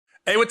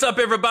Hey, what's up,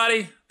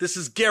 everybody? This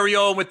is Gary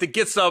Owen with the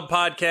Get Some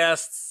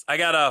Podcasts. I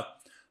got a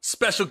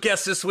special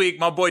guest this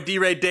week. My boy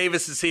DeRay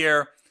Davis is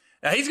here.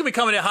 Now, he's going to be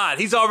coming in hot.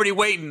 He's already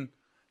waiting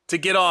to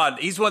get on.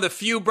 He's one of the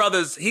few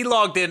brothers. He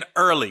logged in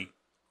early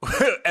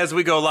as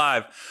we go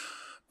live.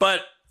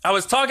 But I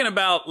was talking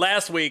about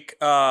last week,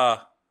 before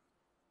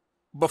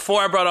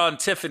I brought on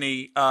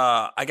Tiffany,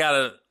 I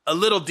got a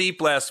little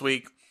deep last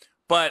week.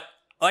 But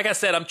like I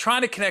said, I'm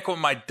trying to connect with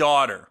my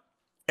daughter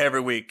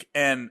every week.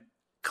 And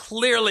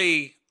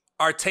clearly,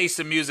 our tastes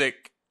in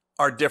music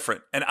are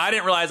different. And I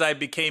didn't realize I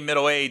became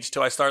middle-aged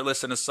till I started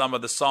listening to some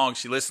of the songs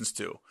she listens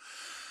to.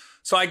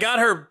 So I got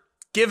her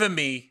giving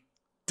me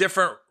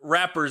different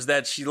rappers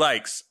that she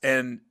likes.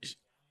 And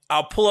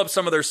I'll pull up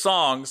some of their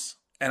songs,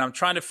 and I'm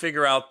trying to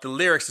figure out the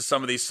lyrics to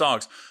some of these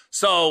songs.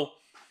 So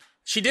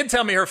she did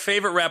tell me her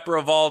favorite rapper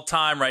of all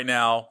time right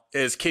now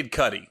is Kid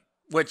Cudi,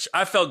 which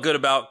I felt good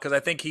about because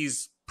I think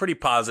he's pretty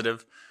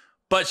positive.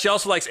 But she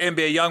also likes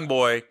NBA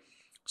Youngboy.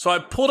 So I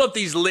pulled up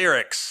these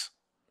lyrics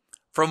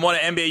from one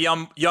of NBA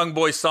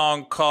Youngboy's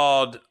song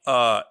called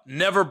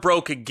Never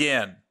Broke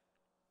Again.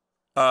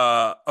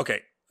 Okay,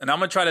 and I'm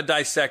going to try to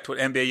dissect what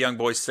NBA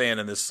Youngboy's saying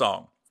in this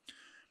song.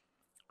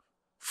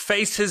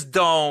 Face his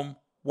dome,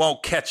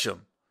 won't catch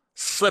him.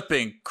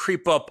 Slipping,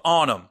 creep up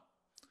on him.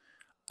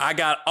 I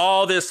got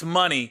all this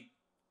money,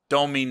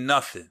 don't mean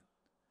nothing.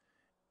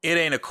 It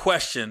ain't a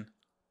question,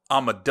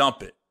 I'ma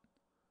dump it.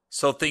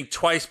 So think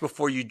twice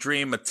before you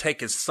dream of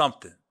taking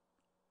something.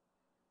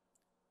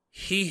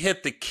 He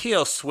hit the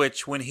kill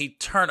switch when he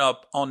turn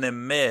up on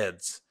them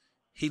meds.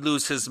 He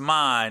lose his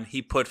mind,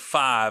 he put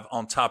 5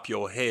 on top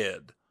your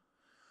head.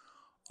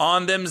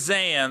 On them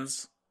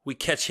Zans, we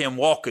catch him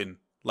walking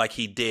like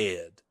he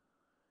dead.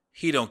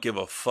 He don't give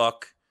a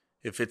fuck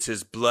if it's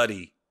his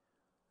bloody.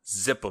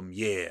 Zip him,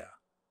 yeah.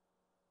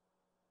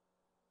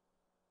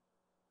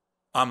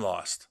 I'm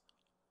lost.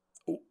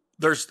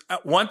 There's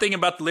one thing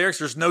about the lyrics,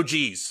 there's no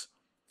G's.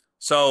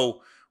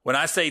 So when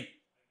I say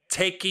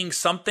taking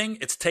something,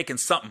 it's taking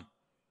something.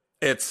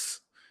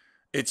 There's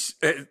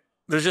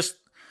just,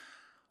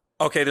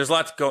 okay, there's a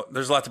lot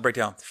to break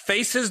down.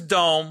 Face his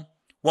dome,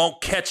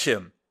 won't catch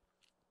him.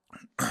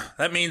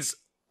 That means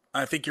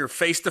I think you're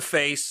face to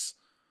face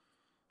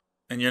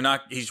and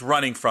he's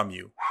running from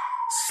you.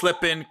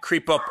 Slip in,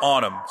 creep up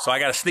on him. So I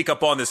got to sneak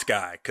up on this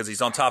guy because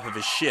he's on top of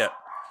his shit.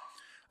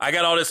 I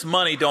got all this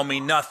money, don't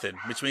mean nothing,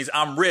 which means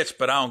I'm rich,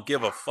 but I don't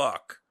give a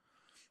fuck.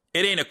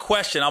 It ain't a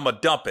question, I'm going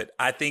to dump it.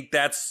 I think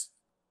that's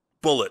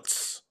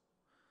bullets.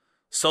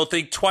 So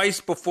think twice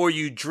before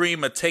you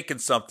dream of taking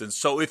something.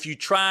 So if you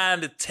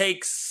trying to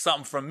take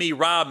something from me,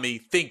 rob me,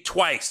 think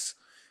twice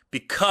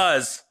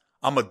because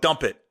I'm going to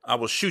dump it. I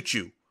will shoot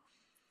you.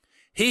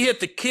 He hit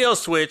the kill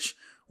switch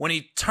when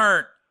he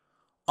turned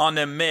on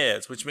them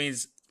meds, which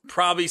means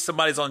probably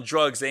somebody's on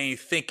drugs. They ain't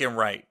thinking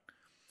right.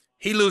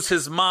 He lose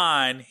his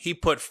mind. He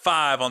put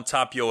 5 on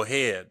top of your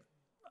head.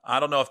 I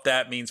don't know if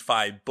that means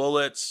 5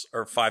 bullets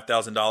or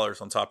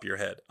 $5,000 on top of your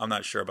head. I'm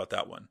not sure about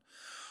that one.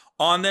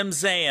 On them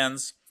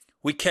Zans,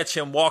 we catch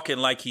him walking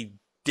like he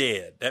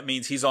dead. That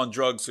means he's on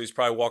drugs, so he's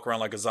probably walking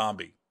around like a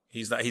zombie.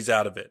 He's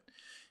out of it.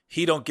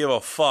 He don't give a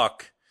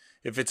fuck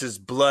if it's his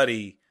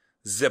bloody.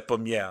 Zip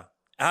him, yeah.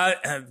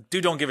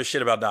 Dude don't give a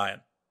shit about dying,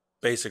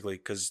 basically,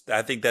 because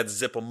I think that's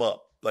zip him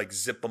up. Like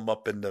zip him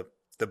up in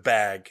the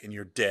bag and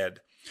you're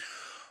dead.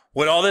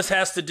 What all this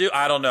has to do,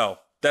 I don't know.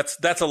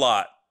 That's a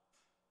lot.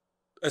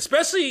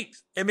 Especially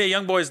NBA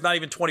Youngboy is not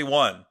even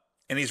 21,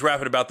 and he's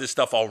rapping about this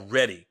stuff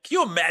already. Can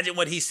you imagine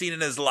what he's seen in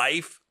his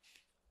life?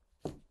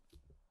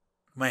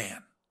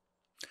 Man.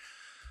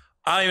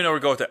 I don't even know where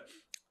to go with that.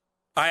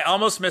 I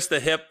almost missed the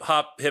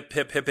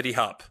hippity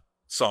hop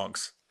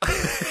songs.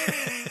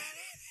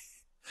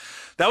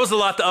 That was a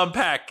lot to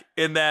unpack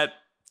in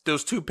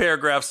those 2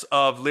 paragraphs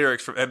of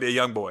lyrics from NBA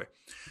Youngboy.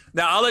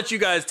 Now, I'll let you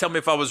guys tell me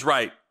if I was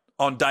right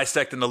on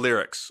dissecting the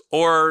lyrics,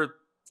 or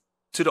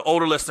to the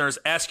older listeners,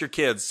 ask your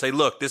kids, say,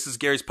 look, this is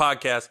Gary's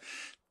podcast.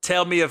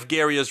 Tell me if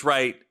Gary is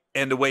right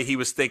in the way he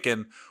was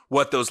thinking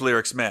what those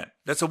lyrics meant.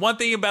 That's the one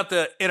thing about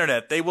the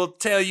internet. They will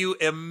tell you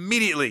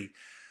immediately.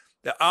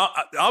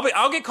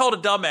 I'll get called a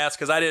dumbass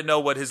because I didn't know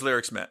what his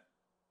lyrics meant.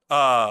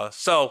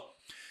 So,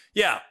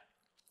 yeah.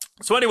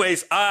 So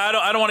anyways, I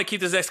don't want to keep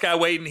this next guy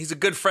waiting. He's a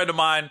good friend of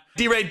mine.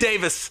 DeRay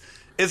Davis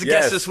is a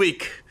guest this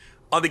week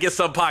on the Get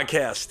Some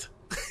podcast.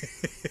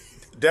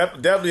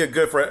 Definitely a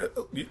good friend.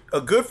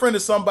 A good friend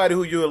is somebody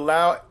who you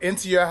allow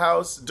into your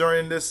house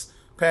during this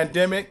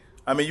pandemic.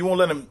 I mean, you won't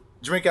let them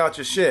drink out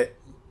your shit.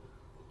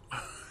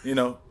 You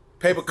know,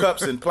 paper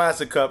cups and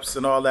plastic cups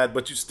and all that,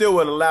 but you still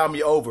would allow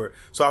me over.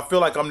 So I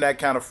feel like I'm that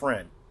kind of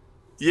friend.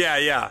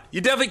 Yeah.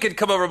 You definitely could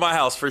come over to my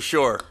house for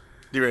sure,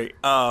 DeRay.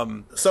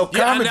 So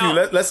Comic View,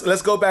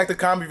 let's go back to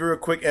Comic View real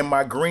quick in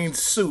my green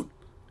suit.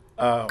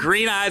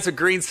 Green eyes, a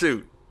green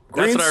suit.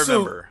 That's what I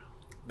remember.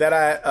 That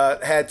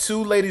I had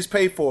 2 ladies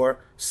pay for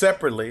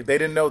separately. They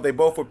didn't know they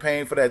both were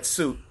paying for that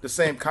suit, the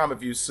same Comic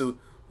View suit,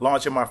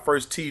 launching my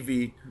first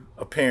TV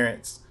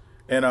appearance.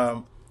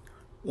 And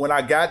when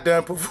I got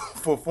done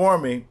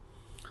performing,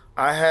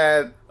 I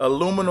had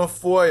aluminum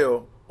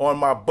foil on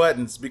my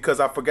buttons because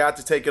I forgot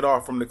to take it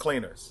off from the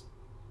cleaners.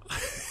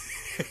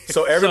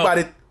 So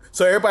everybody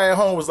at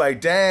home was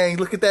like, dang,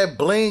 look at that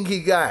bling he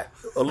got.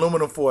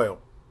 Aluminum foil.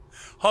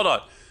 Hold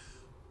on.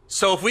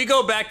 So if we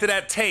go back to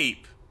that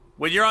tape,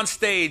 when you're on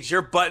stage,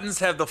 your buttons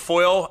have the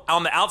foil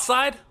on the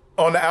outside?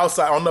 On the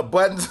outside, on the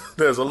buttons,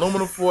 there's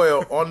aluminum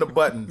foil on the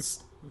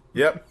buttons.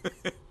 Yep.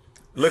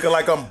 Looking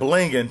like I'm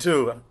blinging,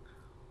 too.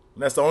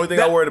 That's the only thing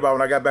I worried about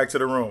when I got back to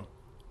the room.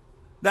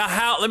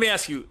 Now, let me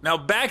ask you. Now,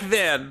 back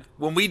then,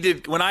 when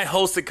I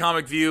hosted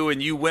Comic View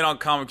and you went on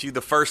Comic View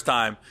the first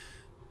time,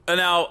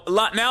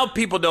 now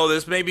people know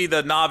this. Maybe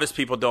the novice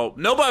people don't.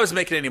 Nobody was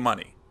making any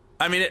money.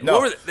 I mean, they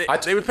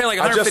were paying like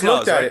 $150. I just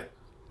looked at it.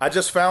 I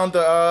just found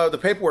the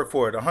paperwork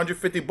for it,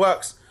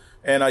 $150,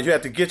 and you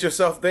have to get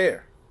yourself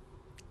there.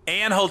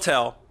 And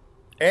hotel.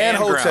 And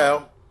hotel.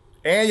 Ground.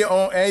 And your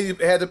own, and you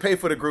had to pay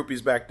for the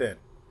groupies back then.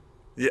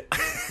 Yeah.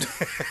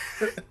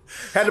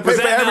 Had to pay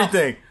for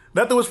everything.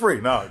 Nothing was free.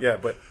 No, yeah,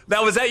 but.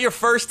 Now, was that your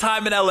first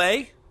time in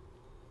LA?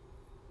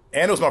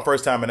 And it was my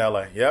first time in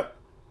LA. Yep.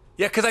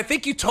 Yeah, because I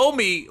think you told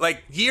me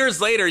like years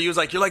later, you was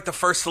like, you're like the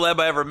first celeb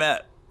I ever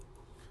met.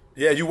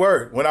 Yeah, you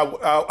were. When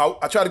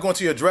I tried to go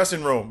into your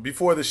dressing room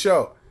before the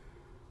show,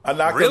 I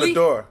knocked on the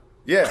door.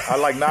 Yeah,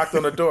 I knocked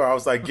on the door. I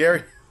was like,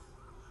 Gary.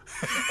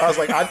 I was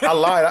like, I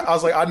lied. I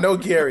was like, I know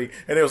Gary,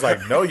 and it was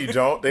like, no, you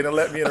don't. They didn't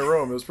let me in the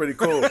room. It was pretty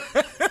cool.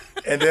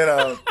 And then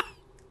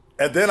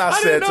I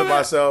said to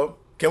myself,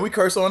 can we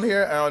curse on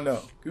here? I don't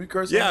know. Can we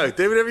curse? Yeah,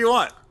 do whatever you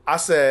want. I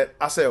said,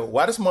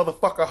 why this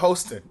motherfucker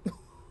hosting?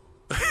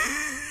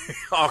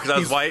 Oh, because I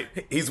was white?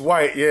 He's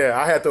white, yeah.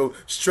 I had the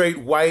straight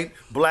white,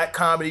 black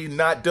comedy,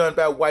 not done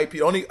by white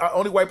people.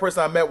 Only white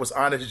person I met was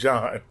Honest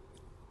John.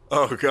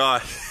 Oh,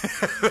 God.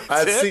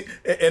 I'd seen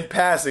in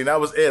passing, that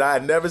was it. I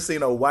had never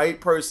seen a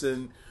white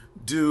person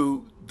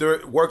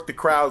work the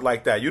crowd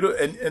like that.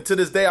 And to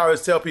this day, I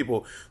always tell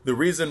people the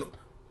reason,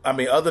 I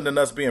mean, other than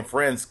us being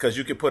friends, because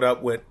you can put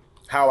up with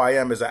how I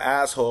am as an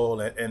asshole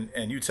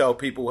and you tell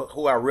people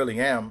who I really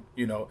am,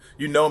 you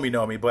know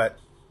me, but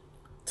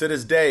to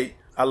this day,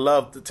 I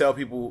love to tell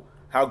people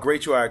how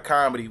great you are at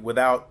comedy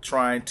without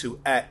trying to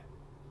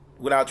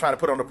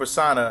put on a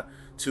persona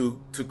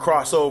to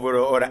cross over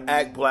or to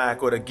act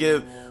black or to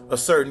give a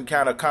certain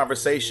kind of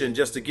conversation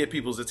just to get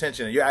people's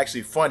attention. And you're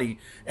actually funny,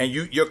 and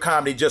your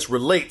comedy just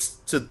relates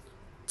to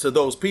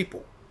those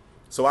people.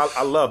 So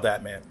I love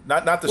that, man.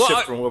 Not the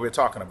shift from what we're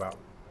talking about.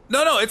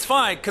 No, it's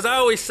fine, because I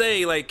always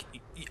say, like,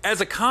 as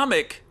a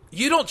comic,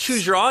 you don't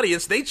choose your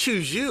audience; they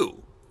choose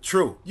you.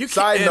 True.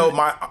 Side note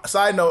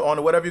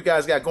on whatever you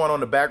guys got going on in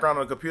the background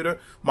on the computer,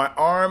 my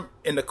arm,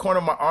 in the corner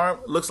of my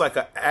arm, looks like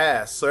an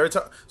ass.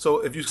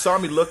 So if you saw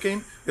me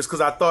looking, it's because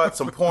I thought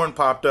some porn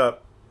popped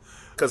up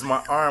because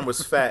my arm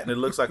was fat and it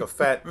looks like a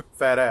fat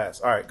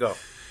ass. All right, go.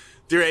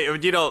 DeRay,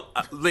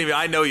 believe me,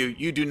 I know you.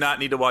 You do not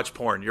need to watch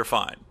porn. You're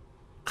fine.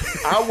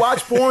 I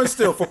watch porn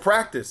still for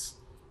practice.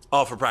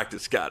 Oh, for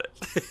practice. Got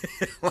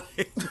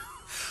it.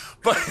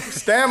 But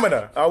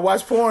stamina. I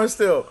watch porn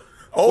still.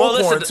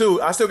 Porn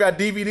too. I still got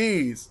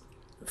DVDs.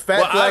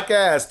 Black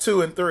Ass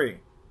 2 and 3.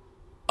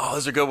 Oh,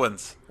 those are good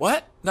ones.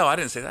 What? No, I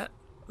didn't say that.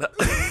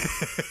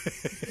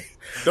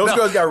 Those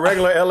girls got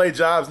regular LA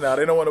jobs now.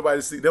 They don't want nobody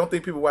to see. They don't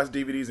think people watch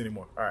DVDs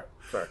anymore. All right,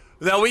 sorry.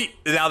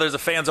 Now there's a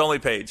fans only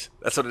page.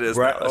 That's what it is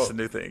now. That's the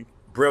new thing.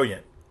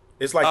 Brilliant.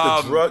 It's like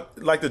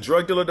the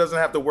drug dealer doesn't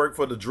have to work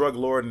for the drug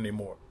lord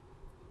anymore.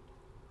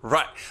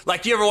 Right.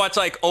 Like, you ever watch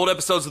like old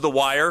episodes of The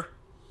Wire?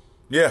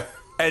 Yeah.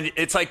 And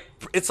it's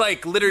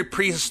like literally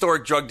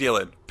prehistoric drug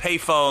dealing,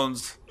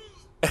 payphones,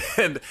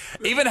 and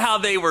even how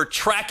they were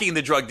tracking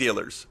the drug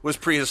dealers was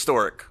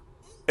prehistoric.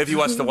 If you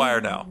watch The Wire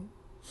now,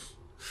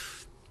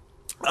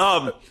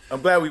 I'm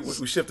glad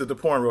we shifted to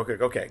porn real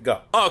quick. Okay,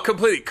 go. Oh,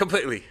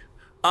 completely.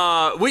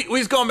 We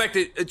was going back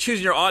to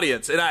choosing your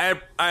audience, and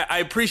I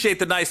appreciate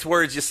the nice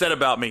words you said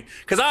about me,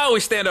 because I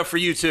always stand up for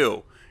you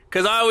too.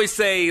 Because I always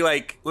say,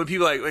 like, when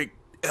people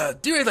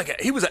DeRay,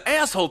 like, he was an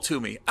asshole to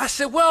me. I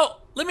said, well,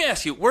 let me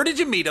ask you, where did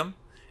you meet him,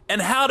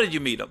 and how did you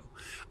meet him?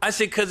 I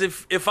said, because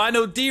if I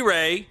know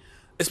DeRay,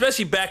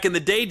 especially back in the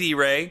day,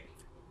 DeRay,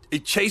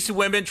 chasing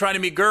women, trying to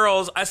meet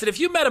girls. I said, if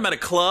you met him at a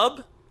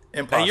club,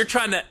 impossible. And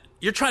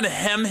you're trying to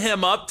hem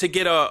him up to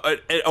get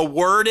a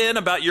word in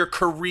about your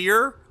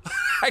career,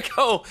 I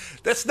go,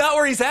 that's not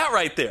where he's at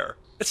right there.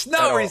 It's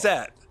not where he's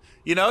at.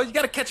 You know, you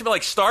got to catch him at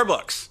like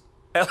Starbucks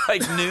at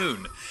like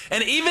noon,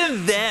 and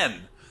even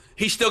then,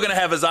 he's still gonna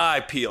have his eye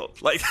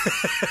peeled. Like,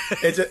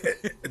 it's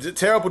a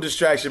terrible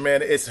distraction,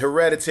 man. It's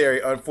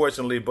hereditary,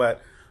 unfortunately,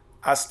 but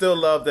I still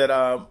love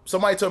that.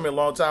 Somebody told me a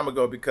long time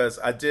ago, because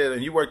I did,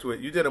 and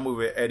you did a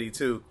movie with Eddie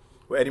too,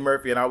 with Eddie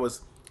Murphy, and I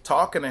was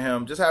talking to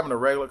him, just having a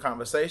regular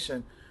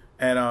conversation,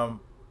 and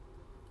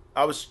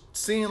I was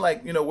seeing,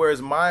 like, where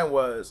his mind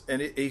was,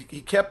 and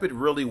he kept it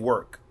really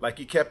work. Like,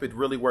 he kept it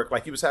really work.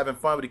 Like, he was having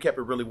fun, but he kept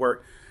it really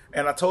work.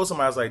 And I told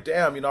somebody, I was like,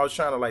 damn, I was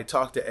trying to like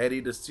talk to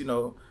Eddie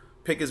to,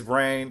 pick his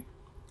brain.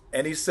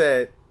 And he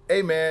said,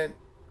 hey man,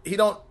 he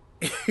don't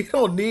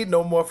need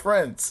no more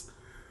friends.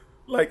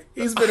 Like,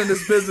 he's been in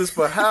this business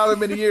for how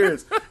many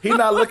years? He's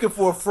not looking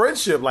for a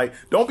friendship. Like,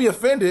 don't be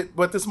offended,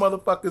 but this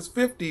motherfucker's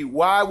 50.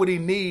 Why would he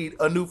need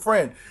a new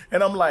friend?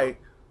 And I'm like,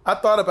 I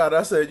thought about it.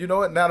 I said, you know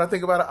what? Now that I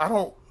think about it, I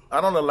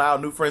don't allow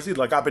new friends either.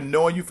 Like, I've been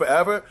knowing you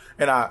forever,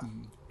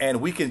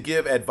 and we can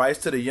give advice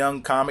to the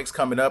young comics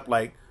coming up,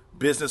 like,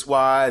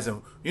 business-wise.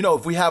 And, you know,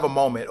 if we have a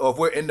moment or if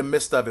we're in the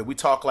midst of it, we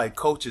talk like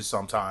coaches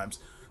sometimes.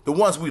 The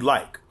ones we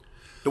like.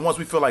 The ones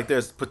we feel like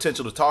there's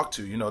potential to talk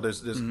to, you know,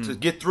 there's to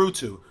get through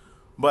to.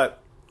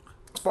 But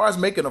as far as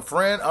making a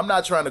friend, I'm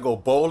not trying to go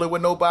bowling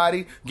with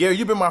nobody. Gary,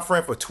 you've been my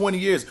friend for 20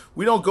 years.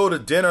 We don't go to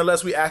dinner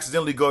unless we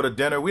accidentally go to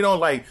dinner. We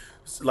don't like,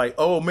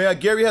 oh, man,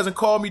 Gary hasn't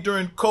called me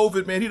during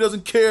COVID, man. He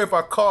doesn't care if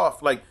I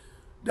cough. Like,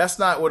 that's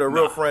not what a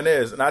real friend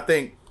is. And I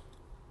think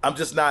I'm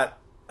just not,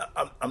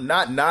 I'm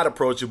not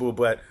approachable,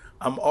 but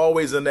I'm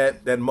always in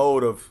that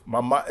mode of my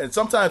mind. And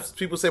sometimes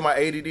people say my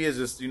ADD is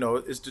just, you know,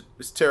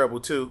 it's terrible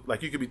too.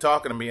 Like, you could be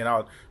talking to me and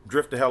I'll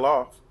drift the hell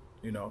off,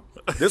 you know.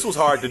 This was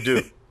hard to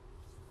do.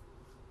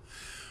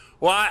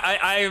 Well,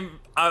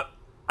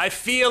 I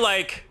feel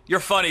like you're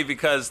funny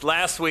because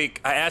last week,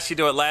 I asked you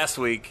to do it last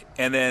week,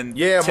 and then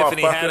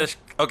Tiffany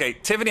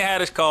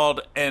Haddish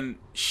called, and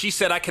she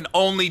said I can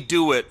only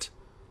do it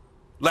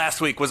last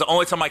week was the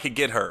only time I could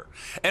get her.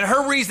 And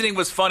her reasoning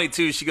was funny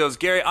too. She goes,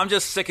 Gary, I'm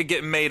just sick of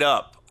getting made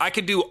up. I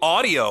could do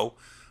audio,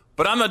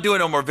 but I'm not doing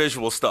no more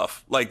visual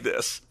stuff like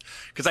this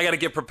because I got to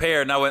get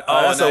prepared. And I went,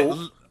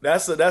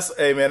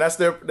 hey man,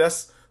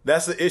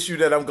 that's the issue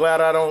that I'm glad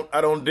I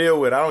don't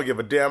deal with. I don't give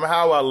a damn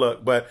how I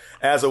look. But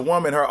as a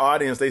woman, her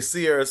audience, they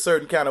see her a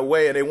certain kind of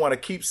way and they want to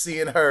keep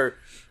seeing her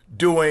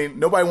doing.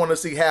 Nobody want to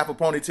see half a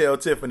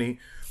ponytail Tiffany.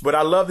 But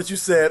I love that you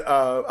said,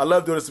 I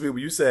love doing this to people.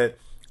 You said,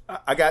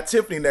 I got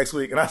Tiffany next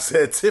week. And I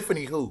said,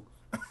 Tiffany who?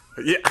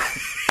 Yeah.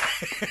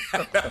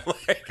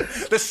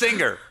 The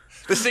singer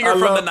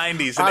from the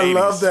 90s and 80s. I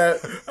love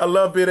that. I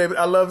love being able,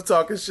 I love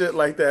talking shit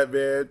like that,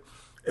 man.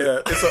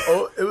 Yeah,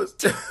 it was.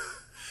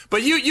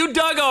 But you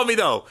dug on me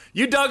though.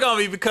 You dug on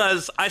me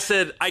because I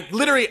said,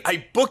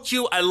 I booked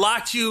you, I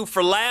locked you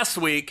for last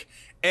week,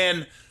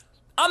 and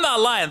I'm not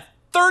lying,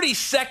 30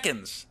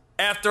 seconds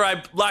after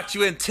I locked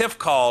you in, Tiff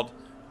called,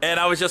 and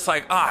I was just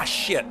like,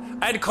 shit.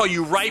 I had to call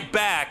you right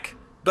back.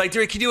 Like,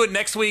 DeRay, can you do it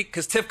next week?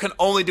 Because Tiff can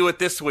only do it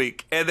this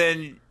week. And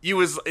then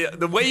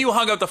the way you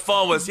hung up the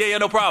phone was, yeah,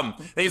 no problem.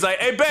 And he's like,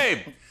 hey,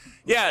 babe,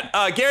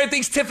 yeah, Gary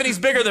thinks Tiffany's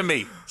bigger than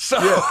me. So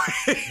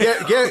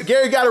yeah.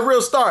 Gary got a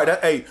real start.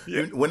 Hey,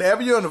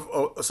 whenever you're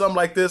on something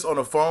like this on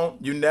the phone,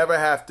 you never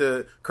have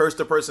to curse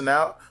the person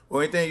out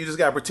or anything. You just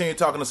got to pretend you're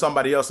talking to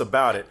somebody else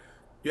about it.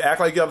 You act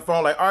like you're on the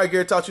phone like, all right,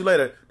 Gary, talk to you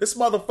later. This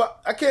motherfucker,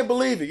 I can't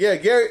believe it. Yeah,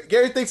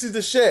 Gary thinks he's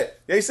the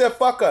shit. Yeah, he said,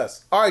 fuck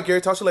us. All right,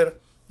 Gary, talk to you later.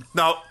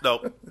 No.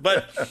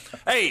 But,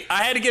 hey,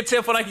 I had to get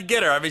Tiff when I could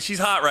get her. I mean, she's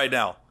hot right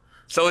now.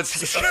 So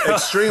it's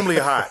extremely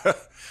hot.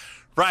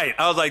 Right.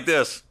 I was like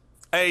this.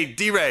 Hey,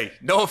 DeRay,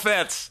 no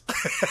offense.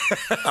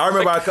 I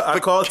remember I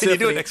called Tiffany.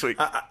 Can you do it next week?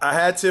 I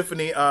had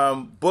Tiffany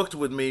booked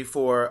with me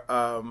for,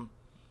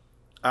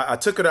 I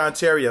took her to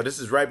Ontario. This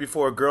is right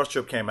before Girls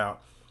Trip came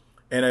out.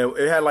 And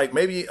it had like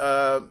maybe,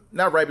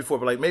 not right before,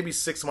 but like maybe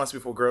 6 months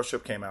before Girls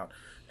Trip came out.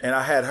 And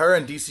I had her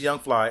and DC Young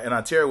Fly in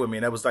Ontario with me.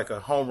 And that was like a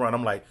home run.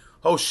 I'm like,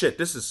 oh shit,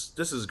 this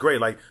is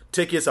great. Like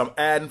tickets, I'm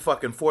adding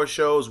fucking 4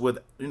 shows with,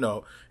 you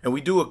know, and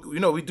we do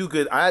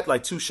good. I had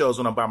like 2 shows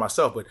when I'm by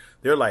myself, but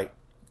they're like,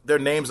 their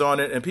names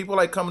on it and people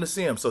like coming to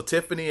see them. So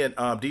Tiffany and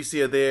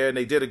DC are there and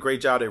they did a great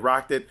job. They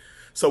rocked it.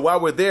 So while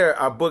we're there,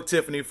 I booked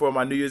Tiffany for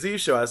my New Year's Eve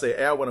show. I say,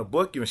 hey, I want to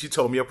book you. And she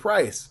told me a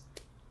price.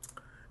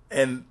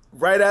 And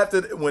right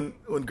after when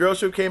Girls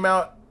Trip came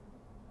out,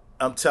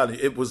 I'm telling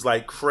you, it was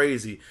like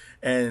crazy.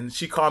 And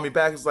she called me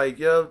back. It's like,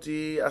 yo,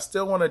 D, I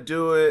still want to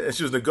do it. And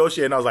she was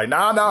negotiating. I was like,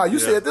 nah, you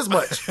said this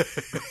much.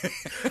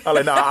 I'm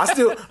like, nah,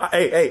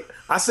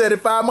 I said it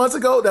 5 months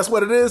ago. That's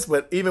what it is.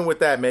 But even with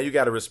that, man, you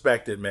got to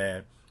respect it,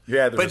 man. You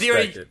have to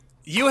respect it.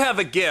 You have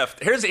a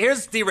gift. Here's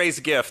DeRay's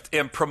gift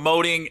in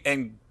promoting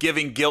and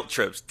giving guilt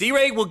trips.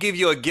 DeRay will give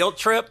you a guilt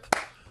trip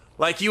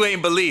like you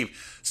ain't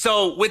believe.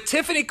 So with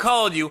Tiffany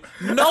calling you,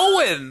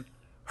 knowing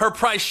her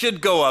price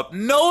should go up,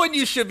 knowing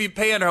you should be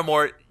paying her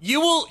more, you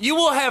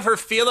will have her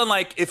feeling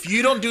like if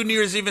you don't do New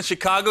Year's Eve in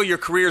Chicago, your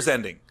career's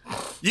ending.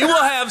 You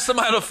will have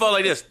somebody to feel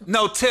like this.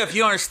 No, Tiff,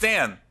 you don't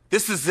understand.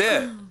 This is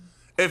it.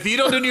 If you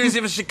don't do New Year's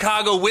Eve in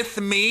Chicago with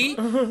me,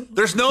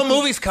 there's no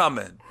movies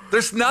coming.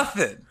 There's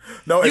nothing.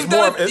 No, it's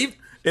more of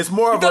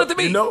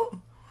a, you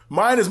know,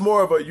 mine is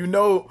more of a, you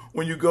know,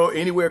 when you go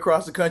anywhere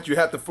across the country, you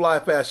have to fly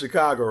past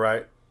Chicago,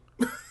 right?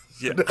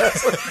 Yeah.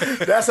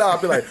 That's how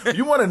I be like,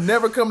 you want to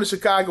never come to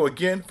Chicago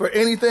again for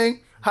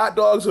anything, hot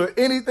dogs or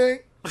anything?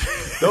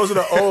 Those are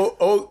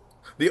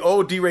the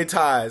old DeRay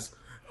ties.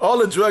 All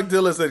the drug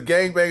dealers and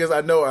gangbangers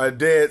I know are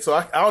dead, so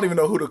I don't even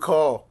know who to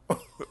call.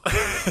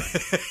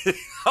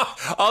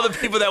 All the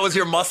people that was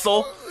your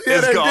muscle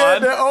is gone.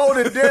 Dead, they're old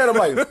and dead. I'm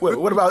like,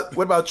 what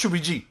about Truby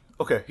G?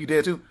 Okay, he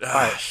dead too. All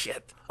right.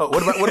 Shit. Oh,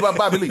 what about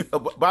Bobby Lee?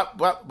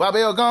 Bobby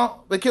L gone?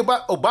 They killed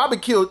Bobby. Oh, Bobby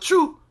killed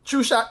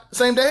True shot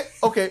same day.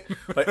 Okay,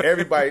 like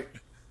everybody.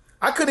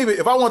 I couldn't even,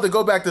 if I wanted to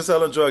go back to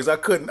selling drugs, I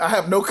couldn't. I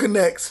have no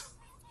connects.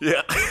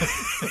 Yeah.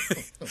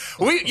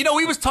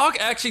 we was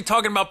talking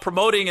about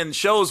promoting and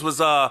shows was,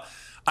 I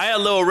had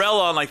Lil Rel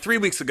on like 3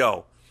 weeks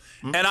ago.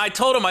 Mm-hmm. And I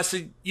told him, I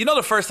said,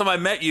 the first time I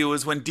met you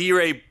was when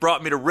DeRay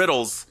brought me to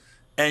Riddles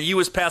and you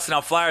was passing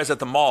out flyers at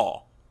the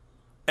mall.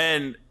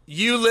 And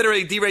you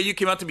literally, DeRay, you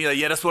came up to me like,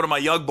 yeah, that's one of my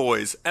young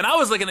boys. And I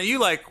was looking at you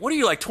like, what are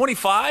you, like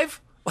 25?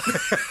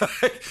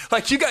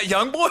 Like you got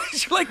young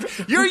boys? You're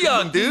like, you're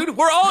young, dude.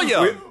 We're all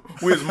young.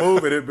 We was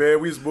moving it, man.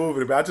 We was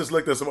moving it. Man. I just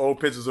looked at some old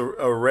pictures of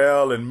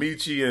Rel and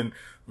Michi, and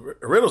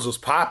Riddles was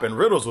popping.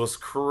 Riddles was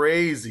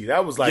crazy.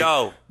 That was like,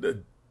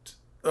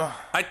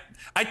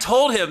 I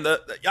told him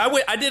that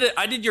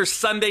I did your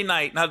Sunday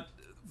night. Now,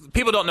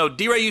 people don't know,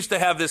 DeRay used to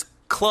have this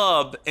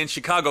club in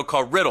Chicago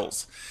called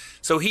Riddles.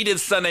 So he did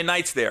Sunday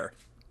nights there.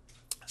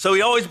 So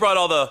he always brought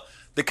all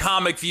the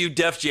Comic View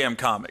Def Jam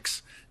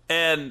comics.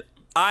 And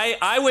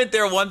I went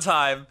there one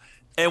time,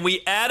 and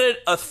we added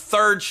a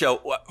third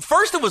show.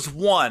 First it was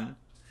one.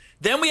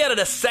 Then we added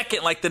a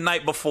second like the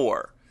night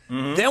before.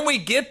 Mm-hmm. Then we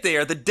get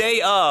there the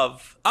day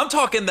of. I'm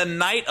talking the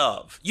night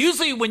of.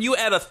 Usually when you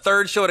add a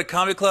third show at a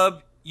comedy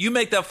club, you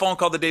make that phone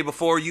call the day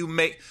before.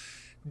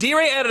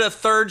 DeRay added a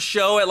third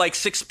show at like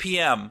 6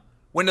 p.m.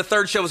 when the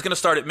third show was going to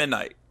start at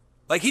midnight.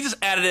 Like he just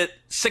added it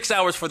 6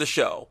 hours for the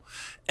show.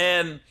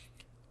 And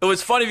it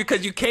was funny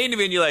because you came to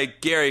me and you're like,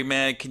 Gary,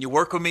 man, can you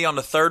work with me on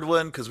the third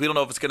one? Because we don't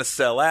know if it's going to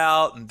sell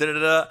out and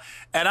da-da-da.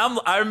 And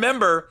I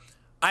remember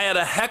I had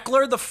a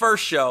heckler the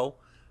first show.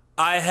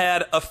 I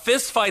had a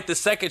fist fight the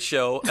second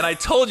show. And I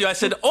told you, I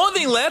said, only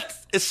thing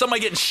left is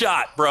somebody getting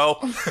shot, bro.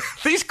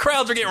 These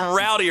crowds are getting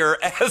rowdier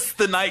as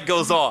the night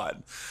goes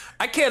on.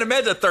 I can't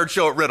imagine a third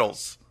show at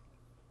Riddles.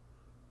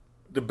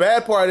 The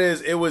bad part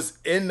is it was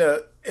in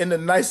the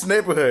nice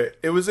neighborhood.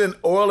 It was in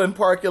Orland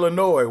Park,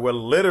 Illinois, where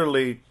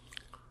literally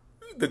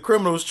the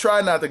criminals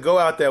try not to go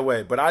out that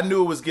way. But I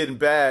knew it was getting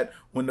bad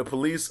when the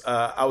police,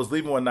 I was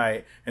leaving one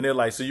night and they're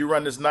like, so you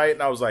run this night?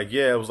 And I was like,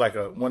 yeah, it was like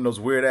one of those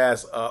weird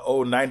ass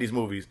old 90s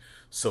movies.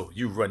 So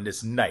you run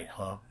this night,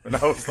 huh? And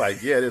I was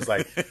like, yeah, it's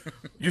like,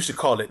 you should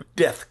call it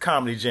Death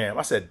Comedy Jam.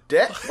 I said,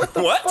 Death?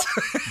 What?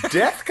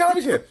 Death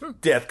Comedy Jam?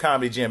 Death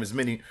Comedy Jam is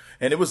many.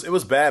 And it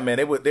was bad, man.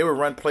 They would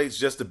run plates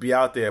just to be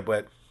out there.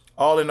 But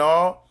all in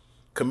all,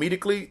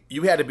 comedically,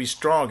 you had to be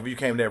strong if you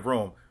came to that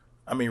room.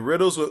 I mean,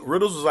 Riddles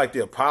was like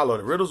the Apollo.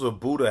 The Riddles would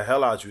boo the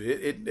hell out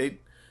you.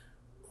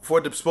 For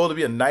it to supposed to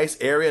be a nice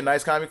area, a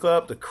nice comedy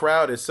club, the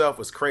crowd itself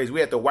was crazy. We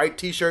had the white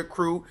T-shirt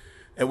crew,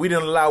 and we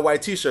didn't allow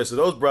white T-shirts. So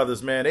those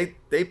brothers, man,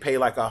 they pay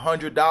like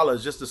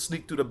 $100 just to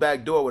sneak through the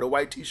back door with a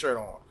white T-shirt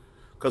on.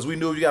 Because we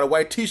knew if you got a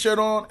white T-shirt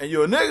on and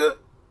you're a nigga,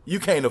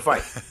 you came to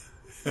fight.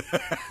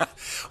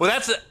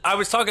 Well, I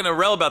was talking to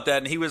Rel about that,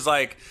 and he was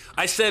like,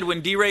 I said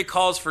when DeRay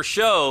calls for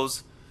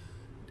shows,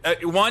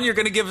 one, you're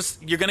gonna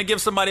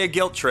give somebody a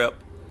guilt trip,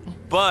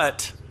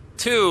 but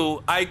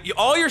two,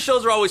 all your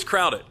shows are always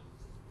crowded.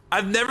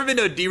 I've never been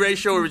to a DeRay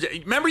show.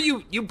 Remember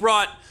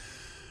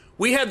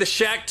we had the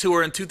Shaq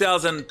tour in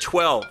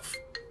 2012,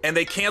 and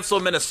they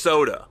canceled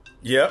Minnesota.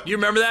 Yep. You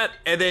remember that?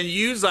 And then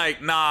you was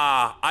like,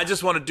 nah, I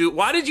just want to do.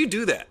 Why did you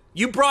do that?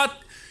 You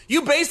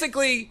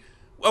basically,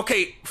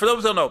 okay, for those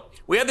who don't know,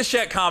 we had the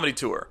Shaq comedy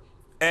tour,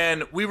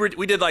 and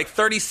we did like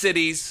 30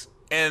 cities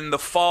in the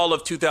fall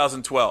of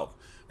 2012.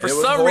 For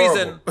some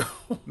reason,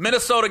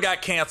 Minnesota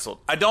got canceled.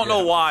 I don't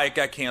know why it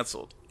got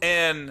canceled.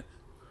 And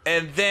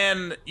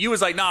then you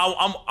was like, "No,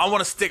 I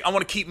want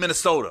to keep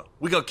Minnesota.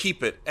 We're going to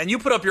keep it." And you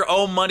put up your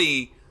own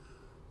money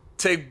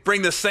to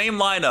bring the same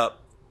lineup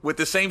with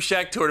the same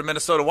Shaq tour to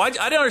Minnesota. Why? I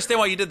didn't understand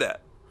why you did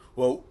that.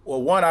 Well,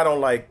 one, I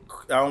don't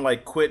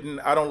like quitting.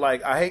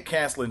 I hate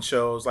canceling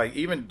shows. Like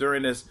even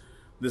during this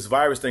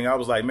virus thing, I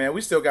was like, man,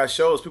 we still got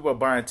shows. People are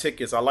buying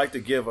tickets. I like to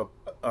give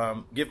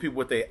people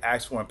what they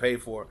asked for and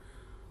paid for.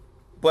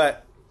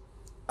 But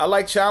I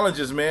like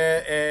challenges,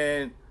 man.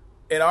 And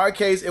in our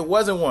case, it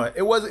wasn't one.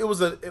 It was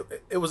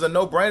a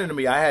no-brainer to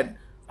me. I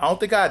don't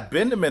think I had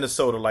been to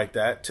Minnesota like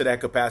that, to that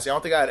capacity. I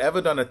don't think I had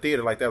ever done a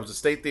theater like that. It was a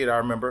state theater, I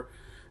remember.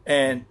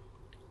 And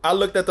I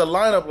looked at the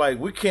lineup like,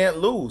 we can't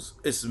lose.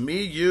 It's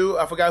me, you.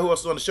 I forgot who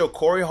else was on the show.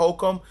 Corey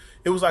Holcomb.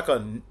 It was like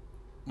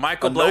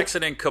Michael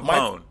Blackson and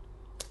Capone.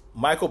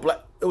 Michael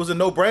Black. It was a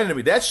no-brainer to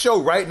me. That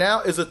show right now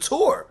is a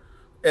tour,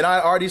 and I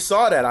already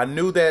saw that. I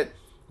knew that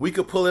we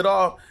could pull it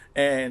off.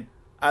 And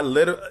I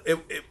literally,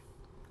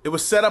 it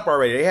was set up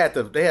already. They had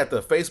the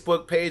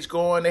Facebook page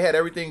going. They had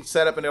everything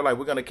set up, and they're like,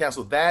 we're going to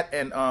cancel that.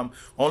 And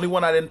only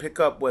one I didn't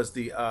pick up was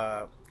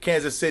the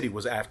Kansas City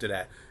was after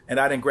that, and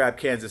I didn't grab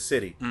Kansas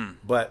City.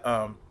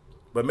 But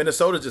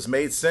Minnesota just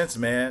made sense,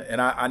 man. And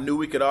I knew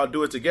we could all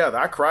do it together.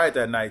 I cried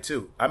that night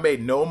too. I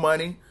made no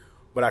money,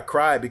 but I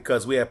cried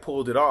because we had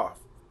pulled it off.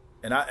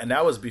 And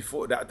that was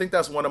before. I think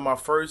that's one of my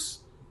first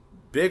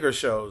bigger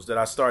shows that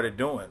I started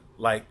doing.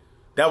 Like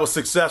that was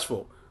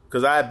successful.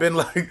 Because I had been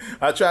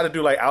I tried to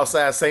do like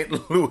outside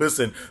St. Louis,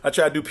 and I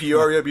tried to do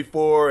Peoria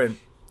before, and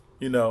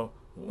when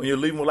you're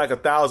leaving with like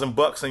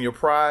 $1,000 in your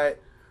pride,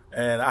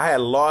 and I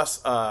had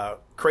lost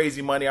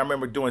crazy money. I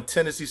remember doing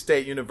Tennessee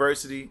State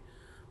University.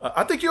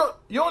 I think you're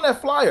on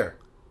that flyer.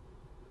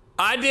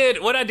 I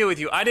did. What did I do with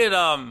you? I did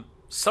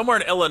somewhere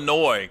in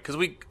Illinois because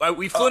we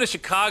flew to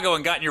Chicago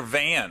and got in your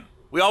van.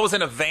 We all was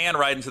in a van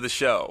riding to the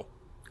show.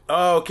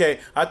 Oh, okay.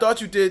 I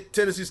thought you did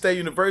Tennessee State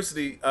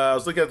University. I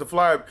was looking at the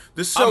flyer.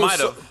 This show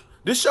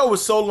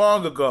was so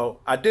long ago.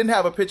 I didn't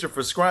have a picture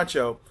for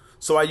Scruncho,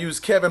 so I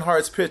used Kevin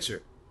Hart's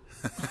picture.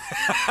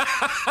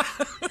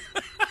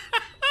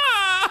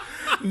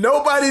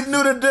 Nobody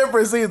knew the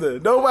difference either.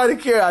 Nobody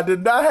cared. I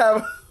did not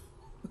have.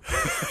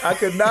 I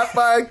could not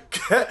find.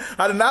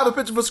 I did not have a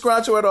picture for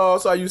Scruncho at all,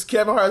 so I used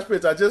Kevin Hart's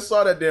picture. I just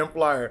saw that damn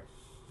flyer.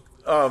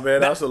 Oh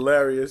man, that's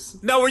hilarious.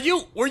 Now, were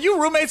you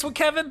roommates with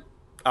Kevin?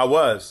 I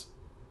was.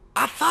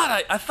 I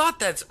thought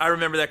I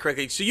remember that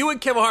correctly. So you and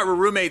Kevin Hart were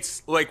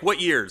roommates. Like what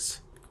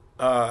years?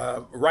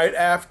 Right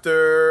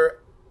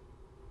after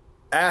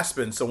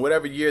Aspen. So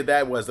whatever year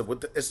that was.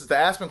 This is the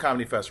Aspen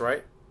Comedy Fest,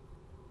 right?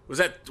 Was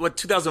that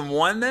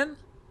 2001 then?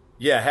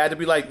 Yeah, it had to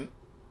be like.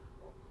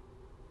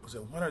 Was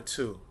it 1 or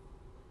 2?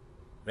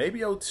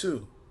 Maybe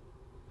 02.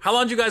 How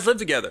long did you guys live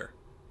together?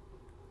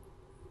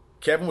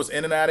 Kevin was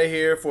in and out of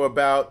here for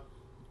about.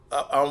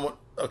 I'm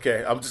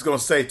just gonna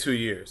say 2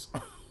 years.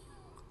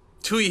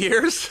 2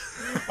 years?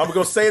 I'm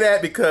gonna say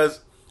that because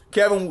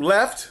Kevin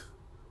left,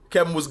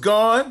 Kevin was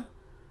gone,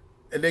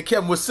 and then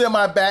Kevin was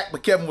semi-back,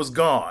 but Kevin was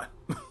gone.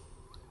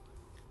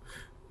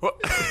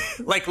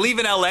 Like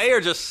leaving LA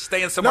or just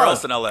staying somewhere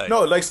else in LA?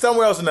 No, like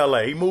somewhere else in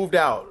LA. He moved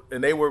out,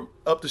 and they were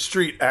up the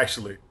street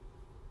actually.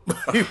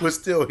 He was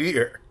still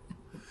here.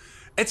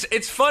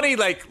 It's funny,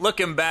 like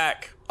looking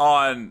back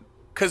on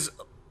because.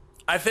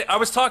 I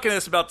was talking to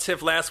this about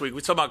Tiff last week.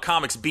 We talked about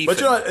comics beefing. But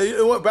you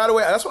know, by the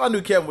way, that's why I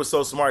knew Kevin was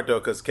so smart though,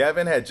 because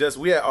Kevin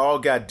we had all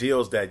got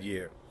deals that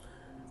year,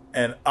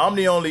 and I'm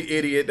the only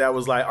idiot that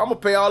was like, I'm gonna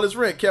pay all this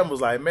rent. Kevin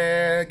was like,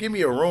 man, give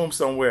me a room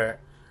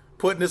somewhere,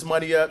 putting this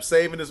money up,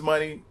 saving this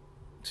money.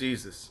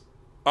 Jesus.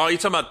 Oh, you're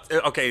talking about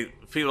okay?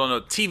 People don't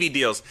know TV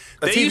deals.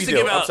 They used to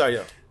give out.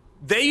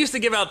 They used to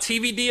give out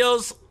TV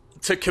deals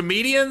to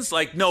comedians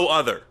like no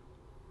other,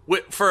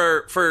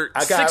 for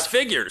 6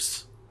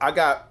 figures. I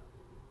got.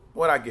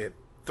 What'd I get?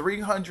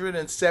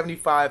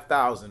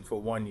 $375,000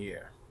 for 1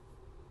 year.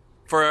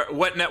 For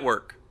what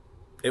network?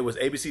 It was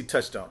ABC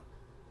Touchstone.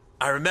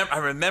 I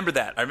remember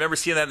that. I remember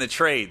seeing that in the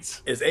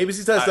trades. It's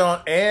ABC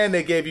Touchstone, and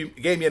they gave me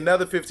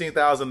another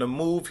 $15,000 to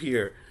move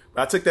here.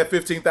 I took that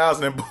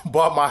 $15,000 and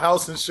bought my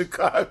house in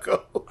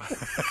Chicago.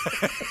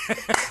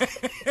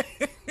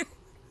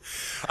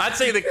 I'd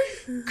say the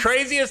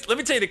craziest. Let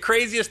me tell you, the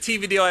craziest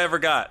TV deal I ever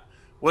got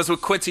was with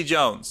Quincy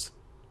Jones.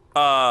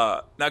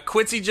 Now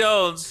Quincy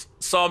Jones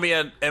saw me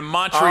in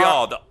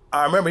Montreal.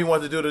 I remember he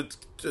wanted to do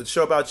the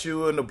show about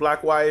you and the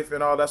black wife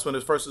and all. That's when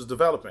it first was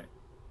developing.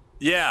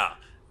 Yeah,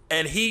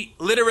 and he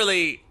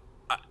literally.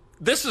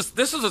 This is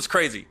what's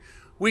crazy.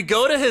 We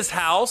go to his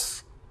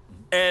house,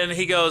 and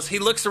he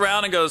looks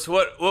around and goes,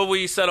 "What will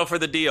you settle for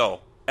the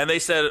deal?" And they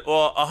said,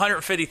 "Well,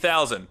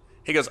 $150,000."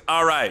 He goes,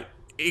 "All right."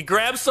 He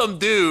grabs some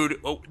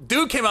dude.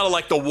 Dude came out of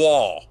like the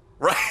wall.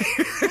 Right?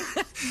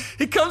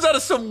 He comes out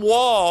of some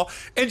wall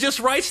and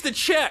just writes the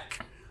check.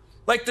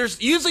 Like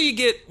there's usually you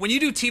get when you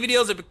do TV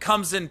deals, it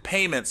comes in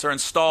payments or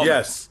installments.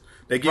 Yes,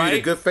 they give you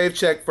the good faith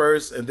check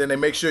first, and then they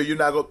make sure you're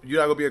not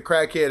gonna be a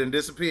crackhead and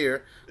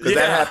disappear because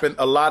that happened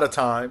a lot of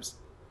times.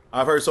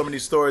 I've heard so many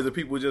stories of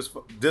people just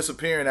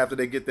disappearing after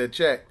they get that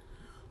check.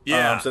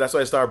 Yeah, so that's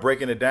why they start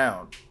breaking it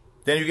down.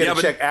 Then you get a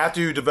check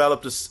after you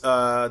develop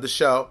the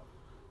show.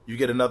 You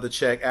get another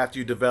check after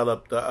you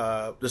develop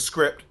the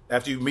script,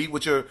 after you meet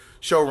with your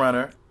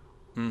showrunner.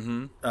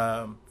 Mm-hmm.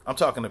 I'm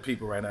talking to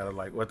people right now that are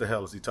like, what the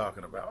hell is he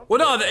talking about? Well,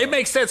 no, it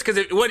makes sense because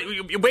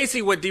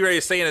basically what DeRay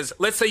is saying is,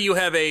 let's say you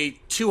have a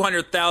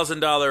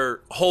 $200,000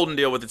 holding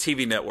deal with the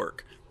TV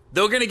network.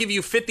 They're going to give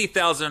you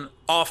 $50,000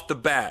 off the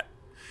bat.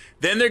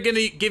 Then they're going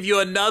to give you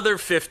another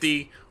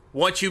 $50,000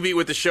 once you meet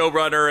with the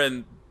showrunner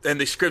and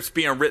the script's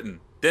being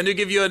written. Then they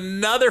give you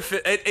another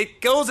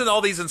it goes in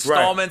all these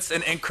installments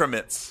and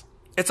increments.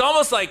 It's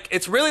almost like,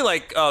 it's really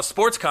like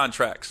sports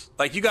contracts.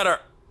 Like you got to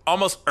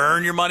almost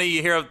earn your money.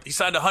 You hear he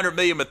signed $100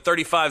 million, but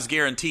 35's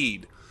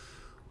guaranteed.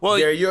 Well,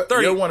 Gary,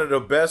 you're one of the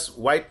best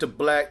white to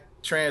black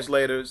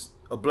translators,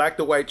 or black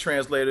to white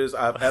translators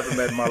I've ever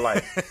met in my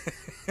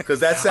life. Because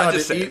that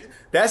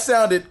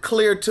sounded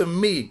clear to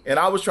me, and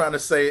I was trying to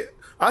say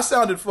I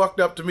sounded fucked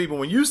up to me, but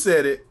when you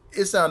said it,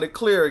 it sounded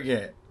clear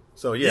again.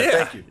 So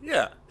thank you.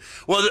 Yeah.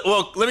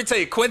 Well, let me tell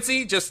you,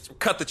 Quincy just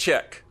cut the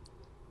check.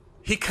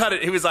 He cut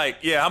it. He was like,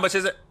 "Yeah, how much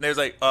is it?" And he was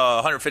like,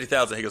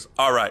 $150,000. He goes,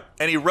 "All right."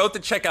 And he wrote the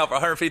check out for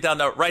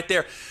 $150,000 right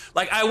there.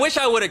 Like, I wish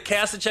I would have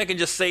cast the check and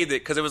just saved it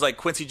because it was like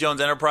Quincy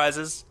Jones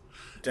Enterprises.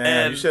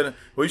 Damn, you should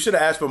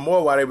have asked for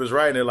more while they was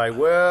writing it. Like,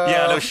 well,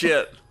 yeah, no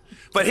shit.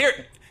 But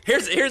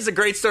here's a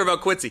great story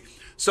about Quincy.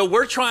 So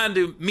we're trying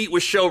to meet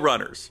with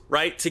showrunners,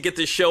 right, to get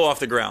this show off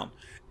the ground.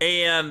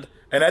 And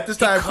at this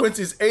time,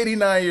 Quincy's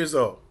 89 years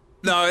old.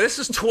 No, this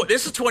is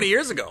 20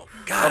 years ago.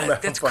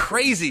 God, that's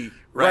crazy.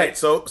 Right.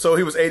 So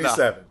he was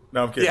 87.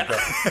 No, I'm kidding.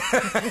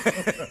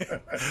 Yeah.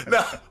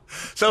 No.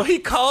 So he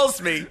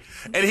calls me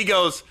and he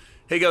goes,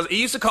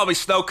 he used to call me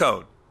Snow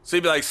Cone. So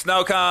he'd be like,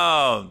 Snow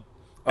Cone.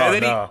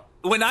 And then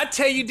when I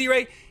tell you,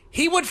 DeRay,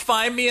 he would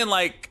find me in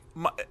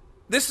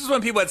this is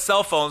when people had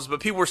cell phones, but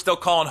people were still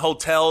calling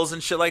hotels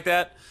and shit like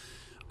that.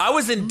 I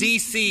was in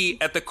D.C.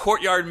 at the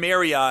Courtyard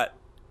Marriott,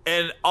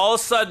 and all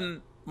of a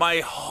sudden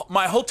my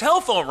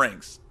hotel phone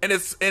rings, and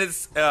it's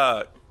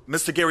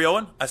Mr. Gary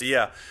Owen. I said,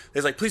 yeah.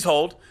 He's like, please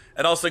hold.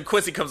 And all of a sudden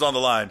Quincy comes on the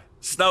line.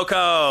 Snow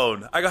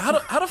cone. I go,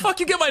 how the fuck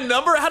you get my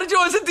number? How did you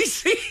know I was in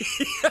D.C.?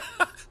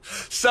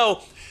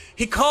 So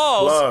he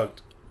calls.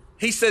 Plugged.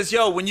 He says,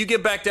 yo, when you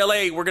get back to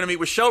L.A., we're going to meet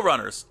with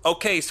showrunners.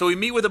 Okay, so we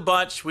meet with a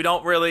bunch. We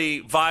don't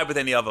really vibe with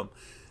any of them.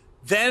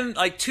 Then,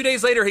 2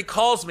 days later, he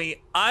calls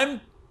me.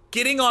 I'm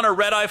getting on a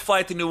red-eye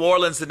flight to New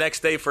Orleans the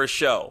next day for a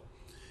show.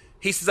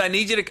 He says, I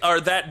need you to,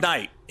 or that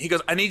night, he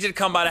goes, I need you to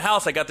come by the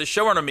house. I got the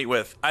showrunner to meet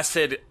with. I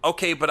said,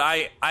 okay, but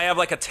I have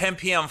a 10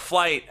 p.m.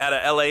 flight out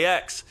of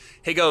LAX.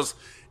 He goes,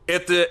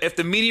 if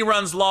the meeting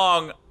runs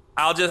long,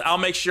 I'll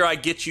make sure I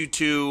get you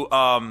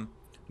to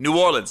New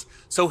Orleans.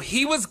 So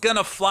he was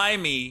gonna fly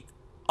me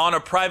on a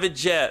private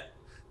jet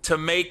to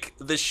make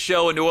the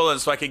show in New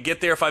Orleans so I could get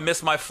there if I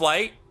missed my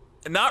flight,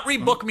 and not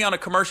rebook me on a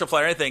commercial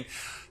flight or anything.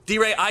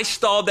 DeRay, I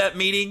stalled that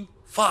meeting.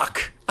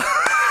 Fuck.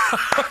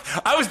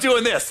 I was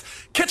doing this.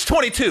 Catch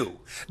 22.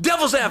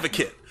 Devil's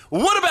advocate.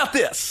 What about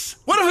this?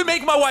 What if we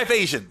make my wife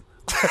Asian?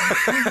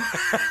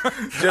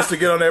 Just to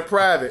get on that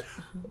private.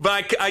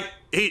 But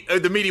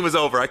the meeting was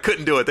over. I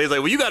couldn't do it. They was like,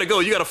 well, you got to go.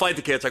 You got to flight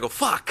the kids. I go,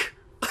 fuck.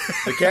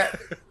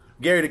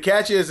 Gary, the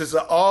catch is it's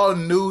an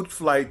all-nude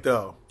flight,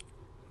 though.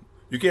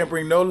 You can't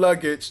bring no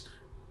luggage,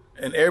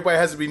 and everybody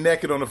has to be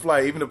naked on the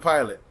flight, even the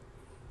pilot.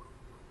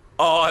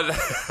 Oh,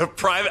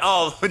 private.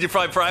 Oh, would you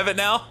fly private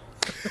now?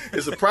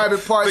 It's a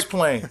private parts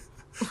plane.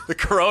 The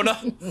Corona?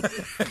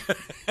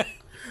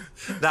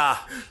 Nah,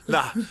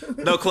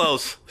 no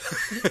clothes.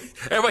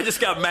 Everybody just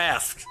got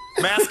masks.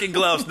 Mask and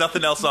gloves,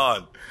 nothing else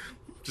on.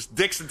 Just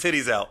dicks and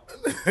titties out.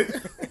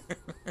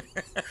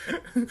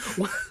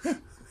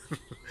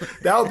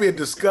 That would be a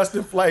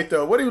disgusting flight,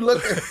 though. What are you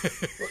looking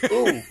at?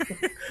 Ooh.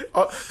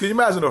 Can you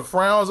imagine the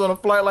frowns on a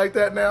flight like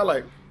that now?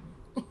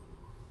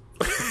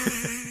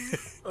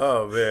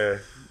 Oh, man.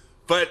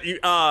 But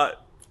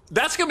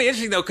that's going to be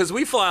interesting, though, because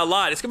we fly a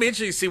lot. It's going to be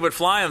interesting to see what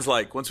flying's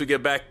like once we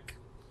get back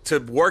to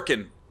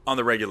working on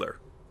the regular.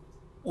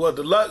 Well,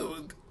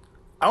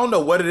 I don't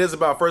know what it is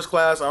about first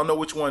class. I don't know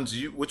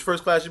which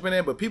first class you've been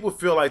in, but people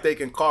feel like they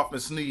can cough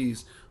and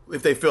sneeze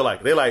if they feel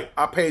like it. They're like,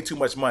 I paid too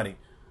much money.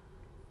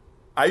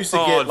 I used to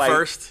get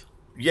first?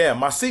 Yeah,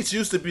 my seats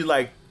used to be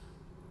I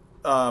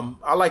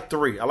like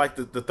 3. I like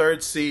the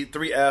third seat,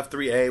 3F,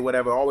 3A,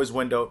 whatever, always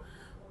window.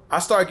 I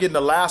started getting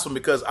the last one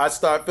because I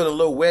started feeling a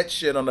little wet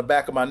shit on the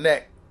back of my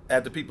neck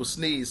after people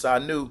sneeze, so I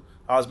knew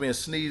I was being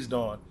sneezed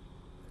on.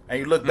 And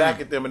you look back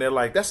at them and they're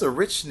like, that's a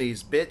rich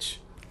sneeze, bitch.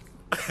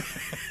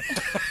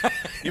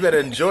 You better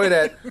enjoy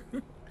that.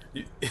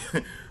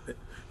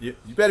 You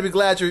better be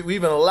glad we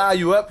even allow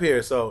you up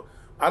here. So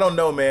I don't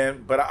know,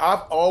 man, but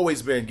I've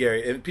always been,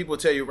 Gary, and people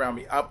tell you around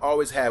me, I've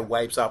always had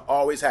wipes.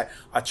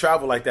 I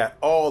travel like that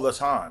all the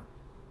time.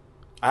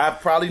 I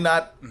have probably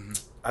not,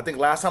 I think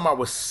last time I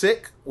was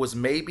sick was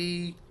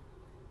maybe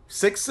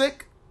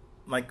sick,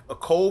 like a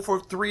cold for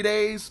 3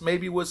 days,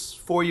 maybe was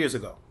 4 years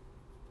ago.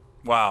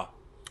 Wow.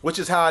 Which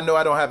is how I know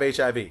I don't have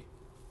HIV.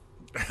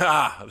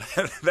 Ah,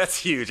 that's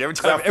huge. Every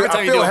time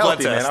I you do a blood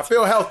healthy, test. man. I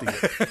feel healthy.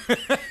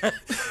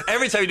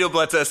 Every time you do a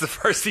blood test, the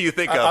first thing you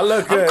think of, I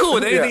look good. I'm cool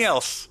with anything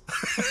else.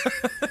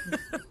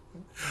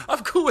 I'm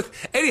cool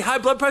with any high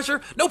blood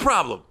pressure, no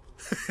problem.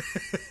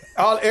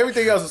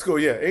 Everything else is cool,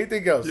 yeah.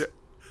 Anything else. Yeah.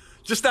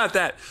 Just not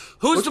that.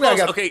 Who's the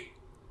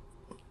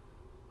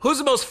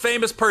most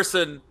famous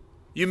person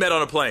you met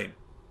on a plane?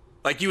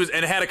 Like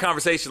and had a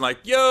conversation like,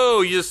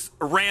 yo, you just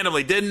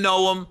randomly didn't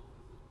know him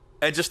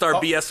and just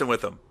started BSing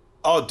with him.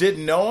 Oh,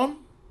 didn't know him?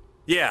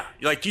 Yeah.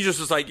 Like you just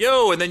was like,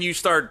 yo, and then you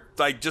start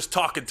just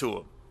talking to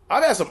him.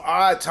 I've had some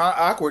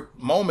awkward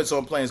moments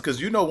on planes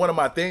because one of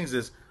my things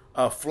is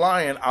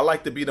flying. I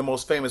like to be the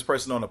most famous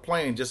person on the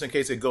plane just in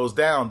case it goes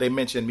down. They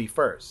mention me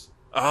first.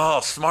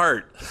 Oh,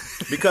 smart.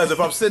 Because if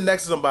I'm sitting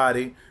next to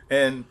somebody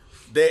and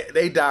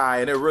they die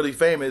and they're really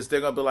famous, they're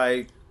gonna be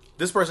like,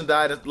 this person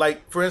died.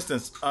 Like for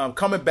instance,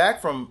 coming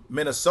back from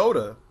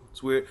Minnesota,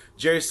 it's where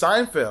Jerry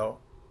Seinfeld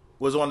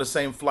was on the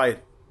same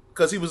flight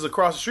because he was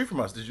across the street from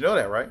us. Did you know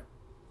that, right?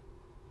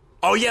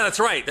 Oh yeah, that's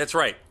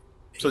right.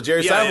 So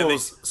Jerry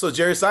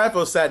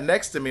Seinfeld sat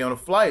next to me on a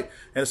flight,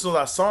 and as soon as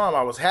I saw him,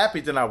 I was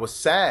happy. Then I was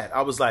sad.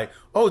 I was like,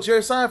 "Oh,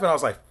 Jerry Seinfeld." I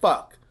was like,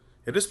 "Fuck!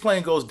 If this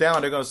plane goes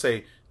down, they're gonna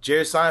say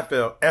Jerry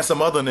Seinfeld and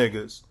some other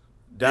niggas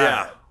died."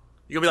 Yeah,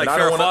 you're gonna be like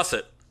Farrah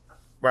Fawcett,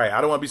 right?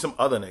 I don't want to be some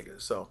other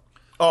niggas. So,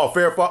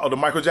 Farrah Fawcett, the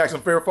Michael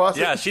Jackson Farrah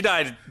Fawcett. Yeah, she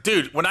died,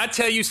 dude. When I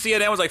tell you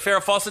CNN was like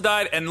Farrah Fawcett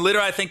died, and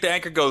literally I think the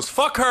anchor goes,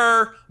 "Fuck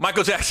her."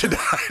 Michael Jackson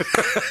died.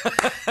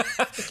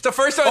 It's the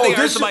first time I think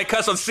I heard somebody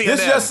cuss on CNN.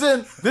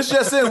 This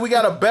just in. We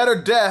got a better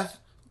death.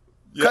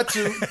 Yep. Cut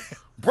to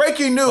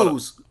breaking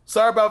news.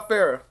 Sorry about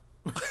Farrah.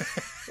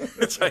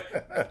 That's right.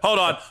 Hold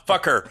on.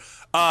 Fuck her.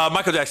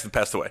 Michael Jackson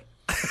passed away.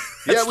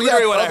 Yeah, we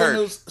got other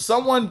news.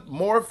 Someone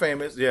more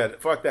famous. Yeah,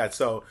 fuck that.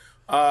 So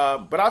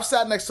But I've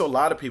sat next to a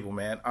lot of people,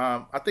 man.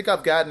 I think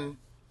I've gotten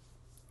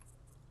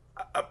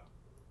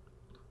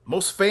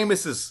most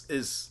famous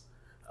is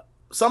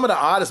some of the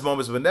oddest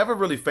moments, but never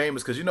really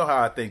famous because you know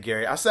how I think,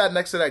 Gary. I sat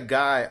next to that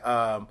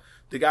guy,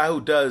 the guy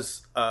who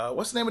does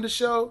what's the name of the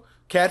show?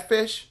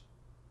 Catfish.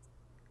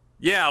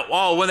 Yeah.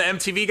 Oh, one of the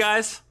MTV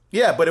guys.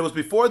 Yeah, but it was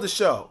before the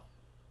show.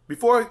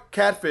 Before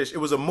Catfish, it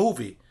was a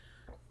movie.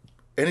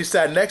 And he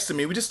sat next to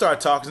me. We just started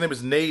talking. His name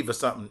is Nave or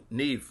something.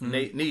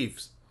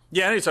 Neves.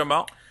 Yeah, I know what you're talking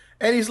about.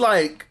 And he's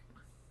like,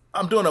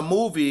 I'm doing a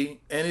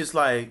movie. And he's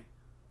like,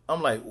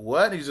 I'm like,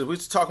 what? And we're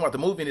just talking about the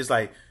movie. And he's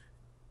like,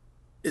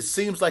 it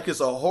seems like it's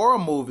a horror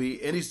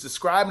movie. And he's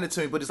describing it to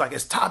me. But he's like,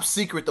 it's top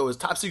secret, though. It's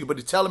top secret. But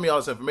he's telling me all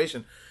this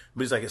information.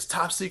 But he's like, it's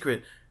top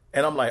secret.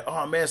 And I'm like,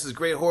 oh, man, this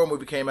great horror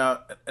movie came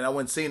out. And I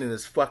went and seen it.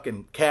 It's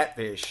fucking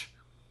Catfish.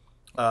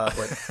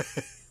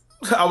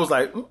 But I was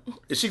like,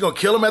 is she gonna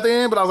kill him at the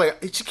end? But I was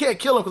like, she can't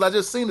kill him because I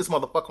just seen this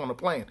motherfucker on the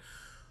plane.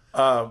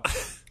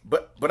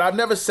 But I've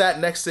never sat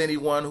next to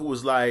anyone who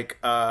was like,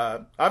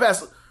 I've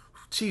asked,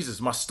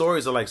 Jesus, my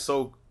stories are like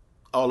so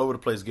all over the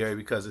place, Gary,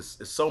 because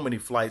it's so many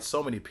flights,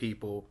 so many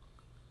people.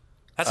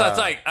 That's what it's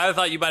like. I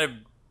thought you might have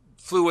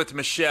flew with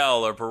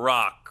Michelle or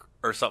Barack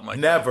or something like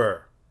that.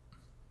 Never.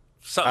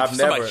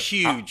 Something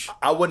huge.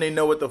 I wouldn't even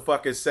know what the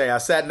fuck it say. I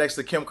sat next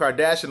to Kim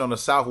Kardashian on a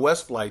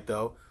Southwest flight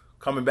though,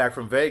 coming back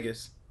from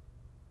Vegas.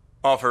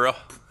 Oh, for real?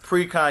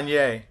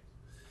 Pre-Kanye.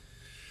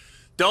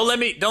 Don't let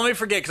me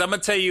forget, because I'm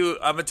gonna tell you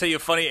a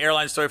funny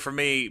airline story for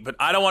me, but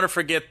I don't want to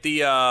forget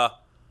the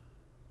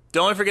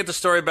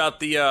story about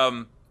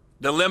the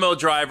limo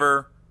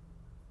driver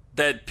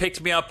that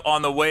picked me up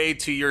on the way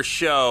to your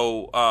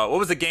show. What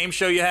was the game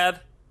show you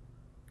had?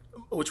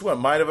 Which one?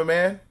 Mind of a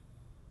Man?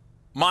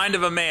 Mind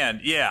of a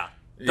Man, yeah.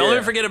 Don't let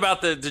me forget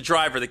about the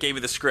driver that gave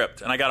me the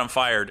script, and I got him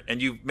fired,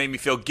 and you made me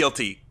feel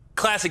guilty.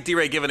 Classic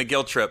DeRay giving a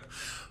guilt trip.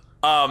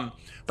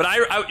 But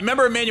I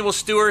remember Emmanuel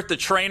Stewart, the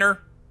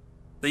trainer.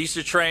 They used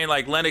to train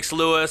like Lennox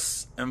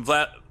Lewis and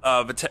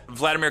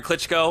Vladimir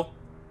Klitschko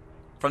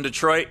from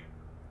Detroit.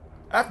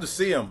 I have to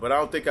see him, but I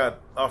don't think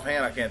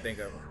offhand I can't think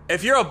of him.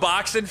 If you're a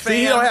boxing fan,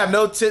 see, he don't have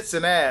no tits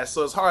and ass,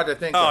 so it's hard to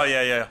think. Oh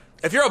yeah.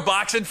 If you're a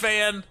boxing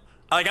fan,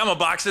 like I'm a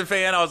boxing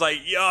fan, I was like,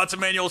 yo, it's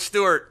Emmanuel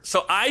Stewart.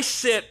 So I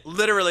sit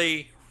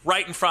literally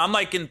right in front. I'm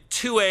like in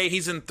 2A,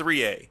 he's in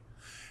 3A.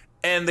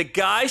 And the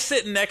guy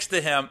sitting next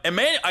to him,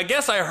 I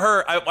guess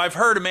I've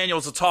heard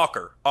Emmanuel's a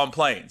talker on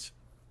planes.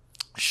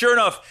 Sure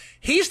enough,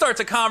 he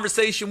starts a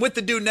conversation with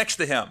the dude next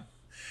to him.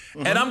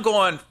 Mm-hmm. And I'm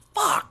going,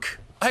 fuck.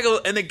 I go,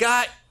 and the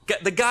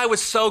guy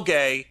was so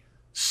gay,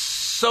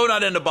 so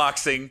not into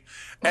boxing.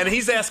 And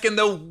he's asking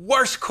the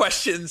worst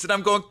questions. And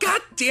I'm going,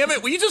 God damn it.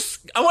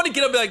 I want to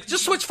get up and be like,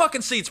 just switch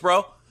fucking seats,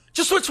 bro.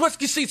 Just switch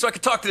seats so I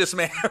can talk to this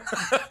man.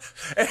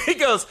 And he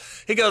goes,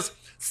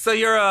 so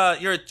you're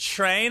a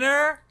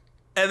trainer?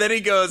 And then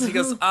he goes,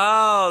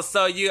 oh,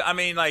 so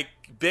like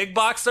big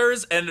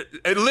boxers? And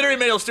literally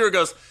Emmanuel Stewart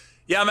goes,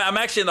 yeah, I'm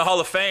actually in the Hall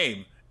of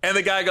Fame. And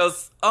the guy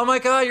goes, oh my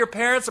God, your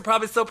parents are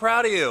probably so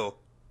proud of you.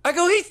 I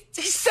go,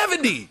 he's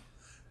 70.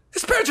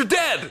 His parents are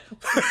dead.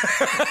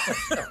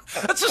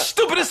 That's the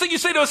stupidest thing you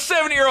say to a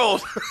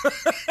 70-year-old.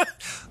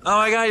 Oh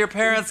my God, your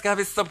parents gotta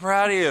be so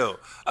proud of you.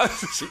 I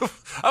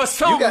was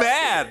so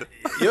mad.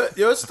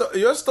 Your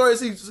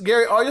stories,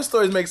 Gary, all your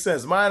stories make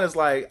sense. Mine is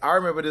like, I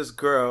remember this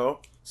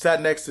girl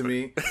sat next to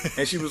me,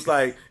 and she was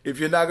like, if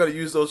you're not going to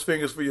use those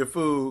fingers for your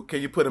food,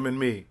 can you put them in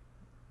me?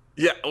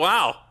 Yeah,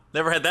 wow.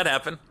 Never had that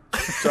happen.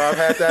 So I've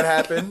had that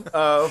happen.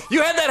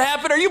 You had that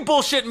happen? Are you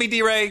bullshitting me,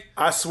 DeRay?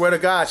 I swear to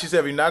God. She said,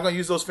 if you're not going to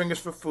use those fingers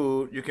for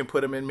food, you can put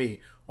them in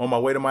me on my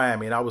way to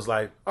Miami. And I was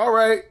like, all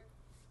right.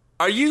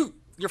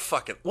 You're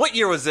fucking, what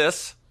year was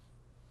this?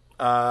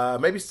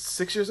 Maybe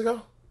 6 years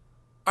ago.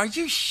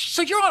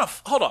 So you're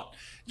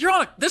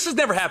on this has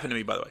never happened to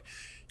me, by the way.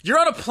 You're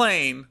on a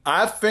plane.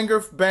 I've finger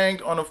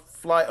banged on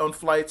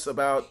flights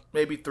about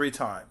maybe 3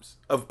 times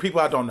of people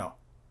I don't know.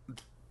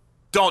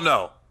 Don't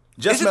know.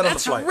 Just met on the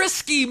flight. That's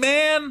risky,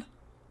 man.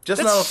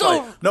 Just met on the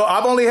flight. No,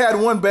 I've only had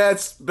one bad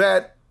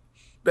smelling.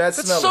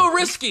 That's so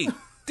risky,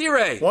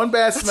 DeRay. One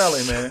bad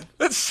smelling, man.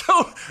 That's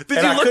so.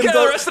 Did you look at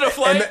the rest of the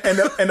flight?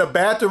 And the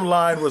bathroom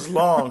line was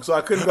long, so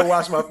I couldn't go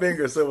wash my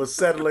fingers, so it was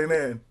settling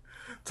in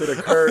to the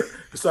curve.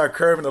 It started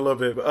curving a little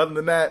bit, but other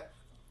than that,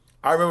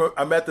 I remember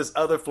I met this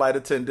other flight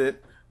attendant.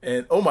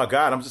 And oh my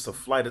God, I'm just a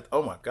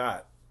oh my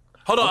God.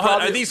 Hold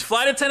on, are these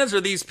flight attendants or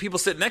are these people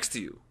sitting next to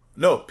you?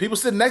 No, people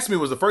sitting next to me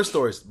was the first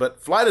stories,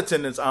 but flight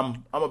attendants,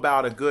 I'm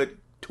about a good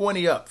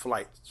 20 up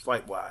flight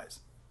wise.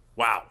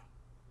 Wow.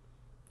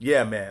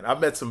 Yeah, man, I've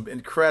met some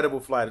incredible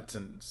flight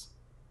attendants.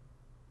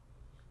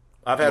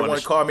 I've had one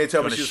call me and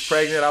tell me she was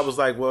pregnant. I was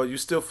like, well, you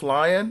still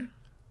flying?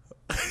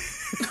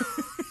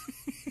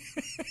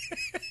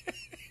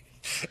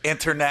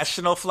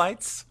 International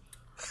flights?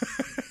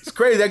 It's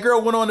crazy. That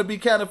girl went on to be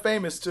kind of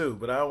famous too,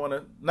 but I don't want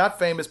to, not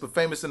famous, but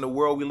famous in the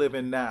world we live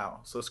in now.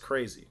 So it's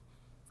crazy.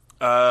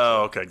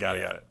 Oh, okay. Got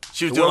it.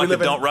 She was doing like the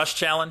Don't Rush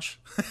challenge?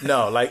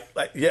 No,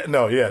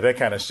 that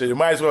kind of shit. It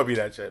might as well be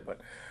that shit, but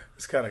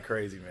it's kind of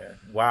crazy, man.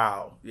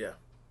 Wow. Yeah.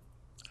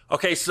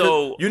 Okay,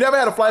 so you never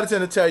had a flight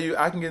attendant tell you,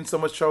 I can get in so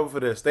much trouble for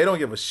this. They don't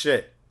give a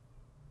shit.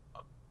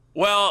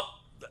 well,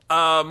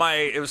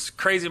 it was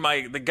crazy.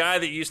 The guy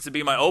that used to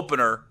be my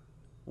opener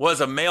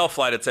was a male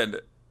flight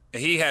attendant.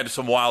 He had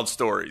some wild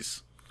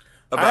stories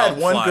about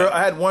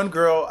I had one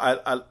girl.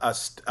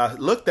 I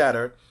looked at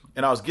her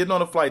and I was getting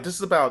on a flight.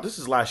 This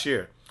is last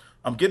year.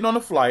 I'm getting on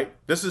a flight.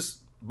 This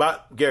is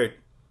Gary.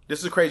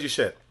 This is crazy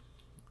shit.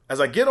 As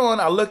I get on,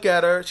 I look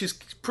at her. She's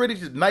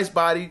pretty, nice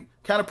body,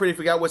 kind of pretty.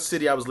 Forgot what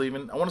city I was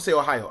leaving. I want to say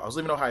Ohio. I was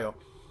leaving Ohio.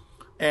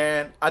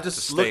 And I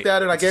just looked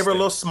at her and I gave her a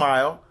little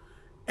smile.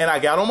 And I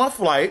got on my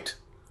flight.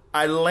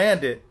 I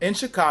landed in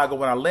Chicago.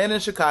 When I landed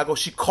in Chicago,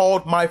 she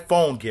called my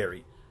phone,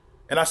 Gary.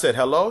 And I said,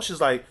 hello?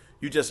 She's like,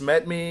 you just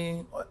met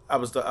me. I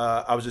was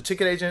your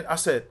ticket agent. I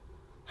said,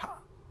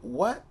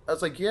 what? I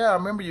was like, yeah, I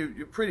remember you.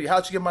 You're pretty.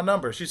 How'd you get my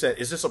number? She said,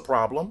 is this a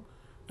problem?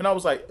 And I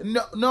was like,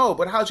 no,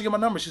 but how'd you get my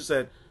number? She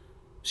said,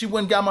 she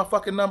went and got my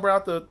fucking number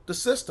out the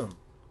system.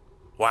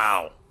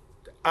 Wow.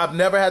 I've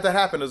never had that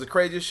happen. It was the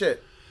craziest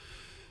shit.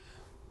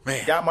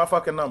 Man. Got my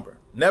fucking number.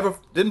 Never,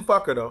 didn't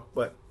fuck her though,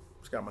 but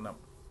she got my number.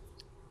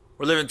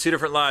 We're living two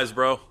different lives,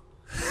 bro.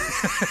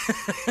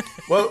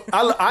 Well,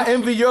 I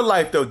envy your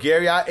life though,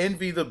 Gary. I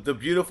envy the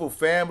beautiful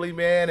family,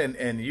 man,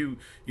 and you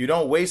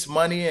don't waste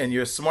money and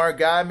you're a smart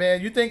guy,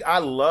 man. You think I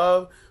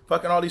love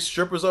fucking all these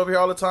strippers over here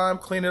all the time,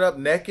 cleaning up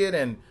naked,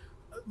 and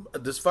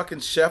this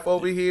fucking chef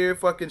over here,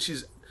 fucking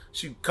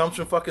she comes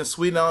from fucking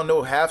Sweden. I don't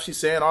know half she's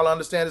saying. All I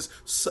understand is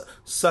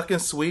suck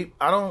and sweep.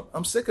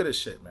 I'm sick of this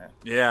shit, man.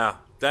 Yeah,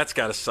 that's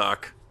gotta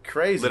suck.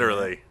 Crazy,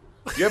 literally.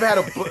 Man.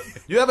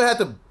 You ever had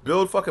to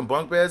build fucking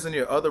bunk beds in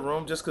your other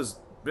room just because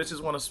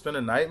bitches want to spend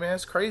a night, man?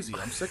 It's crazy.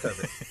 I'm sick of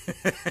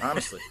it.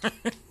 Honestly.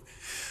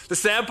 The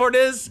sad part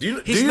is,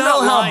 do you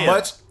know how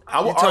much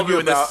I will argue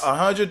about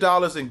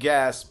 $100 in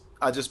gas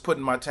I just put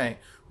in my tank,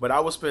 but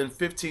I will spend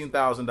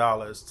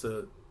 $15,000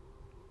 to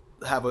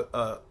have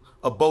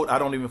a boat I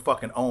don't even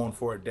fucking own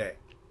for a day.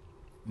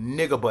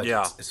 Nigga budgets.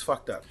 Yeah. It's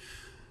fucked up.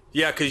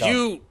 Yeah, because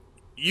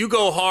you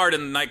go hard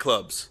in the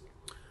nightclubs.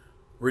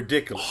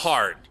 Ridiculous.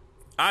 Hard.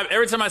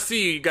 Every time I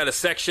see you, you got a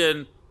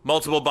section,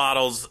 multiple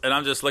bottles, and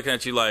I'm just looking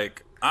at you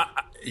like, I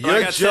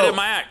got set in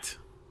my act.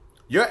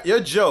 Your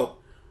joke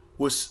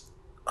was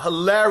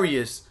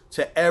hilarious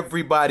to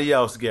everybody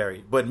else,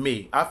 Gary, but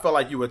me. I felt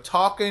like you were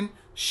talking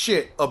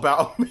shit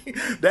about me.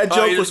 That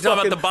joke was talking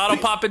fucking, about the bottle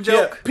popping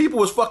joke? Yeah, people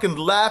was fucking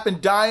laughing,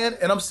 dying,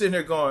 and I'm sitting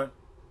here going,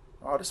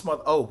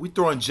 we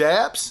throwing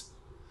jabs?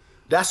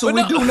 That's what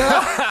we do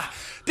now?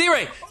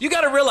 DeRay, you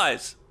got to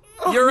realize,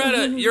 you're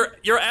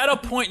at a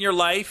point in your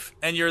life,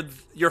 and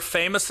you're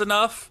famous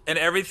enough and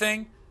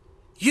everything.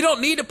 You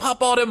don't need to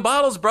pop all them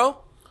bottles, bro.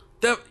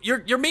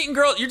 You're meeting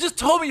girls. You just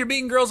told me you're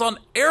meeting girls on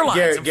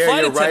airlines and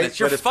flight attendants.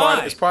 You're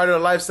fine. It's part of the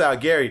lifestyle,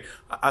 Gary.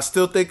 I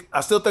still think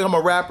I'm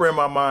a rapper in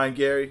my mind,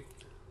 Gary.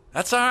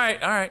 That's all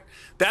right. All right.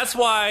 That's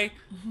why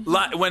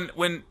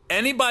when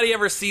anybody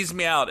ever sees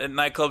me out at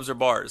nightclubs or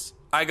bars,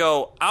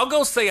 I'll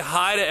go say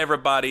hi to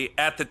everybody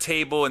at the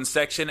table and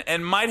section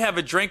and might have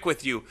a drink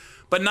with you.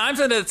 But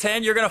 9 out of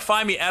 10, you're going to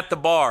find me at the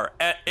bar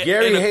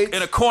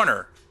in a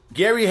corner.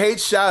 Gary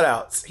hates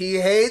shout-outs.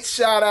 He hates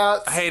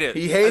shout-outs. I hate it.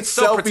 He hates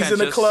selfies in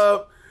the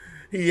club.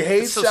 He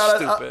hates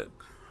shout-outs. Stupid.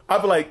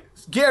 I'll be like,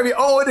 Gary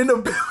Owen in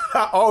the...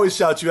 I always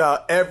shout you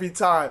out every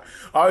time.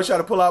 I always try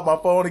to pull out my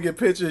phone and get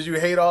pictures. You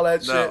hate all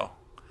that shit. No.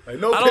 Like,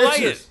 no I don't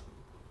pictures.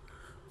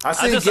 like it.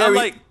 I seen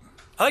Gary...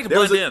 I like to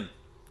blend in.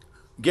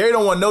 Gary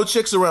don't want no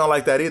chicks around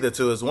like that either,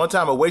 too. One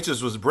time a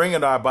waitress was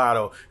bringing our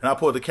bottle, and I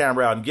pulled the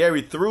camera out, and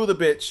Gary threw the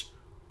bitch...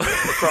 No,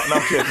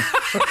 I'm kidding.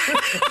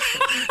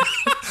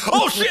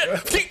 Oh shit!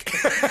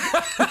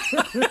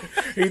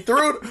 He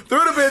threw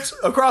the bitch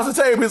across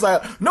the table. He's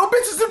like, "No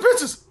bitches and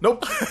bitches."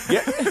 Nope.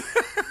 Yeah.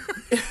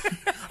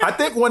 I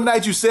think one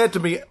night you said to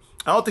me,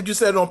 I don't think you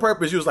said it on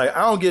purpose. You was like,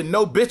 "I don't get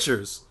no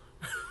bitchers."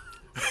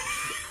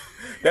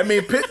 That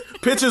means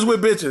pitches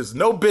with bitches.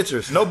 No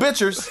bitchers. No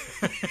bitchers.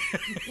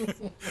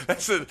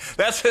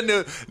 That's a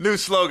new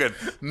slogan.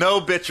 No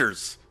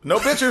bitchers. No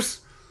bitchers.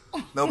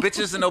 No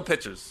bitches and no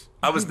pitchers.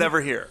 I was never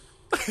here.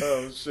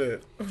 Oh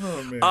shit.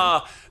 Oh man.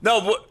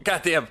 No,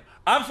 goddamn.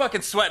 I'm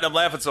fucking sweating. I'm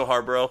laughing so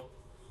hard, bro.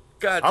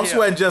 God. I'm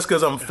sweating just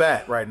because I'm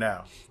fat right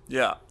now.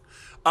 Yeah.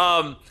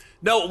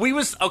 No, we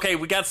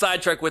got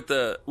sidetracked with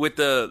the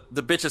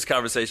bitches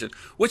conversation,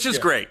 which is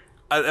great.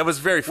 That was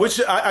very fun. Which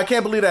I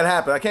can't believe that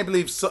happened. I can't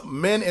believe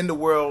men in the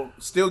world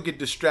still get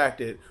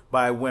distracted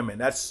by women.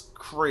 That's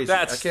crazy.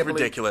 That's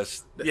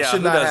ridiculous. Yeah,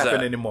 should not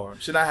happen anymore.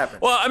 Should not happen.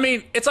 Well, I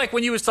mean, it's like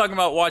when you was talking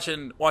about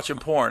watching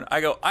porn.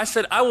 I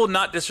said I will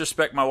not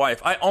disrespect my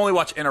wife. I only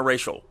watch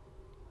interracial.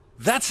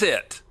 That's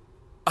it.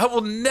 I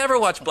will never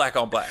watch black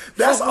on black.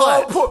 That's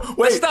all.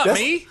 Wait, that's not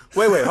me.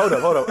 Wait, hold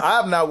up. I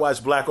have not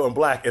watched black on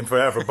black in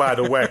forever, by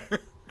the way.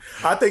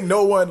 I think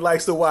no one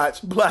likes to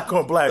watch black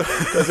on black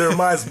because it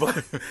reminds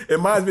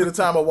me of the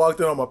time I walked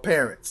in on my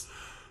parents.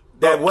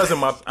 That wasn't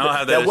my. I don't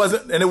have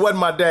that. And it wasn't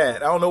my dad.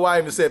 I don't know why I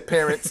even said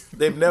parents.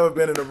 They've never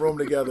been in a room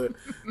together,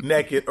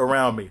 naked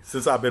around me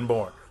since I've been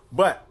born.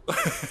 But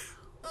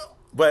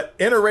But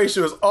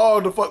interracial is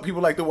all the fuck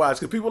people like to watch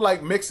because people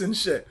like mixing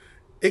shit.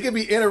 It can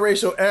be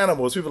interracial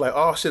animals. People are like,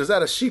 oh shit, is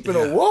that a sheep and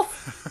a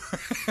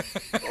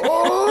wolf?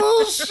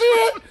 Oh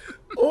shit!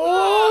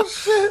 Oh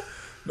shit!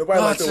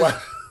 Nobody likes to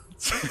watch.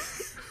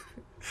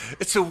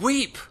 It's a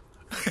weep.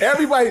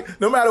 Everybody,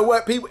 no matter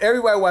what,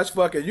 everybody watch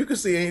fucking. You can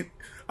see.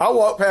 I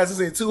walked past and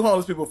seen 2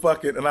 homeless people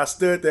fucking, and I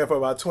stood there for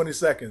about 20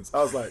 seconds.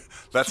 I was like,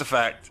 "That's a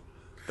fact.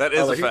 That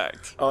is a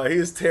fact." Oh,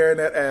 he's tearing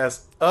that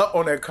ass up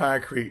on that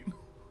concrete.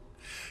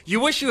 You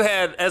wish you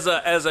had, as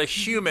a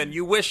human,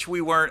 you wish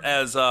we weren't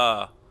as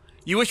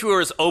you wish we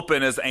were as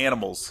open as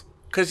animals,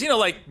 because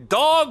like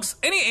dogs,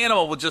 any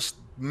animal will just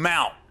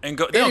mount and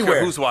go. They don't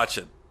care who's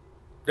watching.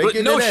 But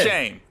no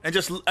shame, and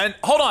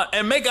hold on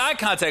and make eye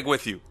contact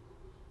with you.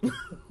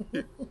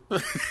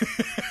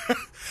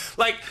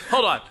 Like,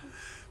 hold on.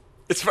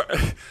 It's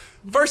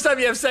first time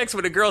you have sex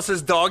when a girl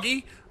says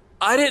doggy.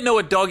 I didn't know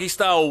what doggy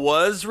style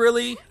was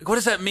really. What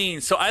does that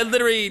mean? So I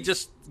literally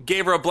just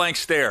gave her a blank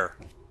stare,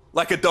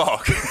 like a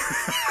dog.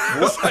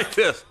 What's like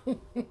this? You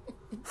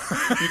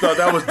thought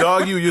that was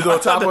doggy? You was on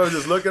top of her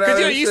just looking at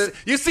her?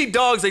 You see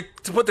dogs, they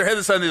put their head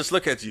aside and they just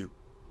look at you.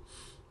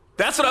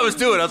 That's what I was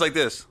doing. I was like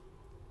this.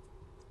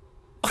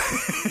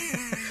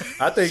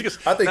 I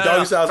think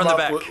doggy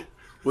style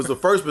was the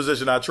first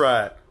position I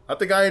tried. I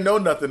think I ain't know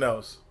nothing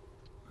else.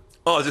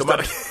 Oh, just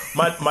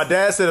my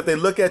dad said if they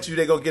look at you,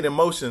 they're gonna get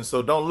emotions.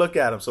 So don't look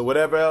at them. So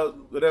whatever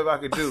I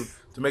could do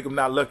to make them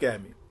not look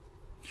at me.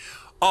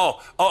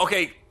 Oh,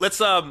 okay.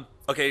 Let's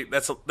okay.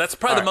 That's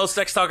probably the most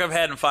sex talk I've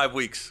had in 5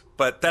 weeks.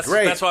 But that's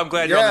why I'm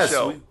glad you're on the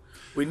show.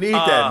 We need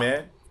that,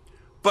 man.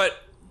 But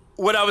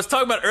what I was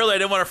talking about earlier, I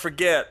didn't want to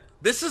forget.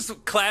 This is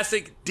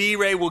classic.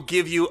 DeRay will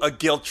give you a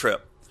guilt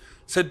trip.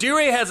 So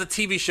DeRay has a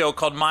TV show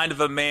called Mind of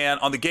a Man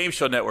on the Game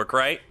Show Network,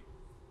 right?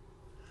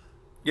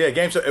 Yeah,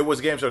 Game Show. It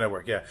was Game Show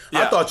Network. Yeah.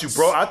 I thought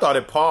I thought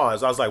it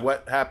paused. I was like,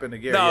 "What happened to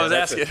Gary?" No, I was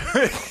asking.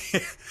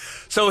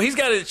 So he's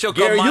got a show called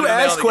Gary. Mind You of a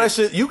Man ask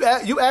questions.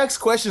 You ask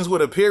questions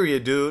with a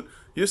period, dude.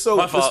 You're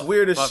so just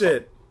weird as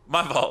shit.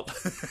 My fault.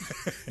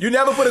 You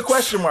never put a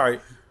question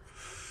mark.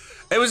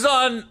 It was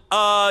on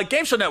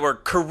Game Show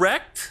Network,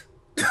 correct?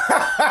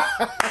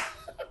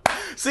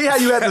 See how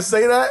you had to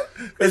say that?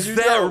 Is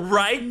that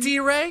right,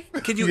 DeRay?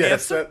 Can you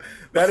answer?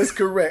 That is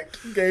correct.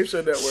 Game Show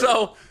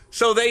Network.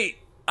 So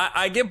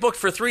I get booked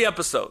for 3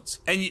 episodes,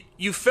 and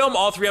you film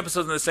all 3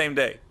 episodes in the same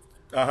day.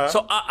 Uh-huh.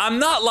 So I'm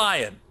not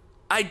lying.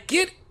 I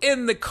get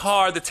in the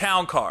car, the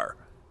town car,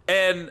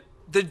 and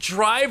the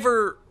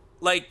driver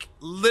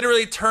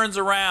literally turns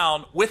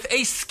around with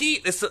a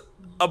ski. It's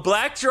a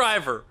black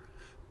driver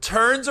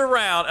turns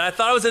around, and I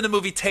thought I was in the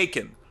movie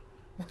Taken,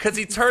 because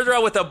he turns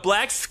around with a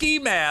black ski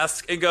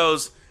mask and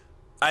goes,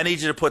 "I need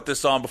you to put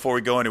this on before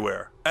we go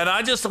anywhere." And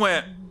I just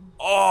went,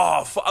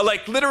 oh,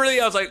 literally,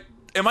 I was like,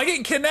 "Am I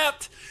getting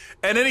kidnapped?"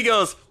 And then he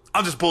goes,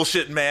 "I'm just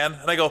bullshitting, man."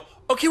 And I go,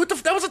 "Okay,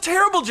 that was a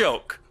terrible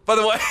joke, by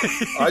the way."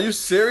 Are you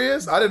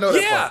serious? I didn't know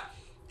that. Yeah.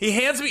 He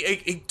hands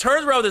me, he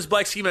turns around with this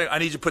black ski mask. "I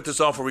need you to put this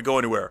on before we go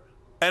anywhere."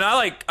 And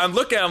I'm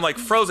looking at him like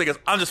frozen. He goes,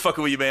 "I'm just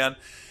fucking with you, man."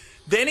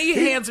 Then he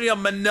hands me a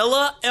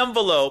manila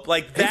envelope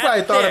like that. He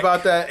probably thought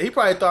about that. He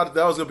probably thought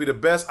that was going to be the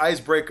best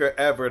icebreaker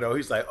ever, though.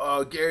 He's like,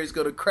 "Oh, Gary's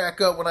going to crack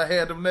up when I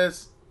hand him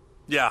this."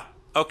 Yeah.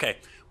 Okay.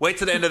 Wait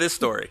till the end of this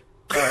story.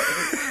 All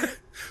right.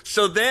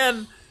 So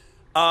then,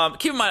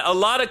 keep in mind, a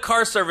lot of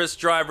car service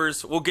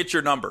drivers will get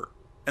your number,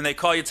 and they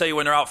call you, tell you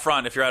when they're out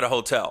front if you're at a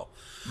hotel.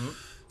 Mm-hmm.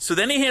 So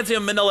then he hands me a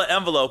manila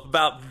envelope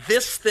about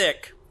this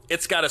thick.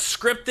 It's got a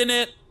script in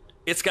it.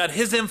 It's got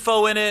his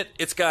info in it.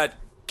 It's got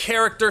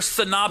character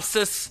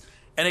synopsis.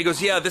 And he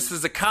goes, "Yeah, this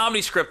is a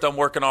comedy script I'm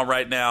working on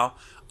right now.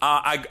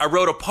 I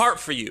wrote a part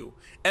for you."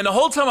 And the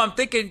whole time I'm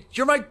thinking,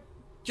 you're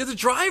the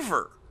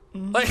driver.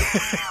 Mm-hmm. Like,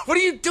 what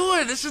are you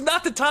doing? This is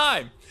not the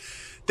time.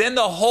 Then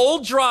the whole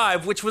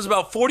drive, which was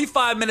about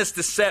 45 minutes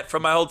to set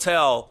from my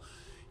hotel,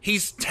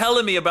 he's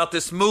telling me about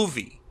this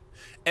movie.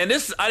 And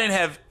I didn't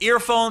have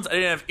earphones. I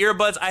didn't have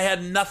earbuds. I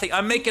had nothing.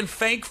 I'm making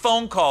fake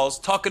phone calls,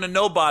 talking to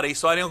nobody,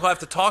 so I didn't have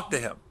to talk to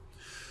him.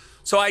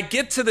 So I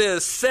get to the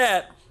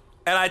set,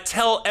 and I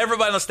tell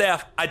everybody on the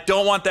staff, I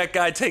don't want that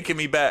guy taking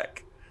me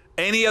back.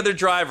 Any other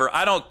driver,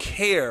 I don't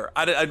care.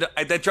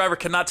 That driver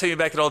cannot take me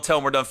back to the hotel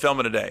when we're done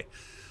filming today.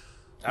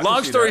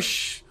 Long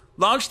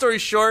story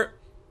short,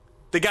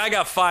 the guy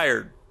got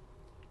fired.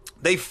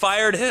 They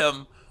fired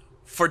him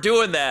for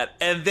doing that.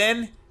 And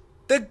then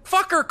the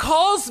fucker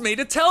calls me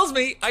tells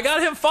me I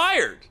got him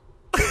fired.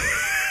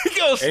 He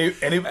goes,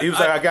 and he was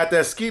like, "I got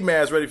that ski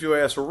mask ready for your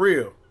ass for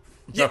real."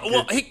 Yeah,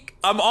 well,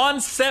 I'm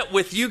on set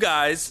with you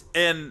guys,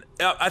 and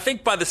I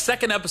think by the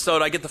second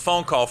episode, I get the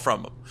phone call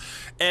from him.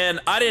 And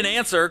I didn't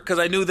answer because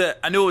I knew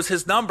it was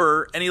his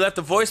number, and he left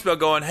a voicemail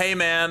going, "Hey,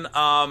 man,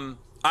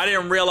 I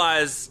didn't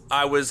realize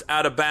I was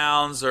out of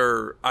bounds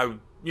or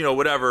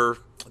whatever,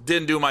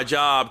 didn't do my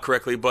job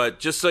correctly, but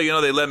just so you know,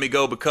 they let me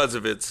go because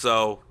of it.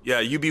 So, yeah,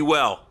 you be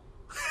well."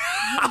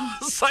 I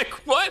was like,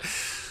 what?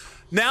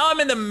 Now I'm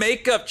in the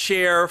makeup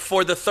chair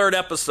for the 3rd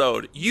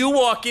episode. You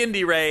walk in,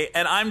 DeRay,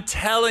 and I'm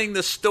telling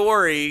the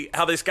story,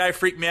 how this guy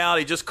freaked me out.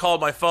 He just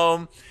called my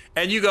phone.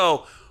 And you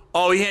go,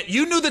 Oh,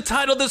 you knew the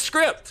title of the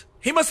script.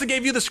 He must have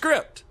gave you the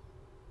script.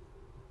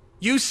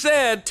 You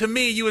said to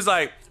me, you was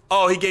like,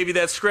 oh, he gave you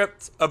that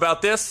script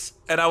about this?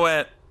 And I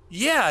went,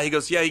 yeah. He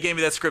goes, yeah, he gave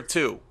me that script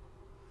too.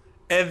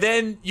 And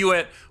then you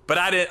went, but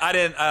I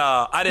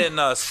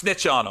didn't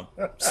snitch on him.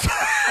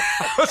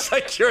 I was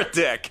like, you're a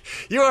dick.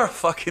 You are a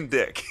fucking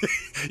dick.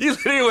 You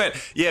literally went,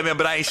 yeah, man,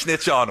 but I ain't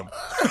snitch on him.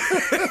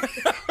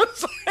 I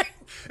was like,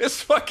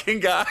 this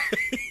fucking guy.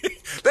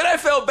 Then I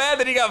felt bad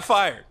that he got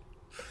fired.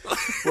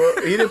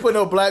 Well, he didn't put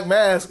no black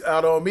mask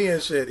out on me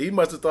and shit. He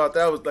must have thought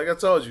that was, like I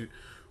told you.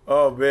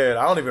 Oh, man,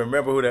 I don't even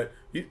remember who that.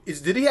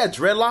 Did he have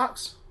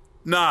dreadlocks?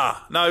 Nah,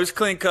 he was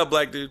clean cut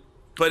black dude.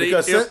 But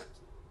because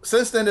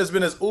since then, there's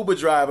been this Uber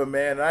driver,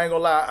 man, and I ain't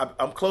gonna lie,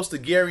 I'm close to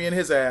Gary and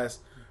his ass,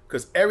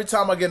 because every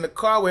time I get in the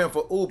car with him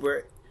for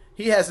Uber,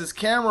 he has his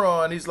camera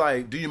on. He's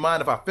like, do you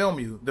mind if I film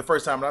you? The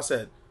first time, and I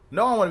said,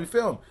 no, I want to be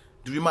filmed.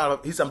 Do you mind?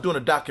 He said, I'm doing a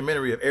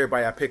documentary of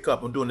everybody I pick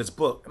up. I'm doing this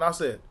book. And I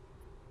said,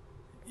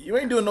 you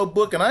ain't doing no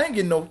book, and I ain't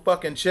getting no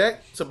fucking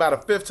check. It's about a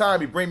fifth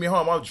time he bring me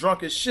home. I'm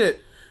drunk as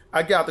shit.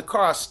 I got out the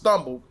car, I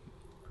stumbled.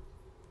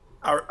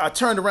 I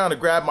turned around to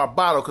grab my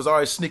bottle, because I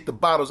already sneaked the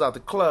bottles out the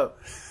club.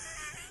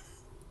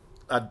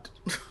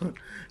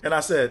 And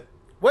I said,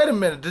 wait a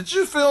minute, did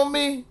you film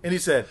me? And he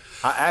said,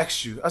 I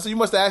asked you. I said, you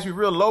must have asked me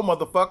real low,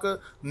 motherfucker.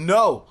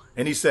 No.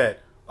 And he said,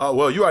 oh,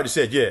 well, you already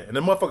said yeah. And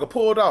the motherfucker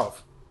pulled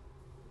off.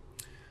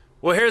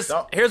 Well, here's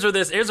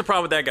the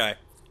problem with that guy.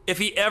 If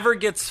he ever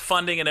gets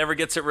funding and ever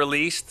gets it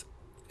released,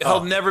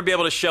 he'll never be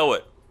able to show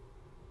it.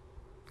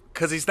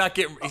 Because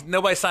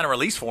nobody's signing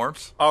release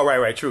forms. Oh,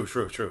 right. True.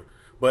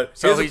 But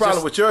here's the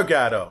problem with your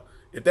guy, though.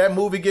 If that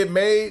movie get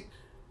made,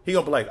 he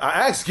gonna be like,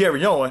 I asked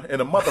Gary Owen, and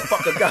the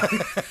motherfucker got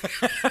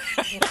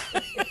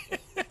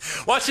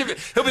Watch him.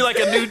 He'll be like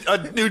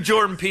a new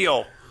Jordan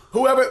Peele.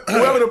 Whoever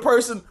the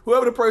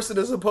person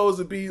is supposed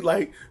to be,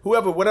 like,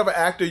 whatever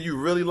actor you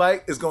really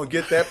like is gonna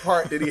get that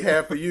part that he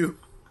had for you.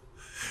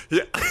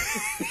 Yeah.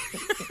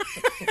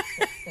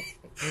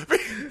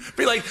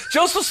 Be like,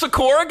 Joseph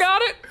Sikora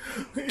got it?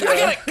 Yeah. I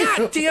got it.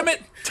 God damn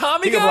it.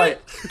 Tommy got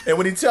it. And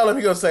when he tell him,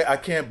 he gonna say, I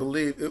can't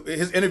believe,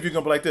 his interview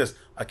gonna be like this,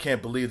 I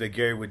can't believe that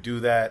Gary would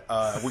do that.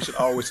 We should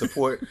always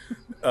support,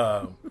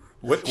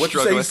 what you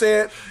say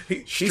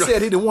he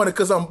said he didn't want it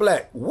because I'm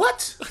black.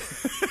 What?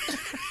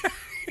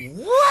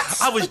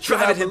 What? I was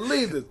driving him.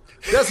 Believe this.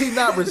 Does he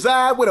not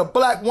reside with a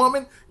black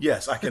woman?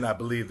 Yes, I cannot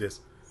believe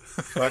this.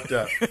 Fucked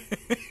up. And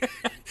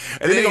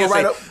then he gonna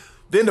write up.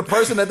 Then the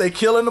person that they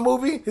kill in the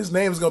movie, his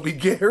name is gonna be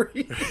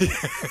Gary.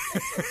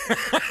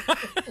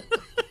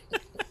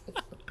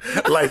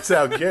 Lights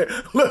out, Gary.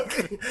 Look,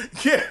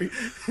 Gary.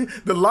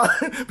 The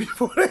line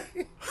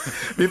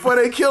before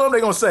they kill him, they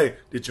gonna say,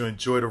 "Did you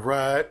enjoy the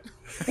ride?"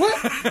 What?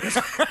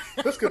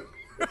 That's good.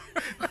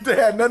 They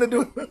had nothing to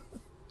do with it.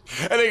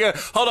 And they go,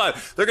 hold on.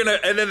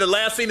 And then the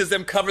last scene is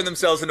them covering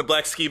themselves in a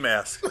black ski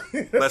mask.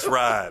 Let's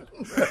ride.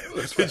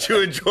 Did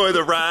you enjoy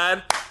the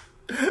ride?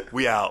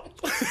 We out.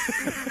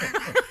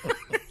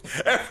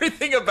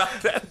 Everything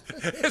about that.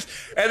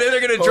 And then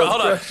they're going to draw.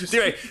 Hold on.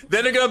 Anyway,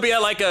 then they're going to be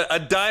at like a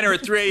diner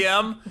at 3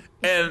 a.m.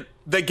 and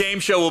the game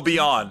show will be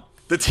on.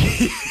 The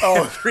TV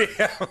at 3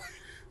 a.m.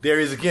 There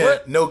is again.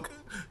 What? No.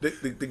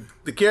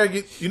 The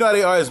character, you know how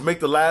they always make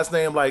the last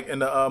name like in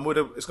the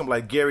movie, it's going to be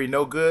like Gary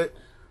No Good.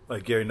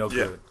 Like Gary No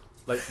Good.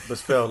 Like, but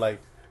spelled like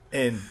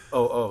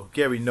N-O-O.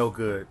 Gary No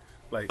Good.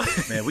 Like,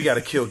 man, we got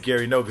to kill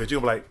Gary No Good.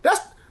 You're going to be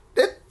like,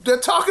 they're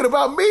talking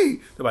about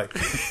me. They're like,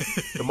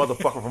 the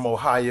motherfucker from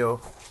Ohio.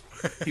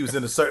 He was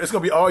in the circle. It's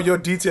going to be all your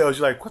details.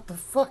 You're like, what the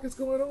fuck is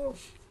going on?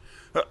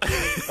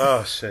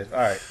 Oh, shit. All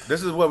right.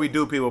 This is what we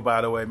do, people,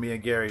 by the way, me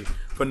and Gary,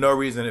 for no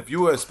reason. If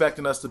you were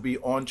expecting us to be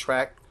on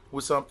track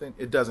with something,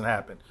 it doesn't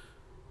happen.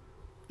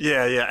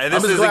 Yeah. And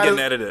this isn't getting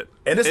edited.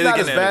 And it's not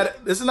as bad.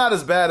 This is not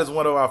as bad as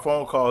one of our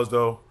phone calls,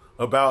 though,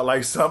 about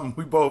like something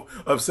we both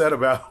upset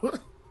about.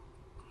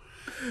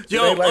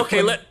 Yo, like,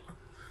 okay,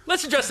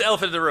 let's address the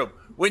elephant in the room.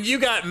 When you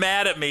got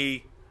mad at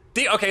me,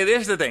 okay,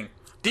 here's the thing.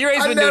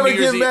 DeRay's been doing New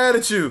Year's Eve. I never get mad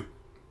at you.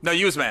 No,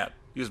 you was mad.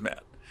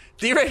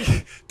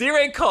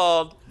 DeRay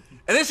called,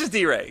 and this is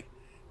DeRay.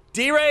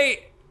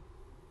 DeRay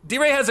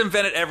has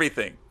invented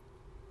everything.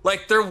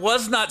 Like, there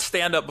was not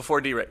stand-up before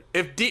DeRay.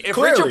 If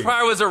Richard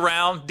Pryor was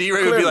around,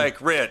 DeRay would be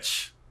like,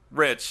 Rich,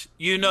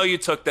 you know you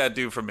took that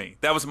dude from me.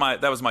 That was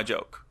my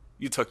joke.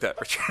 You took that,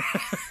 Richard.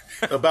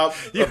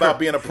 about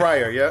being a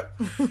Pryor, yeah?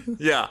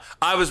 Yeah.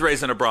 I was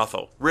raised in a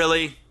brothel.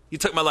 Really? You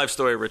took my life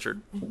story,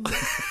 Richard.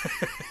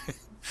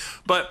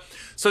 But,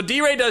 so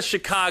DeRay does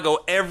Chicago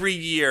every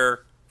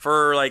year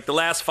for like the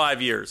last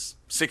 5 years,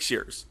 6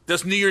 years.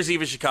 Does New Year's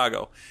Eve in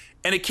Chicago.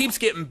 And it keeps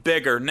getting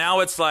bigger. Now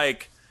it's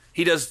like,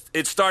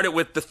 it started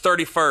with the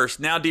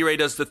 31st. Now DeRay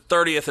does the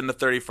 30th and the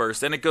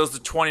 31st. Then it goes to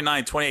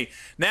 29, 28.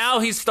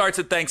 Now he starts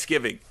at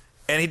Thanksgiving.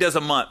 And he does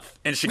a month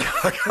in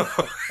Chicago.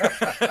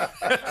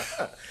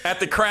 At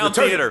the Crown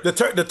Theater.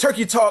 The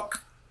Turkey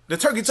Talk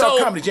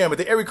Comedy Jam at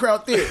the Erie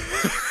Crown Theater.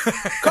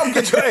 Come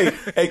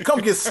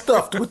get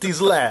stuffed with these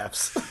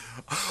laughs.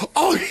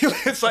 Oh,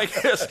 it's like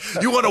this.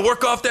 You want to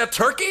work off that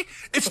turkey?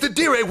 It's the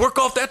DeRay Work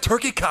Off That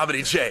Turkey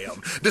Comedy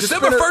Jam.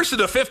 December 1st to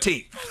the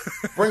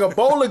 15th. Bring a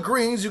bowl of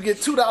greens, you get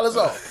 $2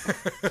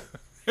 off.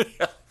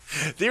 Yeah.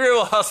 DeRay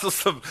will hustle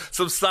some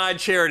side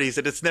charities,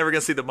 and it's never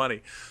going to see the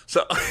money.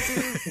 So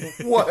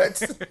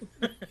what?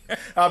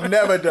 I've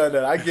never done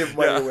that. I give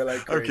money away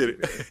like crazy. I'm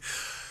kidding.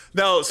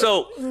 No,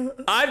 so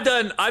I've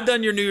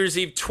done your New Year's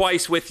Eve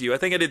twice with you. I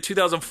think I did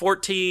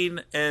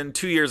 2014 and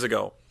 2 years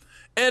ago.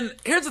 And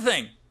here's the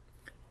thing.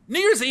 New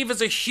Year's Eve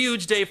is a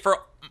huge day for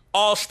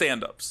all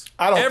stand-ups.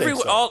 I don't think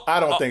so. I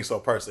don't think so,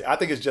 personally. I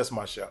think it's just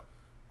my show.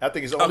 I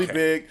think it's only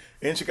big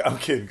in Chicago. I'm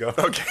kidding, go.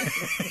 Okay.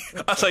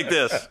 I was like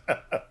this.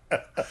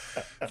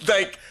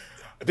 Like,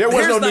 there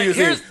was no New Year's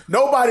Eve.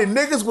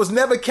 Niggas was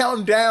never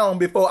counting down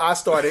before I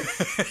started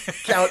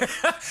counting.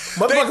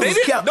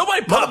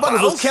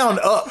 Motherfuckers was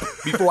counting up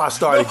before I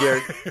started,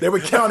 Gary. They were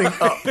counting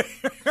up.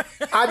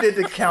 I did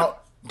the count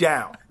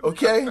down,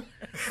 okay?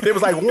 There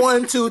was like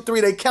 1, 2, 3.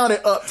 They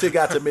counted up till it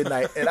got to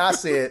midnight. And I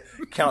said,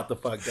 count the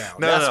fuck down.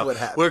 That's what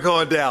happened. We're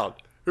going down.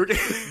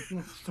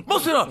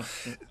 Most people know.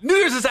 New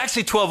Year's is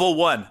actually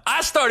 12:01.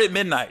 I start at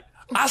midnight.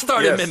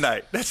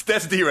 Midnight.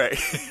 That's DeRay.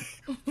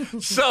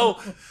 So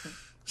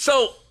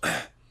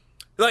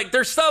like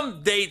there's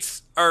some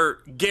dates are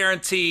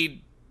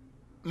guaranteed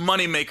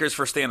money makers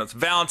for stand-ups.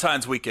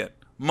 Valentine's weekend,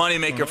 money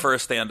maker for a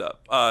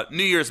stand-up.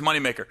 New Year's money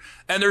maker.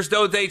 And there's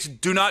those dates,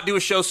 do not do a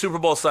show Super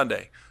Bowl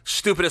Sunday.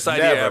 Stupidest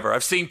idea ever.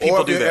 I've seen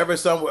people do that.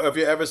 If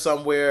you're ever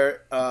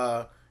somewhere,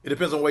 it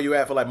depends on where you're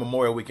at for like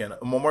Memorial Weekend.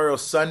 Memorial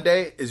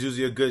Sunday is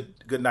usually a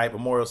good night.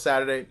 Memorial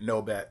Saturday,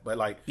 no bet. But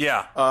like,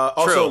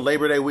 also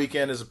Labor Day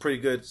weekend is a pretty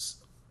good.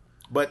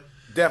 But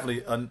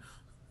definitely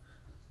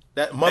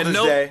that Mother's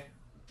Day.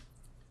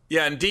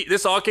 Yeah, and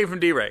this all came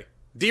from DeRay.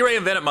 DeRay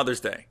invented Mother's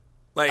Day.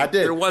 Like I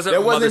did. There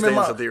wasn't Mother's Day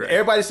until DeRay.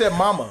 Everybody said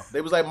Mama. They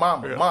was like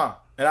Mama, Mom,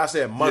 and I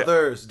said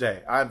Mother's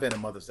Day. I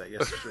invented Mother's Day.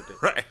 Yes, I sure did.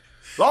 Right.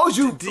 Long as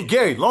you,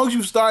 Gary, long as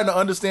you starting to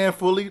understand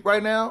fully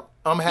right now,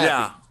 I'm happy.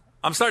 Yeah,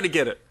 I'm starting to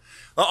get it.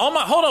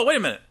 Hold on, wait a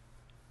minute.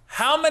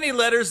 How many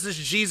letters does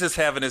Jesus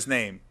have in his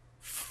name?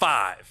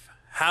 5.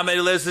 How many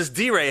letters does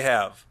DeRay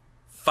have?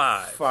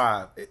 5.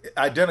 5.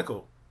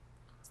 Identical.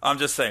 I'm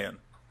just saying.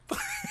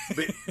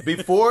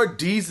 Before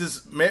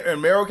Jesus and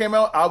Meryl came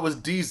out, I was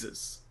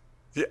Jesus.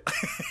 Yeah.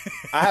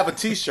 I have a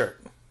T-shirt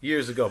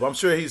years ago, but I'm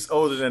sure he's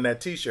older than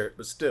that T-shirt,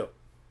 but still.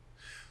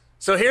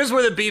 So here's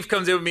where the beef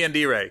comes in with me and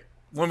DeRay.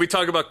 When we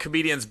talk about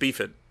comedians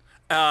beefing.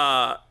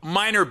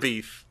 Minor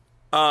beef.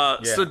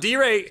 So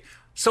DeRay...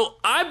 So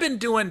I've been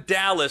doing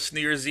Dallas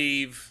New Year's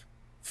Eve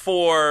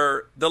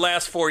for the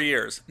last 4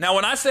 years. Now,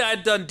 when I say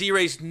I've done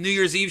DeRay's New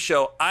Year's Eve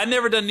show, I've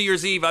never done New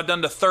Year's Eve. I've done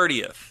the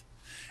 30th.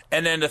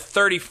 And then the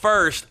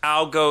 31st,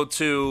 I'll go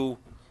to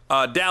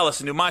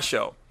Dallas and do my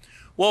show.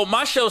 Well,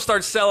 my show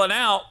starts selling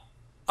out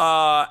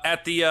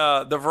at the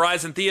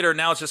Verizon Theater.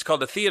 Now it's just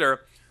called the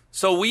Theater.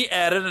 So we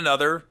added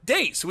another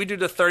date. So we do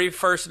the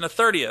 31st and the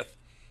 30th.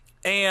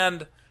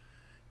 And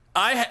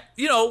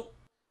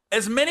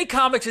as many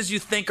comics as you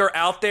think are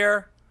out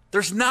there,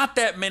 there's not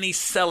that many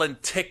selling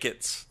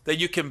tickets that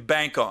you can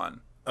bank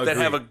on that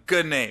have a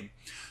good name.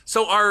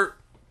 So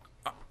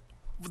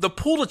the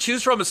pool to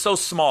choose from is so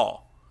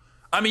small.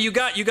 I mean, you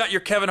got your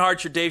Kevin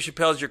Hart's, your Dave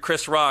Chappelle's, your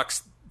Chris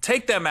Rock's.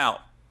 Take them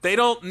out. They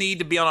don't need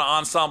to be on an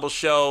ensemble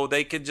show.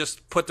 They can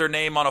just put their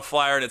name on a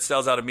flyer and it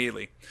sells out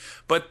immediately.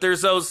 But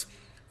there's those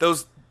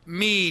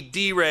me,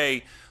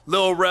 DeRay,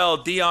 Lil Rel,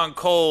 Dion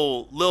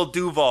Cole, Lil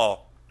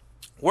Duval.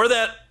 We're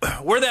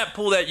that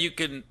pool that you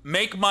can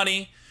make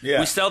money. Yeah.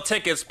 We sell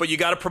tickets, but you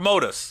got to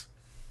promote us.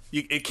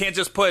 It can't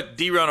just put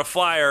DeRay on a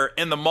flyer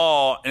in the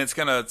mall and it's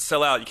going to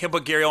sell out. You can't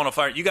put Gary Owen on a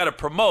flyer. You got to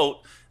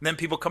promote, and then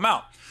people come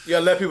out. Yeah,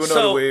 let people know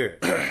that we're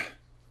here.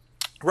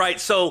 Right.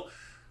 So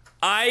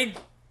 30th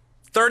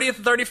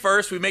and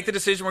 31st, we make the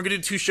decision we're going to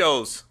do 2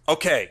 shows.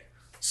 Okay.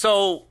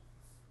 So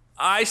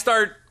I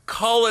start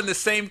calling the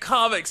same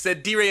comics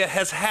that DeRay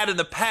has had in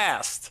the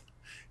past.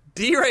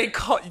 DeRay,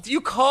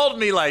 you called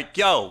me like,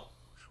 yo,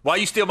 why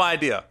you steal my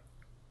idea?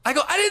 I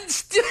go, I didn't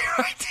steal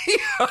your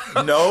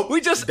idea. No.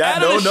 We just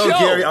added a show.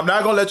 Gary, I'm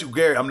not going to let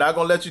you, I'm not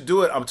going to let you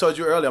do it. I told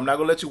you earlier, I'm not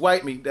going to let you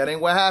wipe me. That ain't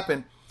what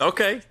happened.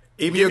 Okay.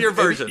 Give your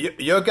version.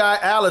 Your guy,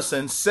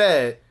 Allison,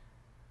 said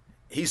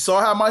he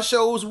saw how my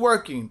show was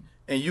working,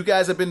 and you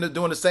guys have been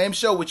doing the same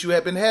show which you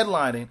have been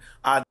headlining.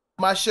 I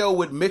my show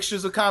with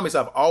mixtures of comics.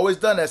 I've always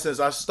done that since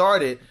I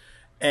started,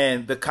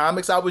 and the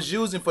comics I was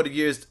using for the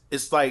years,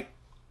 it's like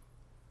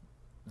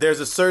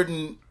there's a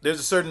certain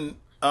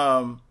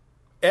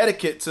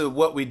etiquette to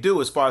what we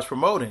do as far as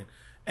promoting.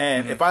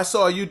 And if I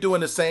saw you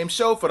doing the same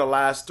show for the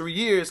last 3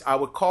 years, I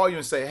would call you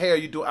and say, hey, are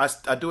you doing,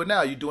 I do it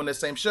now. You doing that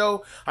same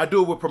show? I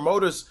do it with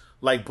promoters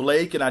like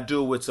Blake, and I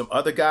do it with some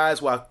other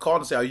guys where I call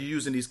and say, are you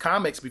using these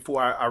comics,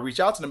 before I reach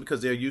out to them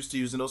because they're used to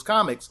using those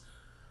comics.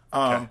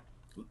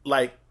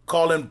 Like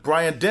calling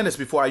Brian Dennis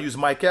before I use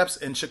Mike Epps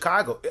in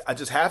Chicago. I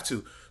just have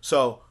to.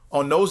 So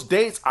on those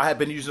dates, I had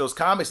been using those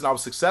comics and I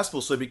was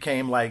successful. So it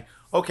became like,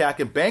 okay, I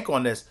can bank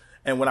on this.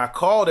 And when I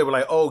called, they were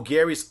like, "Oh,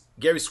 Gary's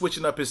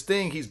switching up his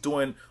thing. He's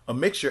doing a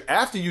mixture."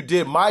 After you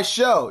did my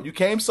show, you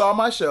came, saw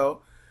my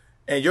show,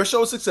 and your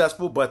show was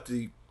successful, but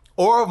the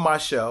aura of my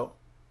show,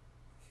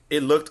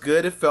 it looked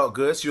good, it felt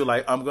good. So you're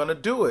like, "I'm gonna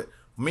do it."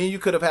 Me and you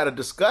could have had a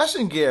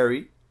discussion,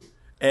 Gary,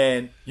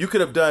 and you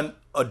could have done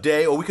a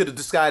day, or we could have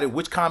decided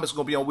which comics were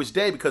gonna be on which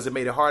day because it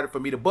made it harder for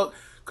me to book.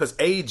 Because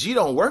AEG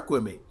don't work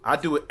with me. I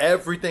do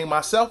everything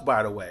myself,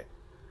 by the way.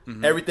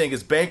 Mm-hmm. Everything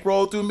is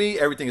bankrolled through me.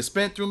 Everything is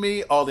spent through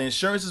me. All the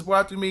insurance is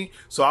brought through me.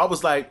 So I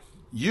was like,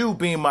 you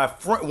being my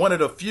friend, one of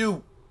the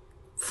few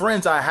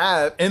friends I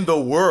have in the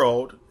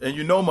world, and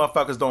you know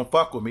motherfuckers don't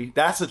fuck with me.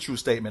 That's a true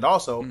statement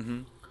also.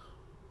 Mm-hmm.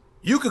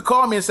 You could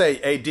call me and say,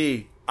 "Hey,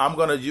 D, I'm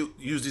going to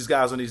use these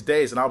guys on these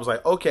days." And I was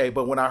like, okay.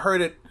 But when I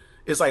heard it,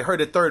 it's like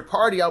heard a third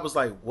party. I was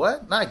like,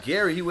 what? Not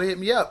Gary. He would hit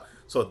me up.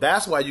 So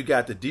that's why you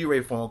got the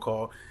DeRay phone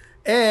call.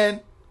 And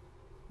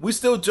I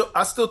still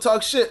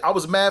talk shit. I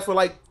was mad for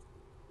like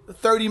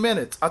 30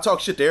 minutes. I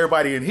talk shit to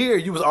everybody in here.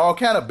 You was all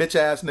kind of bitch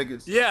ass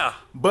niggas. Yeah.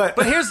 But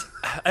here's,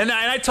 and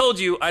I told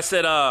you, I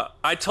said, well,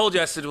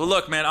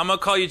 look, man, I'm going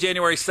to call you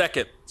January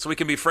 2nd so we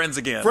can be friends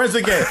again. My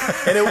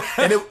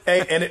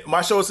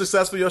show was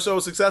successful. Your show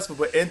was successful.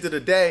 But end of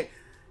the day.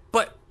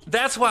 But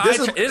that's why this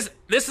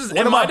is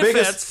in my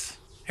defense.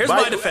 Here's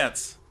my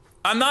defense.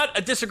 I'm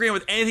not disagreeing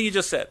with anything you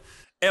just said.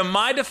 In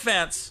my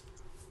defense,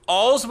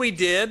 all we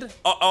did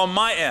on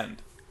my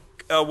end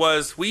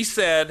was we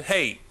said,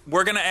 hey,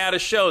 we're going to add a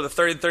show the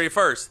 30th and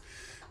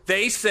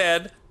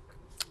 31st.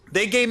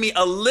 They gave me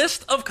a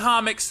list of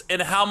comics and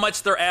how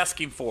much they're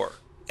asking for.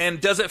 And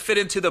does it fit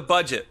into the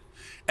budget?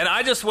 And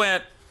I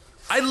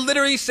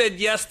literally said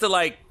yes to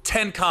like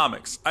 10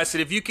 comics. I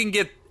said, if you can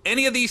get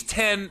any of these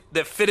 10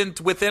 that fit in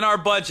within our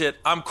budget,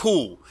 I'm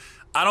cool.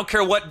 I don't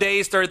care what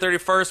days, 30th,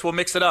 31st, we'll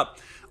mix it up.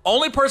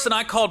 Only person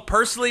I called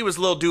personally was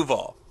Lil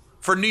Duval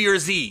for New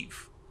Year's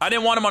Eve. I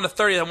didn't want him on the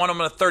 30th. I want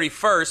him on the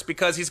 31st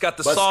because he's got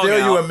the song out. But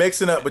still, you were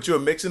mixing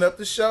up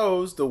the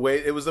shows the way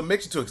it was a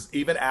mixture to it.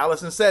 Even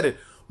Allison said it.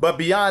 But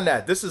beyond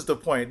that, this is the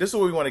point. This is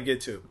what we want to get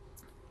to.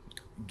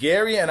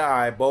 Gary and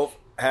I both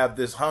have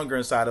this hunger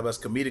inside of us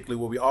comedically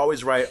where we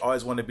always write,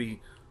 always want to be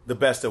the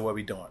best at what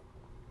we're doing.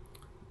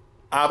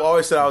 I've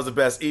always said I was the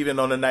best, even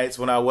on the nights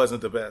when I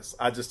wasn't the best.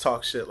 I just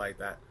talk shit like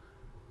that.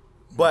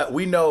 But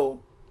we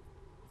know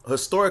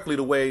historically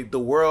the way the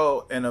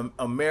world and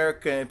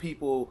America and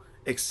people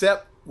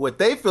accept what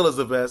they feel is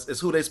the best is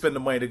who they spend the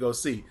money to go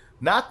see.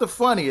 Not the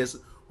funniest,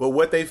 but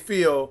what they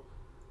feel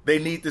they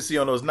need to see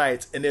on those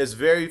nights. And there's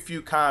very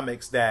few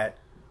comics that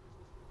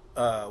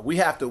we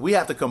have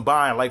to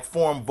combine, like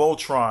form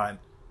Voltron,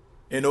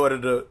 in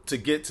order to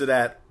get to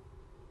that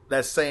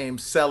same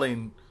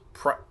selling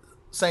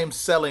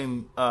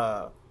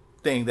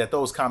thing that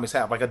those comics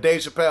have. Like a Dave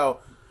Chappelle,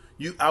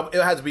 it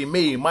has to be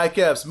me, Mike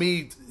Epps,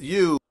 me,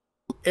 you,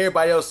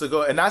 everybody else to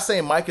go. And not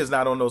saying Mike is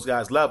not on those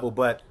guys' level,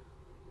 but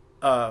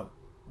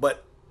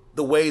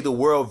the way the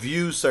world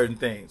views certain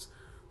things.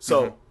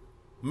 So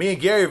me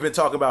and Gary have been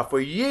talking about for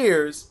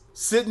years,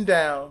 sitting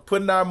down,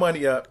 putting our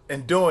money up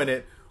and doing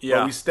it. Yeah.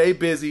 But we stay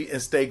busy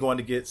and stay going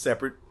to get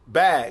separate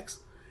bags.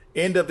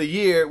 End of the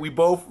year, we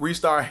both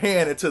reached our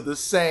hand into the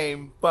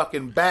same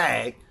fucking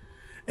bag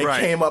and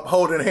came up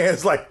holding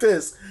hands like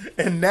this.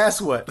 And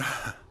that's what.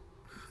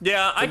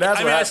 Yeah,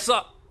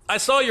 I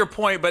saw your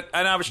point,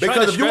 and I was trying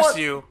to stress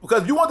you.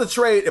 Because if you want to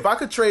trade, if I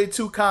could trade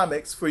 2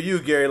 comics for you,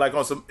 Gary, like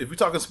on some, if we're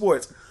talking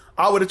sports,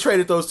 I would have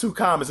traded those 2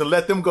 comics and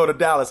let them go to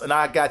Dallas, and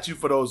I got you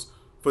for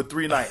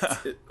 3 nights.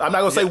 I'm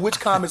not going to say which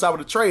comics I would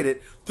have traded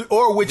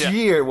or which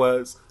year it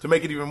was to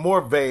make it even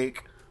more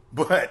vague,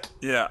 but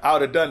I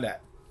would have done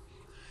that.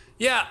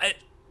 Yeah.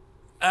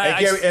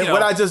 Gary,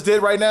 what I just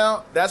did right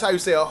now, that's how you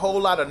say a whole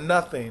lot of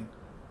nothing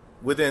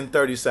within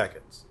 30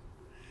 seconds.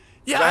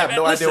 Yeah, I have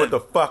no idea what the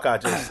fuck I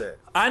just said.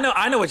 I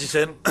know what you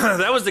said.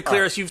 That was the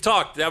clearest you've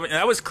talked.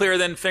 That was clearer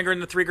than fingering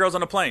the 3 girls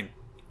on a plane.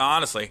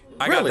 Honestly,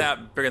 I got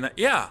that bigger than that.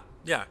 Yeah,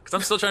 because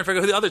I'm still trying to figure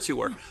out who the other 2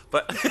 were.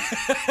 But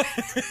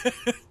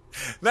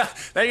now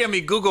you got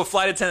me Google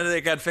flight attendant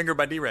that got fingered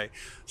by DeRay.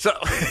 So,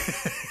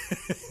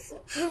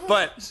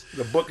 but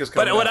the book is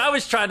coming. But what I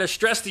was trying to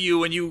stress to you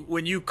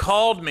when you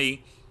called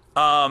me,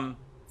 and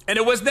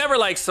it was never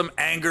like some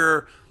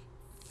anger,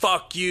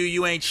 fuck you,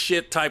 you ain't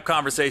shit type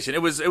conversation.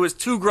 It was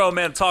 2 grown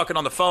men talking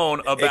on the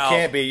phone about. It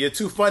can't be. You're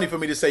too funny for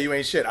me to say you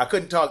ain't shit. I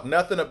couldn't talk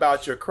nothing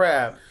about your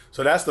craft,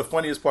 so that's the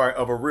funniest part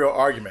of a real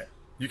argument.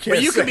 You can't.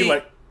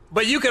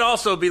 But you could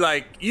also be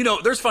like,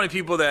 there's funny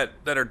people that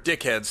are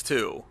dickheads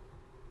too.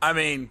 I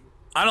mean,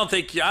 I don't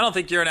think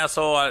you're an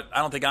asshole. I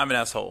don't think I'm an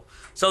asshole.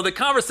 So the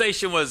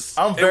conversation was.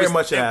 I'm very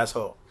much an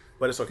asshole,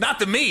 but it's okay. Not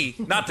to me.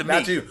 Not to me.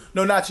 Not you.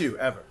 No, not you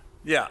ever.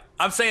 Yeah,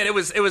 I'm saying it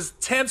was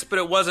tense, but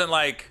it wasn't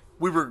like.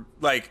 We were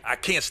like, I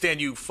can't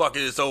stand you. Fuck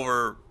it, it's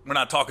over. We're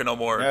not talking no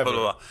more. Blah, blah,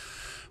 blah.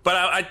 But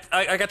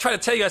I tried to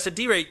tell you. I said,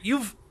 DeRay,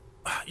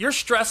 you're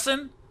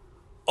stressing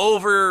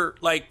over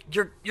like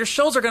your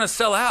shows are gonna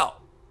sell out.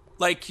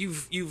 Like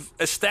you've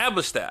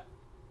established that.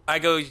 I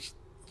go,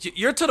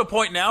 you're to the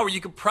point now where you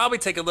could probably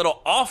take a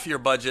little off your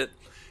budget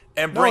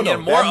and bring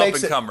in more up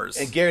and comers.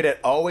 And Gary, that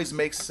always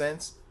makes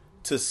sense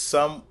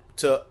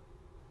to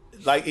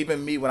like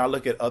even me when I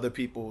look at other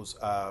people's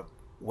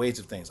ways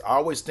of things. I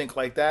always think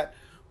like that,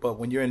 but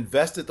when you're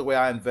invested the way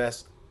I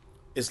invest,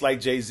 it's like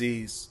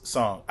Jay-Z's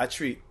song. I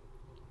treat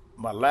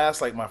my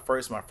last like my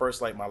first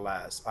like my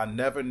last. I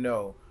never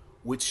know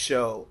which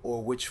show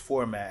or which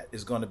format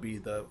is going to be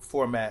the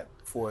format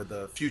for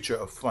the future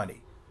of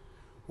funny.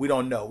 We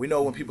don't know. We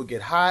know when people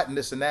get hot and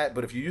this and that,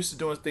 but if you're used to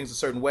doing things a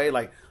certain way,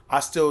 like I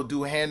still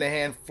do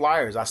hand-to-hand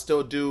flyers. I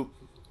still do,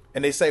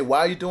 and they say, why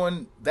are you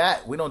doing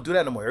that? We don't do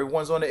that no more.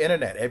 Everyone's on the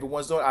internet.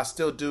 I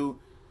still do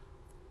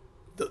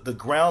the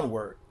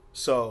groundwork.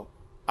 So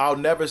I'll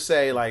never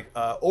say like,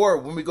 or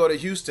when we go to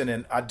Houston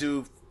and I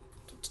do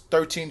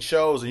 13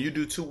 shows and you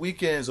do 2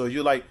 weekends, or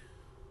you like,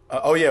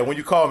 oh yeah, when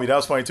you called me, that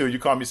was funny too. You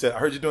called me and said, I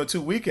heard you doing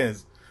 2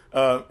 weekends in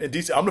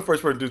DC. I'm the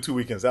first person to do 2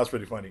 weekends. That was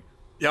pretty funny.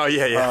 Oh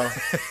yeah.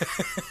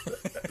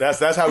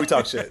 That's how we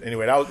talk shit.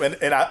 Anyway, that was,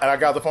 and I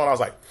got the phone. I was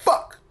like,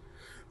 fuck,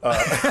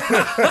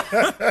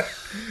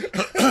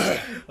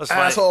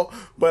 asshole.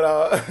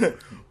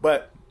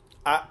 But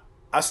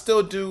I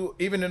still do,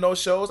 even in those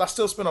shows. I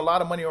still spend a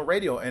lot of money on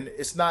radio, and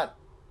it's not.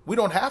 We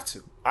don't have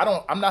to.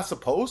 I'm not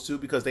supposed to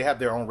because they have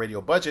their own radio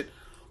budget.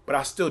 But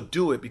I still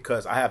do it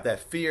because I have that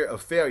fear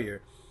of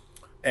failure,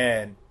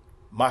 and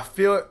my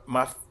fear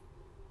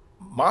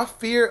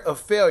of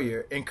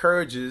failure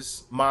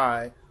encourages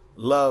my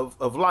love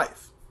of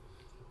life,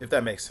 if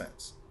that makes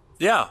sense.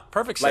 Yeah,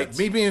 perfect sense. Like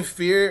me being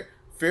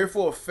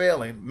fearful of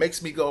failing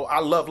makes me go, I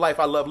love life,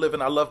 I love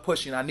living, I love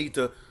pushing, I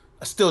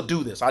still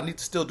do this. I need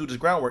to still do this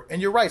groundwork.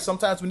 And you're right,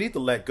 sometimes we need to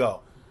let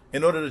go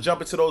in order to jump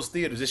into those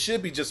theaters. It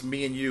should be just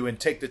me and you and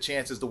take the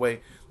chances the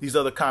way these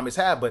other comics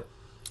have. But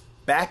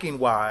backing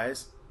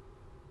wise,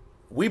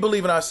 we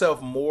believe in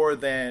ourselves more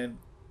than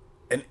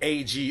an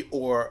AG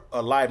or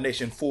a Live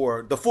Nation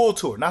for the full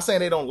tour. Not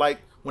saying they don't like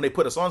when they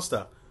put us on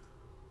stuff.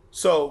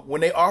 So when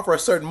they offer a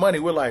certain money,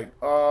 we're like,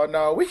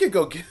 no, we could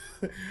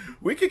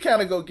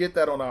kind of go get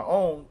that on our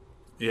own.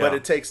 Yeah. But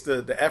it takes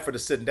the effort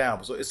of sitting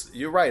down. So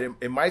you're right.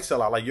 It might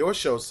sell out. Like your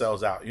show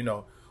sells out,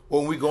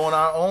 When we go on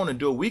our own and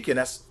do a weekend,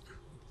 that's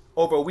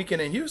over a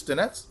weekend in Houston.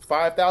 That's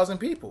 5,000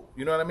 people.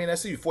 You know what I mean?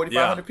 That's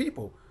 4,500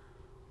 people.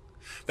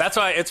 That's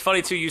why it's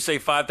funny too. You say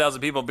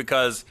 5,000 people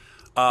because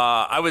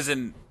I was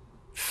in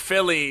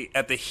Philly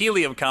at the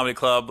Helium Comedy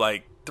Club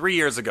like 3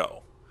 years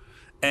ago,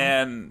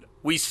 and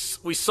we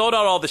sold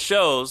out all the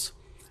shows,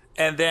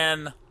 and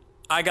then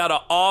I got an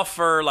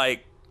offer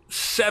like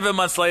 7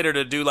 months later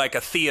to do like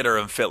a theater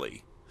in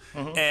Philly,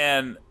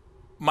 and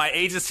my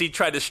agency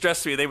tried to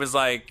stress me. They was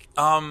like,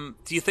 do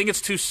you think it's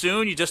too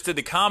soon? You just did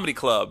the comedy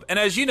club, and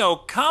as you know,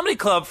 comedy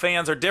club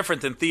fans are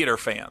different than theater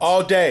fans.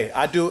 All day,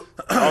 I do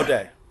all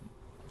day.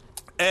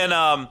 And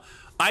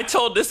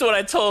this is what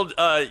I told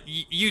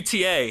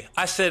UTA.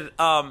 I said,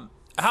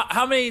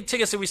 how many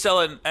tickets did we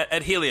sell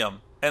at Helium?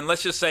 And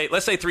let's say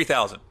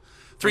 3,000.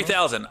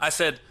 3,000. I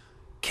said,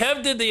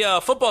 Kev did the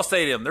football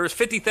stadium. There was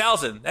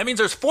 50,000. That means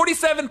there's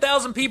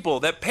 47,000 people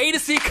that pay to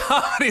see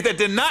comedy that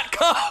did not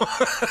come.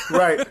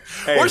 Right.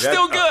 Hey, we're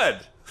still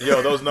good.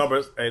 Yo, those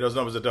numbers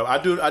are dope. I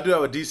do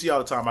have a DC all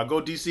the time. I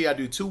go DC, I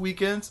do 2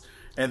 weekends,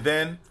 and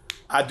then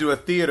I do a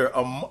theater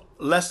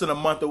less than a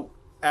month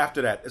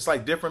after that. It's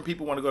like different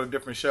people want to go to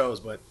different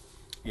shows, but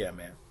yeah,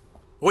 man.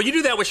 Well, you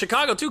do that with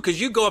Chicago too, because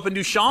you go up and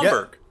do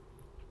Schaumburg. Yep.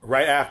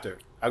 Right after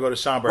I go to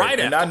Schaumburg,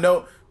 and I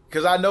know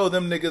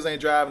them niggas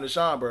ain't driving to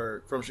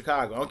Schaumburg from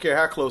Chicago. I don't care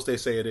how close they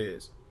say it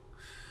is.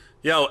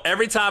 Yo,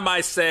 every time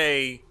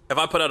if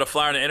I put out a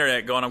flyer on the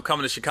internet going, I'm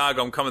coming to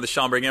Chicago, I'm coming to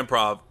Schaumburg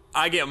Improv,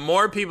 I get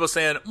more people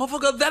saying,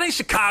 "Motherfucker, that ain't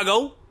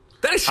Chicago.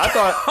 That ain't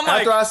Chicago."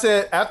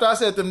 After I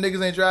said them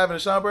niggas ain't driving to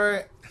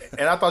Schaumburg.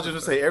 And I thought you were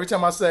going to say, every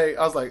time I was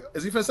like,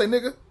 is he finna say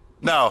nigga?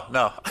 No.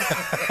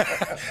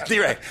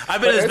 DeRay, I've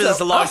been in this business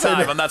a long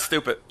time. I'm not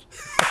stupid.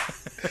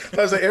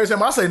 I was like, every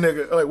time I say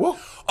nigga, I'm like, whoa.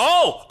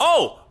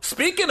 Oh,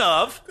 speaking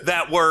of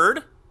that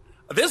word,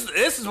 this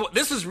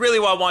is really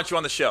why I want you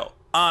on the show,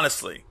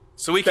 honestly.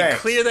 So we can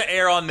clear the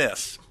air on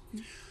this.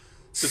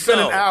 It's been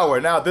an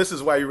hour. Now this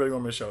is why you really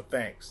want me to show.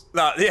 Thanks.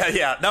 No,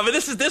 yeah. No, but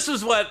this is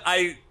what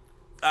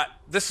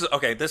this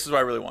is why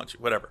I really want you.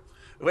 Whatever.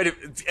 Wait,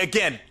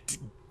 again,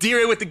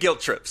 DeRay with the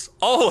guilt trips.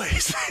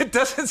 Always. It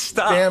doesn't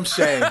stop. Damn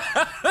shame.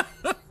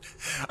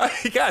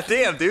 God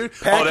damn, dude.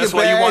 Pack that's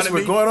your why bags. You wanted We're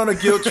me? going on a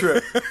guilt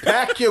trip.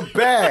 Pack your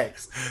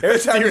bags. Every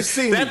time you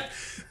see me.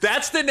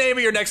 That's the name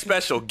of your next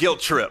special, Guilt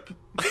Trip.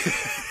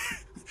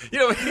 You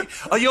know what I mean?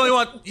 Oh,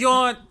 you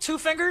want 2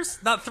 fingers?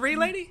 Not 3,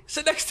 lady?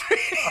 Sit next to me.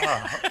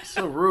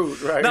 So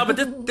rude, right? No,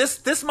 but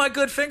this is my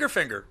good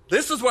finger.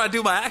 This is where I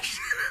do my action.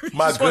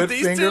 My good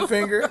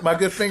finger? My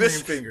good finger.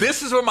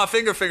 This is where my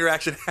finger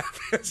action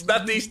happens.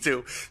 Not these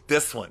 2.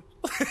 This one.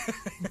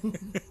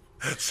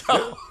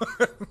 So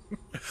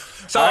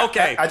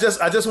okay. I just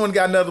went and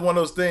got another one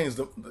of those things,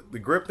 the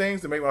grip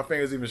things to make my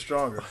fingers even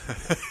stronger.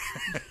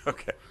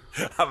 Okay.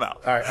 I'm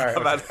out. All right.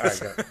 I'm out. All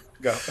right,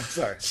 go.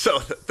 Sorry. So,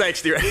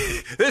 thanks, DeRay.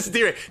 This is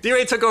DeRay.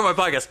 DeRay took over my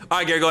podcast. All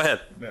right, Gary, go ahead.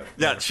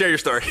 Yeah, share your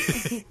story.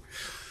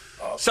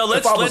 So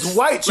if I was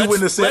white, you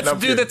wouldn't have said.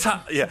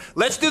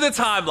 Let's do the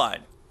timeline.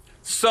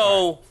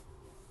 So,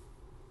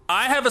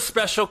 I have a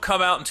special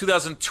come out in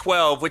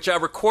 2012, which I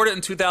recorded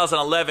in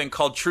 2011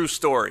 called True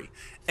Story.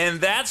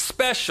 And that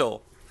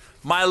special,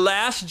 my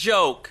last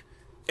joke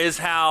is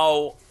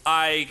how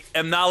I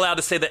am not allowed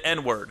to say the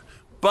N-word.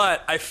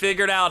 But I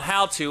figured out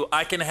how to.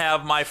 I can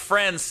have my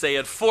friends say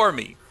it for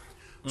me.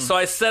 So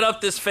I set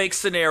up this fake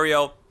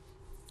scenario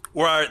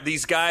where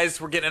these guys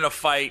were getting in a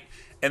fight,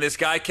 and this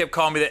guy kept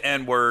calling me the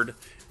N-word.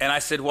 And I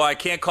said, well, I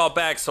can't call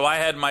back. So I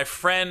had my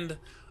friend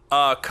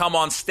come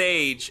on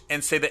stage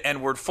and say the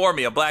N-word for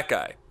me, a black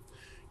guy.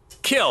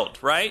 Killed,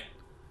 right?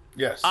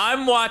 Yes.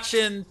 I'm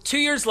watching, 2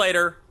 years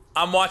later,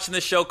 I'm watching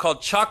this show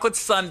called Chocolate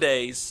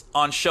Sundays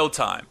on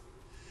Showtime.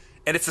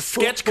 And it's a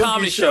sketch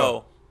comedy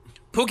show.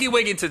 Pookie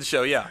Wigington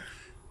show, yeah.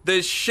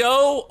 The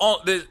show,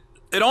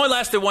 it only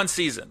lasted one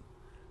season.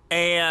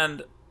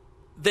 And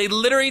they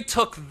literally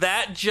took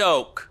that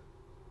joke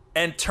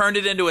and turned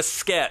it into a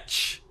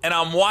sketch. And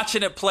I'm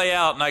watching it play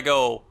out, and I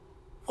go,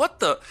 what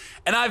the?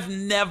 And I've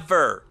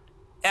never,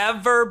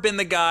 ever been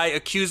the guy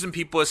accusing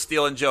people of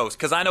stealing jokes,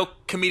 because I know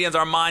comedians,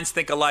 our minds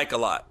think alike a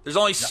lot. There's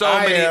only so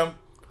many.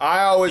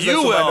 I always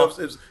you will.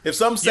 If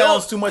something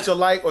sounds too much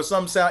alike, or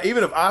some sound,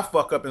 even if I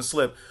fuck up and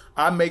slip,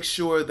 I make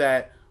sure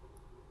that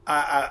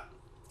I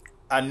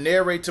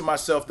narrate to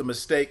myself the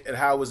mistake and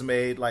how it was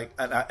made,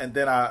 and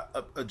then I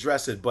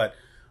address it. But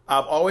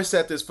I've always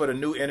said this for the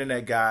new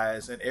internet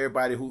guys and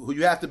everybody who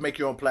you have to make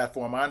your own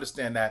platform. I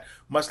understand that.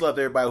 Much love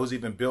to everybody who's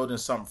even building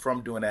something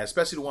from doing that,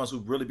 especially the ones who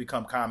really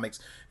become comics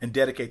and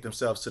dedicate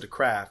themselves to the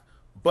craft.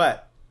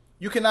 But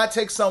you cannot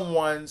take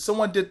someone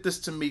did this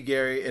to me,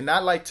 Gary, and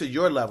not like to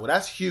your level.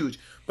 That's huge.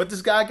 But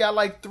this guy got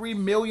like 3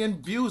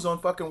 million views on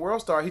fucking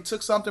WorldStar. He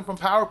took something from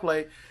Power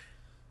Play,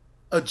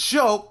 a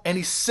joke, and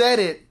he said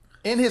it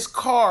in his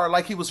car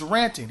like he was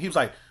ranting. He was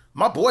like,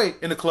 my boy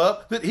in the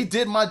club, he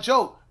did my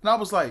joke. And I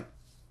was like,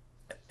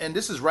 and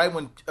this is right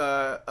when,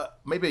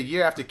 maybe a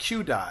year after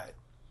Q died.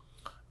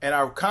 And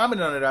I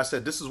commented on it. I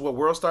said, this is what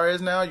WorldStar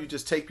is now. You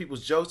just take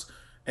people's jokes,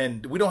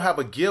 and we don't have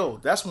a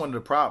guild. That's one of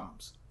the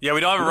problems. Yeah,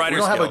 we don't have a writer's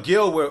guild. We don't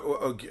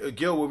guild. have a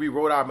guild where we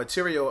wrote our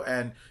material,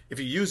 and if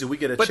you use it, we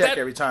get a check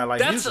every time,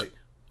 like music.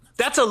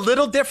 That's a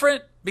little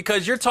different,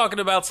 because you're talking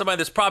about somebody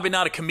that's probably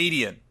not a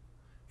comedian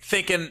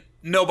thinking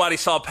nobody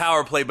saw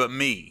Power Play but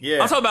me.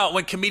 Yeah. I'm talking about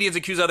when comedians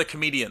accuse other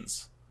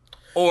comedians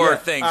or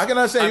things. I can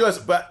understand yours,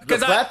 but the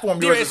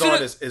platform yours is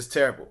on is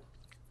terrible.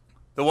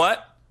 The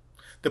what?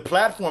 The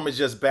platform is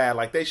just bad.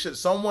 Like,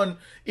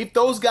 if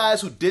those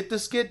guys who did the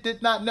skit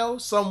did not know,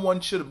 someone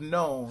should have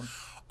known.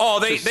 Oh,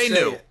 they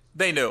knew.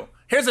 They knew.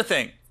 Here's the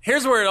thing.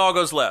 Here's where it all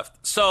goes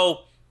left.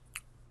 So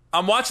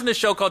I'm watching this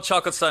show called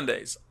Chocolate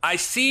Sundays. I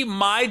see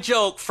my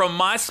joke from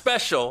my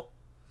special,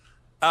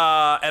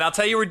 and I'll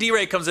tell you where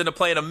DeRay comes into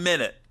play in a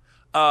minute.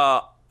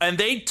 And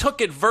they took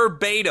it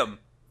verbatim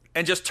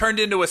and just turned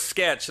it into a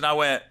sketch. And I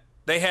went,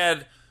 they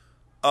had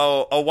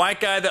a white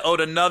guy that owed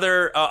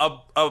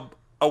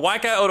a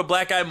white guy owed a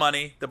black guy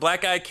money. The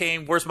black guy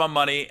came, where's my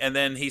money? And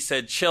then he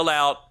said, chill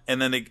out.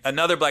 And then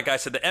another black guy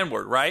said the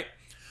N-word, right?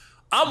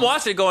 I'm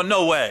watching it going,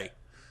 no way.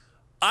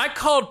 I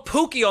called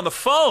Pookie on the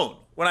phone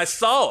when I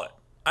saw it.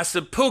 I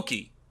said,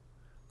 Pookie,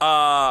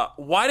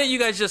 why didn't you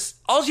guys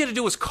all you had to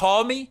do was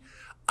call me?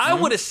 I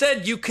would have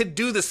said you could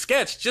do the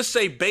sketch. Just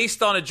say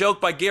based on a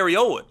joke by Gary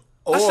Owen.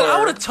 I said, I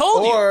would have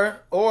told you.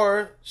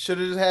 Or should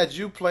have just had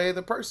you play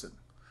the person.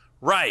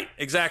 Right,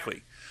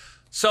 exactly.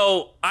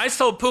 So I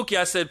told Pookie,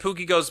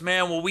 Pookie goes,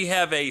 man, well, we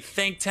have a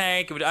think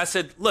tank. I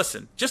said,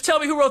 listen, just tell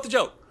me who wrote the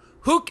joke.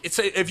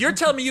 If you're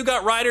telling me you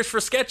got writers for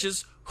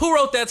sketches, who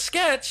wrote that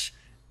sketch?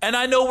 And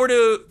I know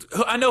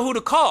who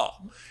to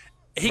call.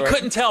 He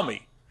couldn't tell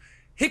me.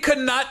 He could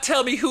not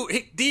tell me who.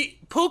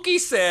 Pookie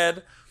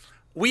said,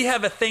 we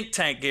have a think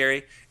tank,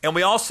 Gary, and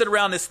we all sit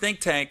around this think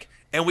tank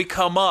and we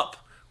come up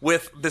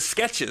with the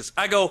sketches.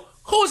 I go,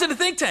 who's in the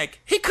think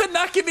tank? He could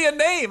not give me a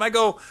name. I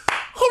go,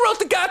 who wrote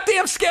the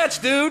goddamn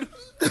sketch, dude?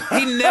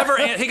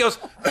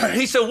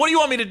 He said, what do you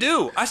want me to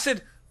do? I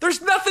said,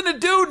 there's nothing to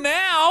do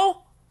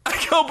now.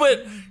 I go,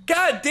 but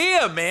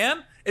goddamn,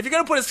 man. If you're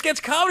going to put a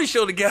sketch comedy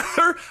show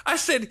together, I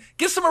said,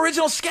 get some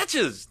original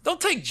sketches.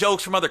 Don't take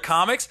jokes from other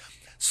comics.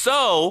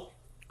 So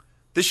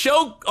the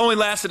show only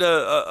lasted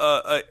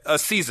a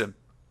season.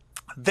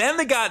 Then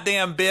the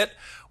goddamn bit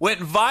went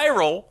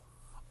viral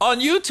on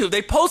YouTube.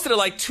 They posted it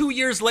like 2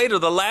 years later.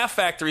 The Laugh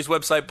Factory's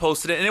website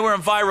posted it, and it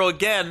went viral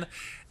again.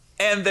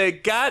 And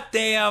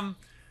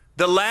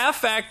the Laugh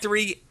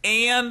Factory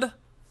and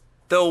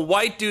the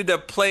white dude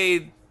that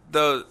played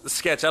the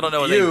sketch, I don't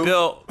know his name,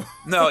 Bill.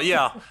 No,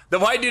 yeah. The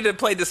white dude that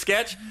played the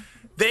sketch,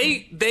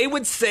 they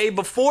would say,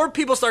 before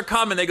people start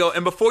commenting, they go,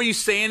 and before you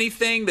say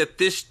anything that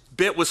this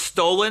bit was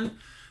stolen,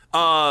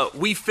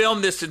 we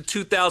filmed this in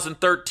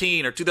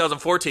 2013 or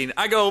 2014.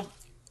 I go,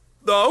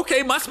 oh,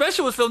 okay, my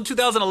special was filmed in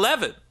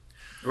 2011.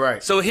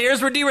 Right. So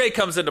here's where DeRay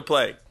comes into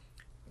play.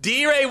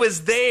 DeRay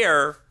was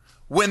there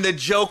when the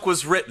joke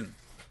was written.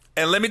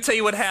 And let me tell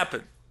you what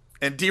happened.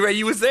 And DeRay,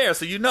 you was there,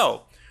 so you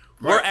know.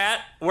 Right.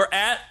 We're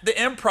at the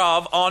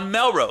Improv on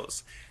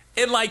Melrose.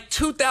 In like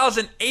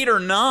 2008 or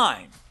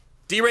 9,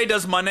 DeRay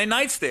does Monday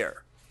nights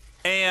there.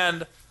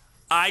 And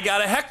I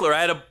got a heckler. I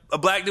had a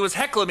black dude was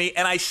heckling me,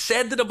 and I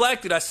said to the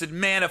black dude, I said,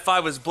 man, if I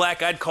was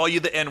black, I'd call you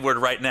the N-word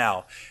right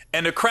now.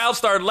 And the crowd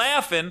started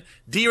laughing.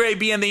 DeRay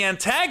being the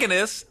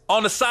antagonist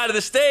on the side of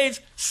the stage,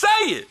 say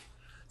it.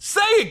 Say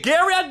it,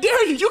 Gary. I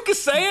dare you. You can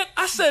say it.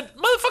 I said,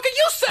 motherfucker,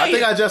 you say it. I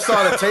think I just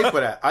saw the tape of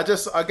that. I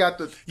got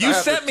the. You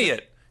sent me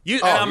it.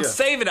 And I'm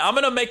saving it. I'm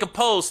gonna make a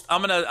post.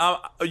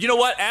 You know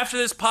what? After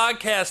this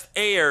podcast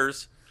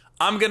airs,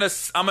 I'm gonna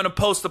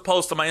post a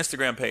post on my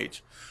Instagram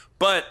page.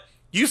 But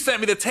you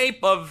sent me the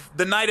tape of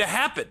the night it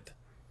happened.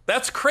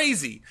 That's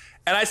crazy.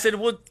 And I said,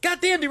 well,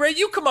 goddamn, DeRay,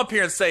 you come up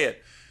here and say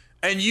it.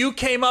 And you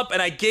came up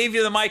and I gave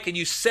you the mic and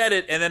you said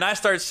it. And then I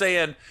started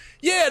saying,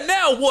 yeah,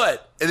 now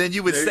what? And then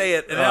you would say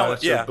it. And now,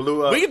 yeah,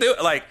 blew up. We can do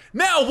it. Like,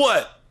 now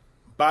what?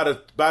 By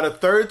the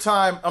third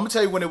time, I'm gonna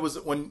tell you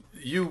when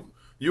you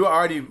were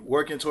already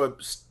working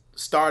toward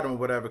stardom or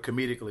whatever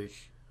comedically.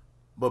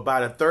 But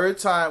by the third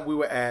time we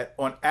were at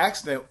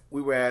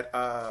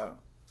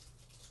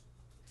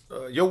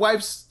your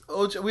wife's.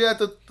 We had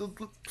the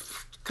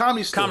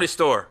comedy store. Comedy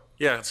store.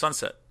 Yeah,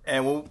 Sunset.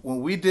 And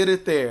when we did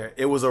it there,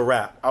 it was a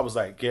wrap. I was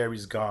like,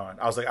 Gary's gone.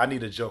 I was like, I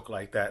need a joke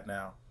like that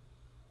now.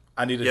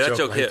 I need a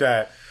joke like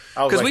that.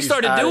 Because we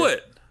started to do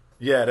it.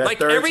 Yeah, that like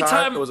third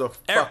time it was a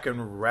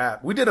fucking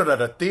wrap. We did it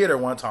at a theater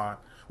one time.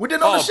 We did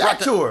it on the Shack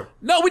tour.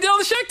 No, we did it on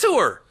the Shack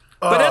tour.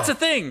 But that's the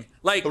thing.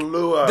 Like,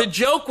 the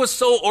joke was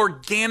so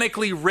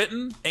organically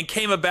written and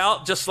came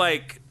about just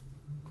like,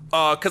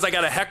 because I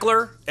got a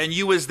heckler and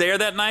you was there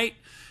that night.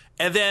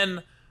 And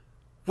then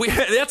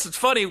that's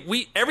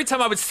funny. Every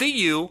time I would see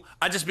you,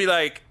 I'd just be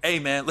like, hey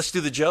man, let's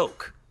do the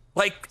joke.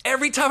 Like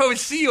every time I would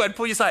see you, I'd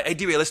pull you aside. Hey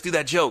DeRay, let's do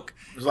that joke.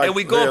 Like, and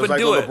we go up and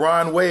do it.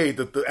 LeBron Wade,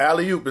 the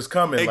alley-oop is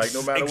coming, like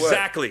no matter what.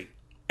 Exactly.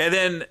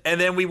 And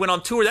then we went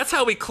on tour. That's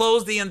how we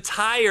closed the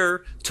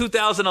entire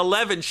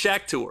 2011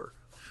 Shack tour.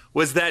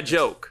 Was that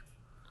joke.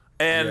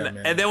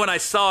 And then when I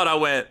saw it, I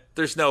went,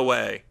 there's no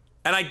way.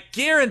 And I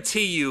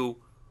guarantee you.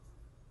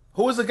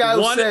 Who was the guy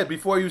who said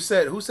before you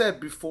say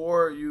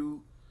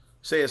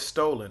it's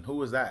stolen? Who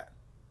was that?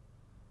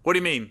 What do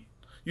you mean?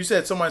 You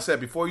said someone said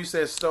before you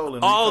said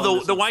stolen.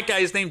 Oh, the white guy,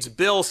 his name's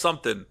Bill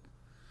something.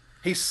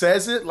 He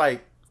says it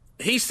like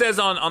he says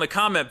on the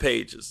comment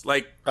pages,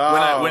 like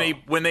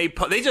when they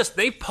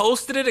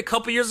posted it a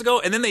couple years ago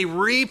and then they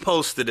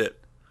reposted it.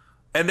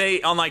 And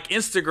they on like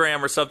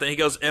Instagram or something, he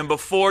goes, and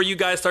before you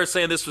guys start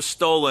saying this was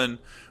stolen,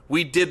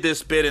 we did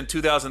this bit in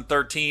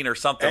 2013 or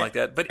something like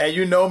that. And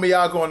you know me,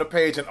 I'll go on the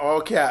page in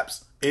all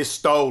caps, it's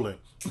stolen.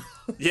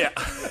 Yeah.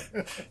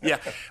 Yeah.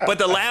 But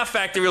the Laugh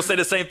Factory will say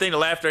the same thing. The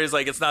Laugh Factory is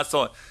like, it's not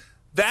stolen.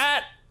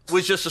 That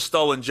was just a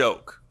stolen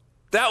joke.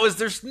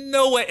 There's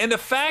no way. And the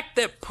fact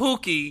that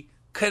Pookie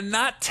could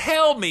not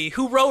tell me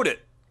who wrote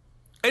it.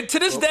 And to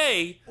this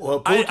day.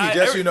 Well,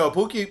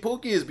 Pookie,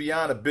 Pookie is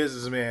beyond a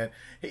businessman.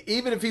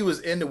 Even if he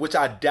was which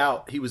I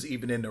doubt he was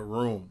even in the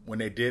room when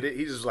they did it.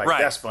 He's just like,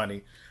 that's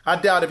funny. I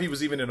doubt if he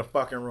was even in the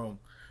fucking room.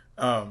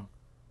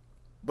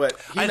 But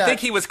I think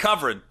he was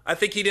covering. I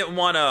think he didn't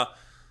want to.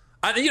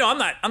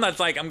 I'm not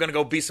like I'm gonna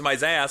go beat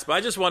somebody's ass, but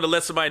I just wanted to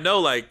let somebody know,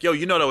 like, yo,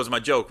 that was my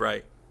joke,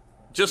 right?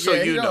 Just so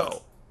you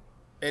know.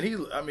 And he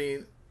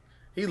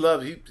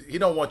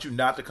don't want you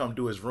not to come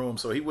do his room,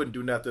 so he wouldn't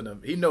do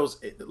nothing. He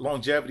knows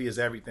longevity is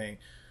everything.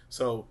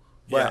 So,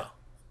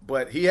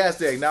 but he has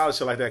to acknowledge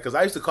shit like that, because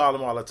I used to call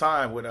him all the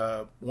time with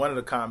one of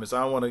the comments.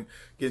 I don't want to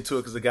get into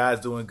it because the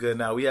guy's doing good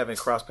now. We haven't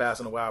crossed paths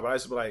in a while, but I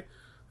used to be like,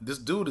 this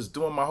dude is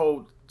doing my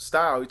whole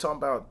style. He talking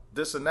about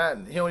this and that,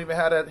 and he don't even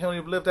have that. He don't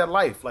even live that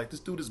life. Like, this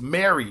dude is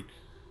married.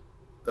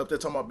 Up there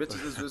talking about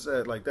bitches, this,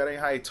 that. Like, that ain't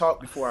how he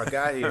talked before I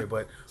got here.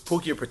 But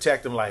Pookie will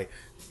protect him, like,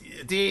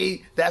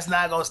 D, that's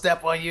not gonna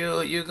step on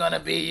you. You're gonna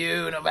be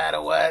you no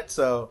matter what.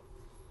 So,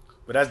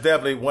 but that's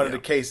definitely one of the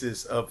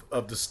cases of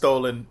the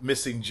stolen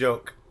missing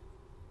joke.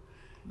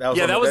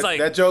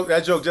 That joke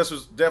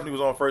definitely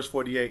was on First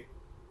 48.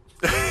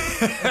 And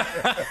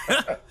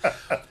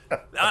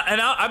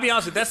I'll be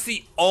honest with you, that's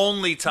the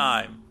only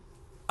time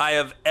I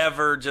have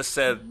ever just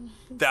said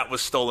that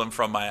was stolen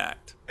from my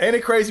act. Ain't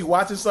it crazy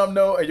watching something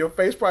though, and your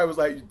face probably was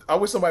like, I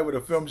wish somebody would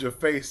have filmed your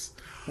face.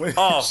 When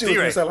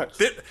DeRay, like,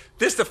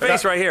 this the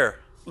face right here.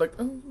 Like,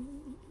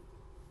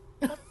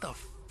 what the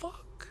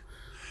fuck?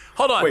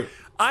 Hold on. Wait.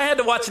 I had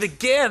to watch it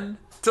again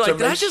to like,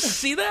 did I just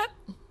see that?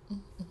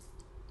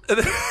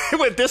 It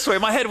went this way.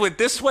 My head went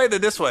this way, then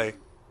this way.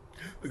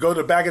 Go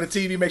to the back of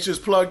the TV, make sure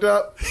it's plugged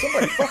up.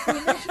 Somebody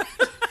fucking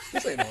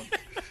this ain't on.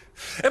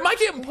 Am I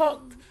getting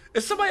punked?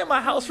 Is somebody in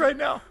my house right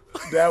now?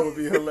 That would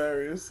be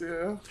hilarious, yeah.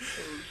 Oh,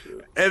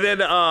 shit. And then,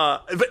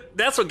 but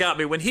that's what got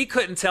me. When he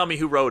couldn't tell me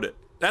who wrote it,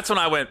 that's when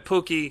I went,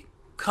 Pookie,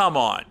 come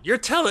on. You're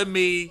telling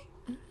me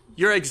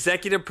you're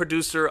executive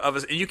producer of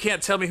and you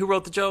can't tell me who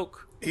wrote the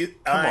joke? I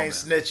ain't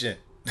snitching.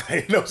 I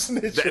ain't no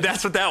snitching.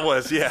 That's what that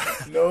was, yeah.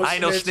 I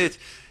ain't no snitch.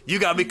 You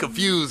got me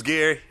confused,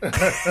 Gary.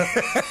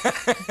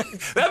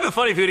 That'd been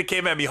funny if he would have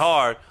came at me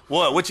hard.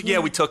 What? We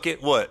took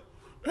it. What?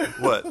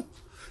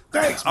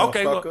 Thanks,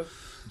 motherfucker. Well,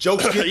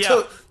 jokes get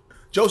took.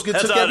 Jokes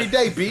get took every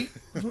day, B.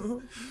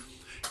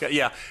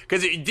 Yeah,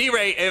 because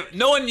DeRay,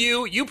 knowing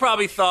you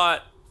probably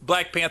thought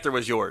Black Panther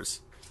was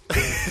yours.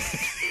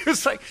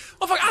 It's like,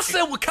 oh fuck, I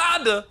said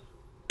Wakanda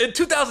in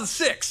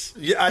 2006.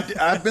 Yeah,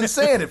 I've been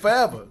saying it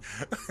forever.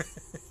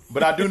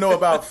 But I do know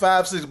about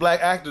 5, 6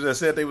 black actors that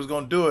said they was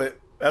gonna do it.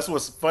 That's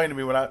what's funny to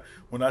me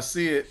when I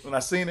seen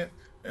it,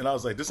 and I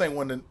was like, this ain't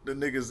one of the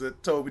niggas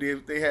that told me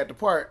they had the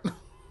part.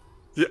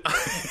 Yeah.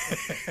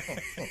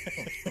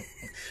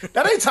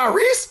 That ain't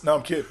Tyrese. No,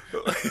 I'm kidding.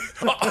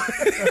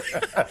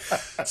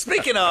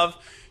 Speaking of,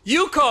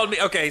 you called me.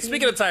 Okay,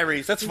 speaking of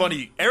Tyrese, that's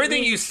funny.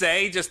 Everything you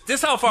say, just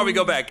this is how far we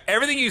go back.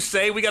 Everything you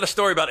say, we got a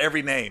story about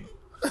every name.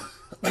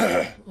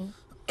 God,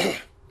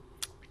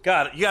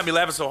 you got me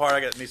laughing so hard. I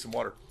got need some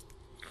water.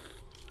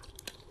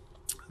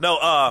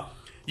 No,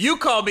 you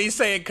called me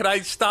saying, "Could I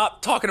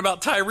stop talking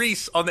about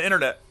Tyrese on the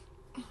internet?"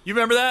 You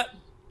remember that?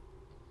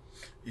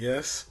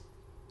 Yes.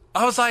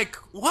 I was like,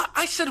 "What?"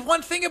 I said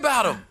one thing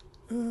about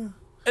him,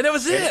 and that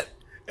was it.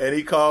 And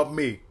he called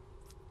me.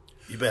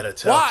 You better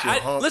talk to your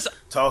homie. Listen,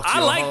 talk to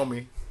your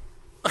homie.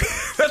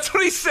 That's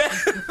what he said.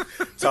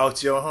 Talk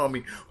to your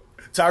homie.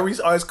 Tyrese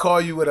always call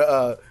you with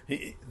a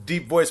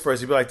deep voice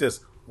first. He'd be like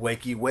this: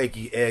 "Wakey,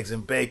 wakey, eggs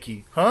and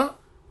bakey." Huh?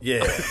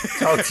 Yeah.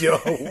 Talk to your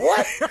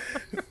what?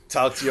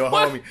 Talk to your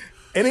homie.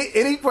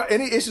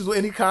 Any issues with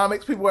any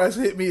comics? People always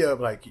hit me up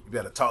like, "You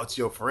better talk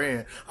to your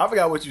friend." I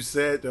forgot what you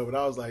said though, but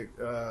I was like,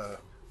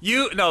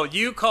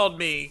 You called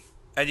me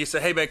and you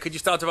said, "Hey man, could you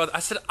stop talking about?" I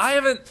said, "I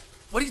haven't."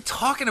 What are you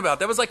talking about?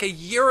 That was like a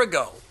year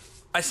ago.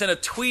 I sent a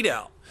tweet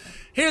out.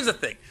 Here's the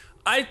thing.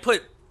 I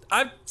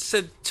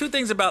said 2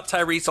 things about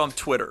Tyrese on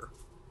Twitter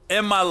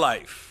in my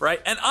life,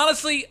 right? And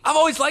honestly, I've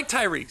always liked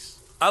Tyrese.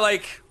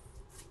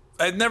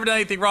 I've never done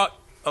anything wrong.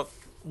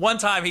 One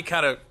time he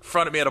kind of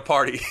fronted me at a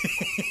party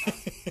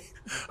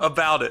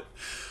about it.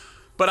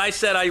 But I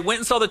said I went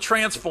and saw the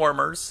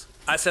Transformers.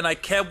 I said I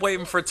kept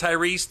waiting for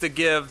Tyrese to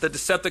give the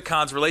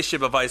Decepticons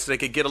relationship advice so they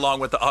could get along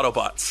with the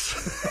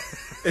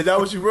Autobots. Is that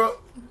what you wrote?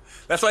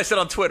 That's what I said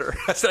on Twitter.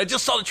 I said I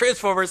just saw the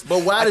Transformers.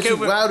 But why did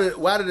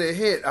it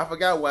hit? I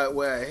forgot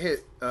where it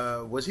hit.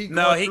 Was he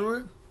going through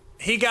it?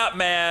 He got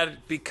mad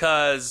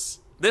because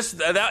he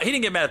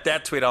didn't get mad at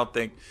that tweet, I don't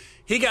think.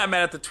 He got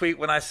mad at the tweet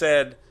when I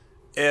said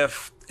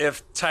if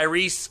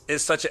Tyrese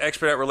is such an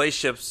expert at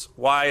relationships,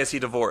 why is he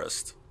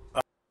divorced?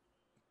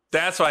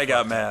 That's why I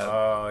got mad.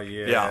 Oh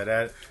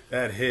yeah.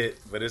 That hit.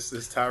 But it's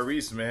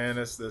Tyrese, man.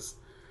 It's this.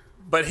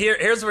 But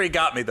here's where he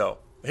got me though.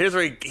 Here's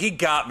where he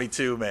got me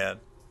too, man.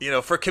 You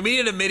know, for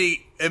comedian to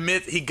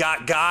admit he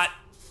got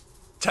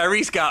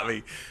Tyrese got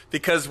me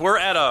because we're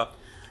at a.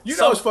 You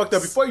know what's fucked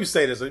up? Before you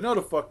say this, you know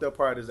the fucked up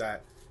part is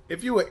that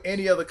if you were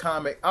any other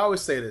comic, I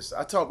always say this.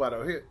 I talk about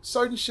it here.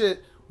 Certain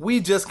shit we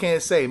just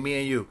can't say, me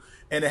and you,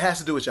 and it has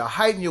to do with your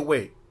height and your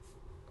weight.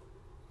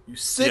 You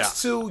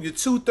 6'2", you're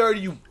 230,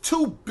 you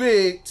too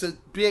big to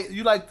be.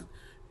 You like,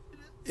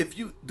 if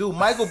you do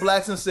Michael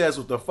Blackson says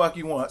what the fuck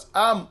he wants.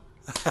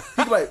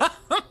 He's like.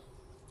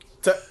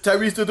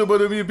 Tyrese did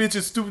but me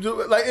bitches stupid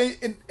like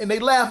and they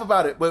laugh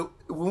about it, but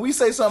when we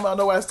say something I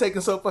know why it's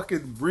taking so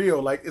fucking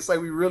real, like it's like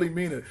we really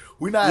mean it.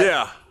 We not.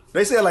 Yeah.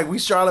 They say like we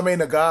Charlemagne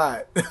the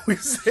God. We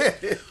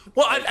said it.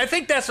 Well, I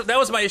think that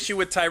was my issue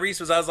with Tyrese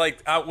was I was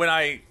like when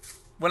I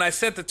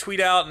sent the tweet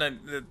out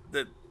and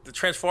the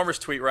Transformers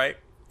tweet, right,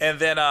 and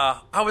then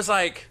I was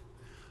like,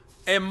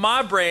 in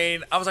my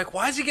brain I was like,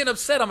 why is he getting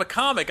upset? I'm a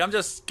comic. I'm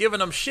just giving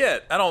him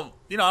shit. I don't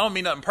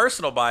mean nothing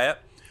personal by it.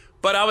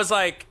 But I was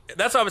like,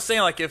 that's what I was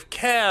saying. Like, if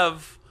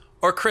Kev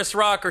or Chris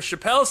Rock or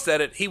Chappelle said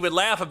it, he would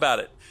laugh about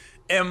it.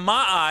 In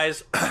my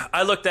eyes,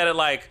 I looked at it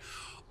like,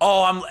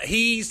 oh,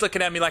 he's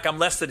looking at me like I'm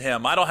less than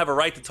him. I don't have a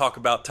right to talk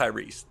about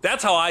Tyrese.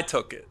 That's how I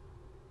took it,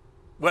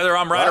 whether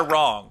I'm right or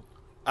wrong.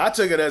 I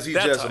took it as he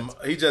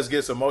just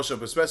gets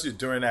emotional, especially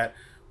during that.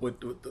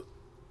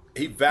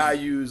 He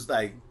values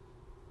like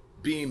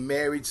being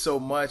married so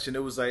much, and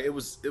it was like it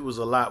was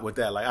a lot with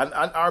that. Like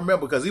I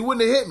remember because he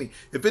wouldn't have hit me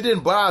if it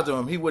didn't bother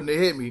him. He wouldn't have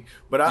hit me.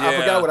 But I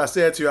forgot what I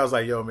said to you. I was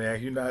like, "Yo, man,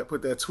 you not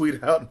put that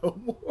tweet out no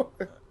more."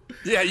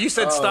 Yeah, you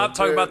said stop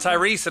talking about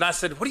Tyrese, and I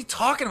said, "What are you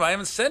talking about? I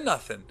haven't said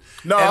nothing."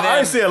 No, I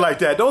didn't say it like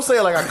that. Don't say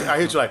it like I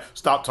hit you. Like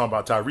stop talking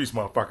about Tyrese,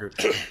 motherfucker.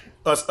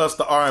 us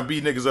the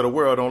R&B niggas of the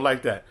world don't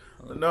like that.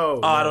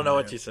 No, I don't know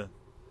what you said.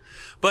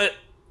 But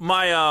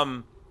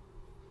my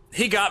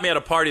he got me at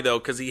a party though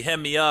because he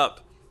hemmed me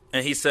up.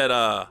 And he said,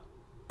 I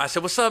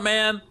said, "What's up,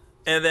 man?"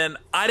 And then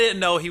I didn't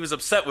know he was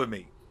upset with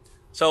me.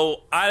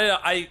 So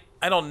I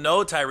don't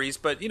know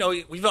Tyrese, but, you know,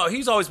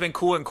 he's always been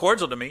cool and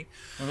cordial to me.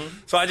 Mm-hmm.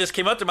 So I just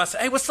came up to him. I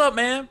said, "Hey, what's up,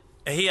 man?"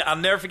 And I'll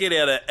never forget, he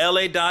had an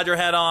L.A. Dodger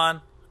hat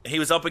on. He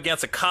was up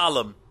against a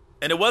column.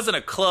 And it wasn't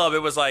a club.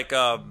 It was like,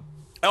 it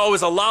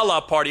was a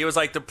Lala party. It was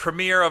like the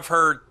premiere of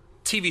her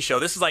TV show.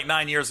 This is like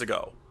 9 years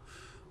ago.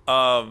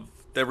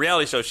 The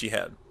reality show she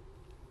had.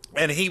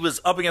 And he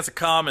was up against a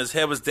column. His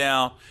head was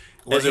down.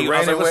 Was it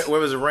raining? Where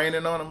was it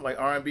raining on him? Like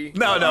R&B?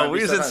 No, R&B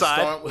we was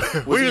inside.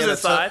 We was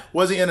inside.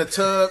 Was he in a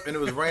tub and it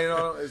was raining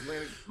on him?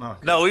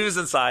 No, we was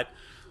inside.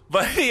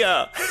 But he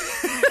had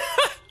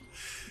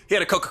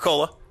a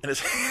Coca-Cola in his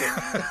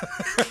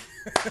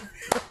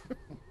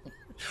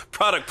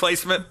product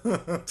placement.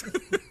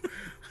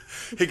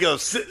 He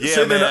goes,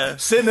 yeah, man.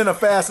 Sitting in a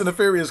Fast and the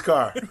Furious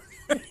car.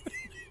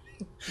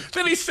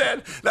 Then he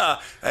said, nah,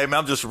 hey, man,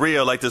 I'm just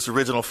real like this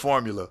original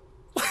formula.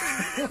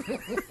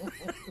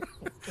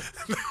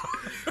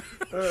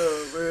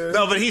 Oh, man.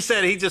 No, but he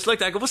said, he just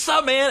looked at me, I go, what's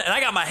up, man? And I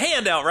got my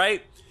hand out,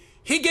 right?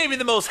 He gave me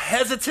the most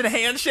hesitant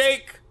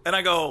handshake. And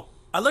I go,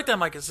 I looked at him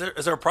like, is there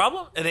a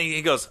problem? And then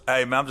he goes,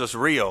 hey, man, I'm just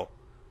real.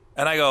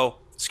 And I go,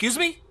 excuse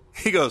me?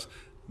 He goes,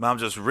 man, I'm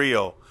just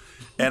real.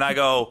 And I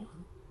go,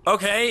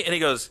 okay. And he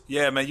goes,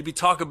 yeah, man, you be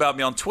talking about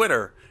me on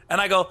Twitter. And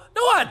I go,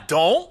 no, I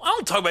don't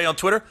talk about you on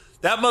Twitter.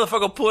 That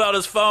motherfucker pulled out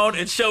his phone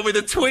and showed me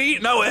the tweet.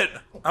 And I went,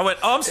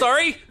 oh, I'm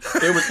sorry.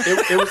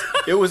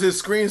 It was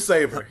his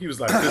screensaver. He was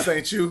like, this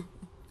ain't you.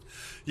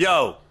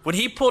 Yo, when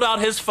he pulled out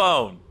his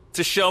phone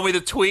to show me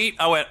the tweet,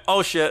 I went,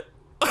 oh shit.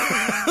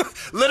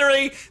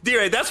 Literally,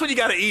 DeRay, that's when you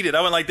got to eat it.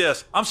 I went like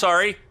this. I'm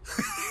sorry.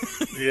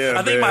 Yeah,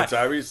 I think man.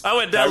 Tyrese. I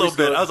went down a little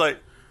bit. I was like,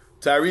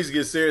 Tyrese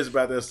gets serious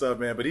about that stuff,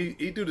 man. But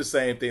he do the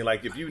same thing.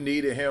 Like if you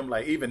needed him,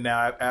 like even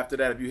now after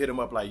that, if you hit him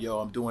up like, yo,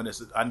 I'm doing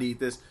this, I need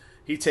this,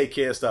 he take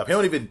care of stuff. He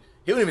don't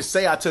even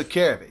say I took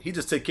care of it. He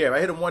just took care of it. I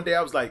hit him one day.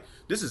 I was like,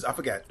 I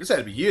forgot. This had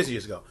to be years and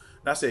years ago.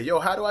 And I said, yo,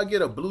 how do I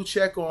get a blue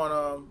check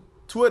on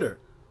Twitter?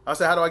 I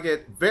said, how do I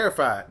get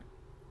verified?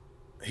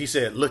 He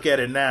said, look at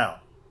it now.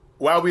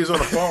 While we was on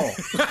the phone.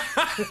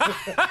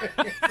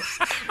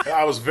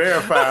 I was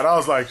verified. I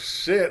was like,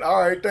 shit,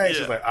 all right, thanks.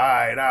 He's like, all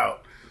right,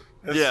 out.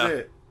 That's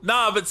it.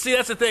 No, but see,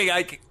 that's the thing.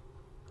 I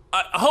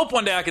hope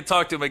one day I can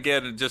talk to him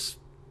again and just,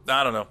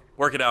 I don't know,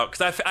 work it out.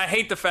 Because I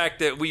hate the fact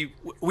that we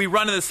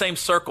run in the same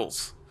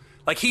circles.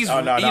 Like he's,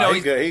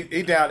 he's good.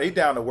 He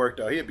down to work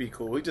though. He'd be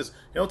cool. He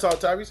don't talk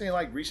to Tyrese. He ain't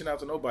like reaching out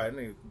to nobody.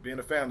 He ain't being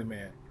a family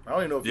man. I don't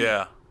even know if you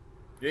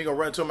ain't gonna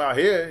run into him out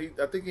here.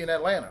 I think he in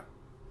Atlanta.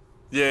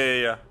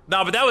 Yeah.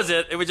 No, but that was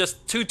it. It was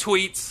just 2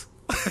 tweets.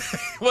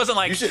 It wasn't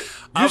like you should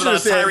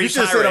have said,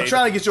 I'm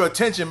trying to get your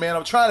attention, man.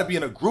 I'm trying to be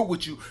in a group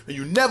with you, and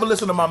you never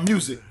listen to my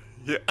music.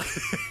 Yeah.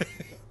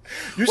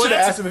 You should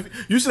have asked him.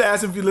 You should have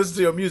asked him if he listens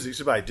to your music. You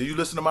should be like, "Do you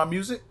listen to my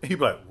music?" He'd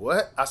be like,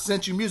 "What? I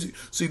sent you music.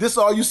 See, this is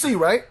all you see,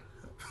 right?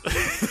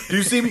 Do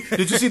you see me?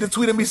 Did you see the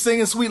tweet of me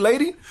singing "Sweet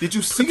Lady"? Did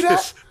you see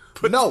that?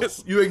 No,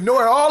 you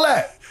ignore all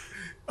that.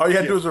 All you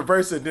had to do is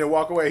reverse it and then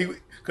walk away.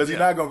 Because he's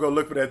not gonna go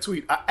look for that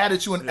tweet. I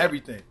added you in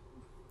everything.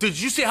 Did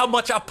you see how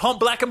much I pumped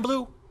Black and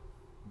Blue?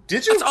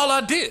 Did you? That's all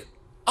I did.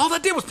 All I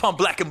did was pump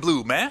Black and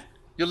Blue, man.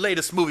 Your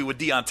latest movie with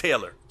Deion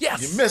Taylor.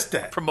 Yes. You missed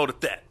that.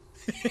 Promoted that.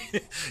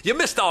 You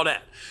missed all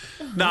that.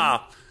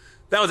 Nah,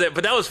 that was it.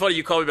 But that was funny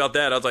you called me about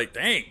that. I was like,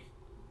 dang,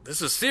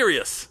 this is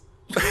serious.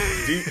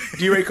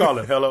 DeRay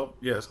calling. Hello?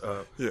 Yes.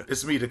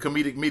 It's me, the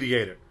comedic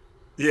mediator.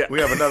 Yeah.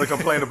 We have another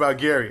complaint about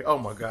Gary. Oh,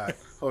 my God.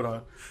 Hold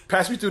on.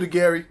 Pass me through to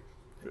Gary.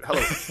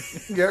 Hello.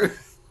 Gary.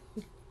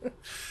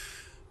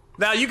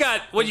 Now you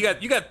got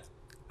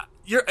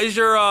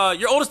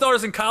your oldest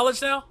daughter's in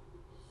college now?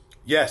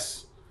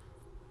 Yes.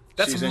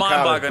 That's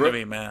mind-boggling to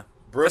me, man.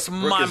 Brooke That's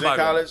mind-boggling. is in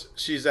college.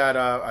 She's at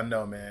I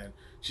know, man.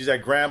 She's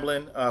at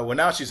Grambling. Well,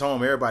 now she's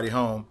home. Everybody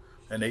home,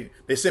 and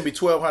they sent me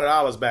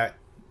 $1,200 back.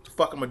 What the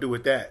fuck am I gonna do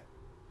with that?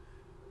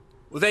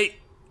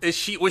 Was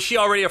she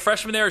already a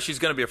freshman there, or she's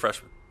gonna be a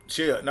freshman?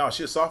 She's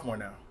a sophomore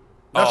now.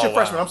 No, she's a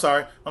freshman. I'm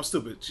sorry. I'm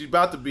stupid. She's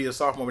about to be a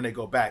sophomore when they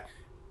go back.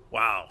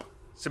 Wow.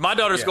 So my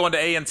daughter's going to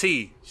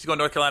A&T. She's going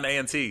to North Carolina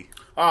A&T.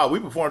 We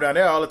perform down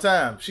there all the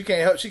time. She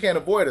can't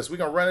avoid us. We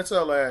gonna run into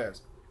her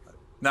ass.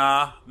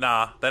 Nah,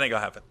 that ain't gonna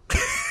happen.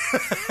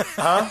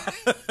 Huh?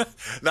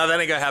 No, that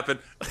ain't gonna happen.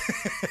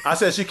 I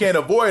said she can't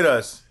avoid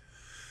us.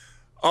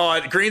 Oh,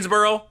 at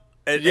Greensboro?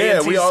 At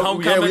A&T's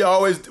homecoming?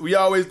 we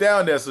always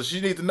down there, so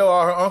she needs to know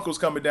all her uncles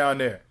coming down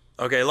there.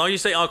 Okay, as long as you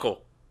say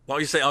uncle.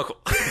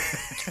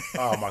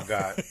 Oh my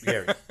God,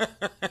 Gary.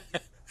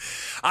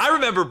 I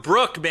remember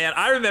Brooke, man.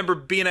 I remember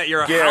being at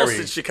your house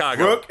in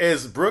Chicago.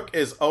 Brooke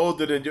is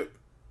older than you.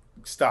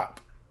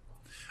 Stop.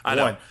 I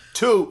know. One.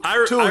 Two,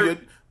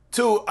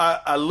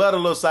 I love a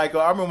little psycho.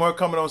 I remember her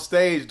coming on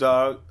stage,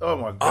 dog. Oh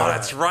my God. Oh,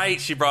 that's right.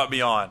 She brought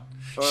me on.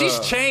 She's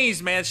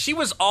changed, man. She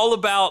was all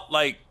about,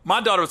 like,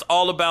 my daughter was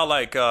all about,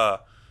 like, I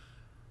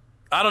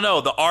don't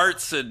know, the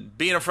arts and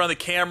being in front of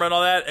the camera and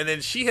all that. And then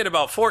she hit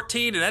about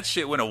 14 and that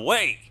shit went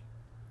away.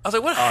 I was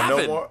like, what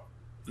happened?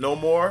 No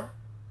more?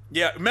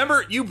 Yeah,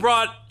 remember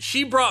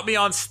she brought me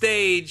on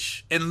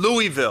stage in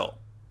Louisville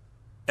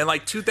in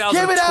like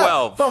 2012. Give it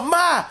up for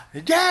my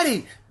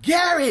daddy,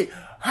 Gary.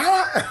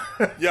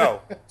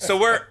 Yo, so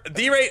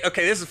DeRay,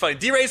 okay, this is funny.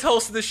 DeRay's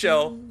hosting the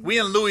show. We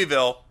in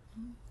Louisville.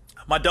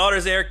 My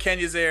daughter's there,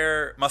 Kenya's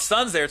there, my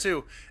son's there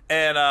too.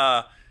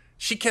 And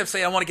she kept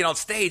saying, I want to get on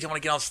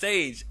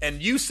stage.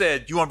 And you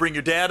said, you want to bring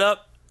your dad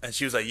up? And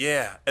she was like,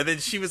 yeah. And then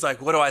she was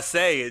like, what do I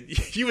say?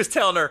 And you was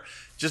telling her,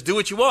 just do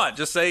what you want.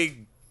 Just say,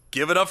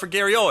 give it up for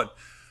Gary Owen.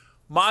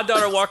 My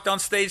daughter walked on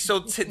stage, so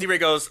DeRay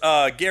goes,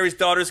 Gary's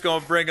daughter's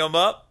going to bring him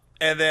up.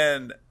 And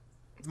then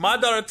my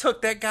daughter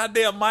took that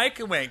goddamn mic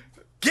and went,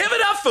 give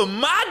it up for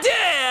my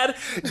dad,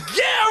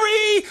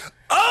 Gary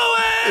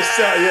Owen!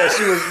 Yeah,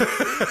 she was.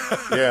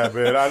 Yeah,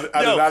 man.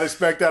 I did not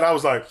expect that. I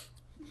was like,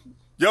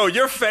 Yo,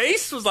 your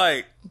face was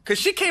like, because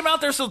she came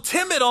out there so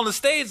timid on the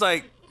stage,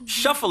 like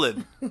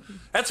shuffling.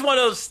 That's one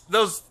of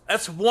those.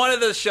 That's one of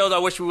the shows I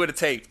wish we would have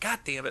taped. God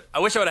damn it! I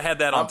wish I would have had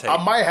that on tape.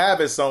 I might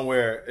have it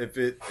somewhere.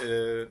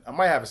 I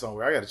might have it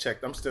somewhere. I got to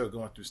check. I'm still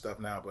going through stuff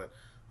now, but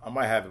I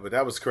might have it. But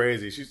that was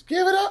crazy. She's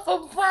give it up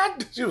for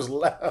Frank. She was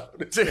loud.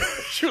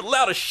 She was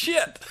loud as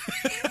shit.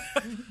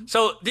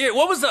 So, dear,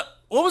 what was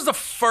the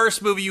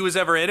first movie you was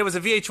ever in? It was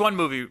a VH1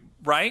 movie,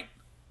 right?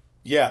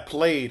 Yeah,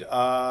 Played.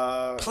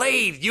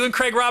 Played. You and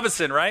Craig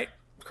Robinson, right?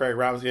 Craig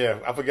Robinson. Yeah,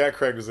 I forgot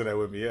Craig was in that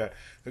with me. Yeah,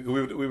 we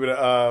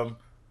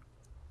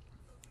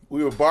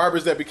were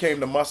barbers that became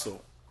the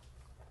muscle.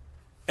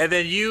 And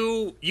then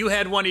you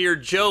had one of your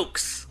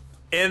jokes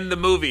in the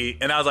movie,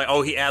 and I was like,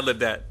 oh, he ad-libbed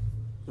that.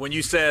 When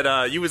you said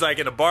you was like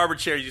in a barber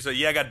chair, you said,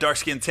 "Yeah, I got dark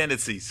skin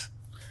tendencies,"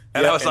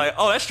 and I was like,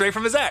 "Oh, that's straight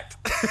from his act."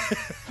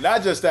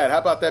 Not just that. How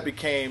about that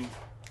became?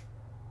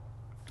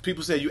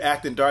 People say you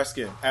acting dark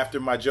skin after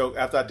my joke.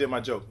 After I did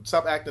my joke,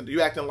 stop acting. You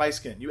acting light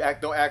skin.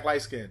 Don't act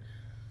light skin.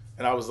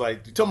 And I was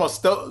like, "You talking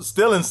about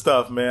stealing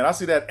stuff, man? I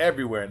see that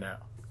everywhere now."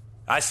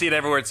 I see it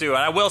everywhere too,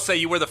 and I will say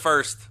you were the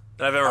first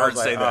that I've ever heard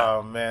say that.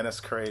 Oh man, that's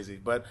crazy.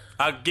 But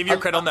I'll give you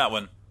credit on that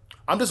one.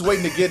 I'm just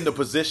waiting to get in the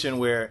position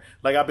where,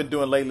 like I've been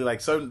doing lately, like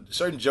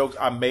certain jokes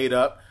I made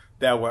up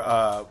that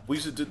were. We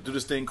used to do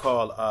this thing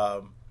called.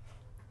 I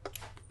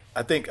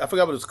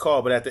forgot what it's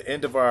called, but at the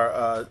end of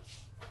our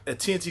at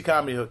TNT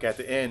Comedy Hook, at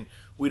the end,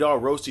 we'd all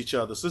roast each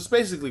other. So it's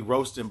basically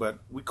roasting, but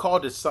we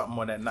called it something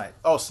on that night.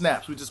 Oh,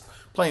 snaps. We just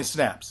playing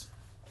snaps,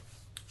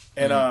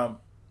 and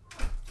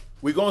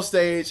we go on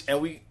stage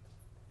and we.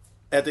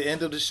 At the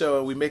end of the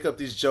show, we make up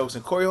these jokes,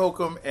 and Corey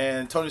Holcomb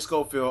and Tony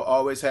Schofield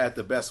always had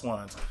the best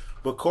ones.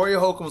 But Corey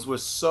Holcomb's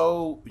was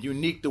so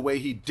unique the way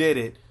he did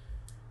it.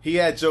 He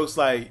had jokes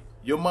like,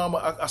 "Your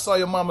mama, I saw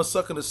your mama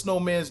sucking a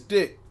snowman's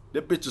dick.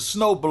 That bitch a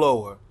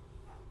snowblower."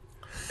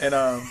 And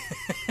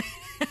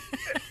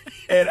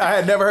and I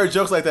had never heard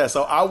jokes like that.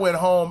 So I went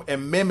home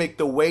and mimicked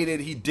the way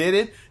that he did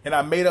it, and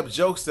I made up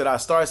jokes that I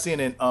started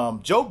seeing in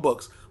joke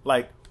books.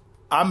 Like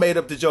I made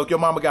up the joke, "Your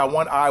mama got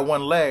one eye,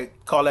 one leg.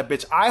 Call that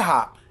bitch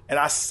IHOP." And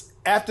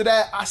after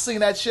that, I seen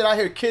that shit. I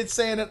hear kids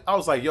saying it. I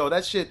was like, "Yo,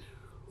 that shit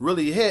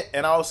really hit."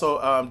 And I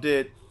also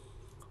did,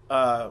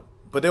 but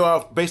they were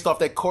all based off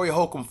that Corey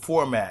Holcomb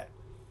format.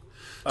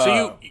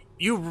 So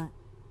you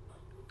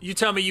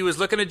tell me you was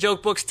looking at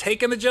joke books,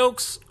 taking the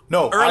jokes?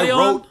 No,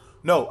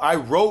 I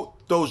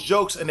wrote those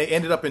jokes, and they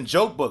ended up in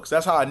joke books.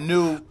 That's how I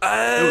knew it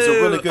was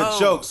a really good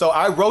joke. So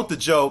I wrote the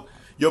joke.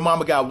 Your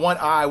mama got one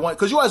eye, one.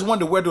 Because you always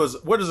wonder where does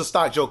a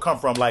stock joke come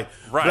from? Like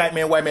black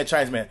man, white man,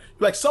 Chinese man.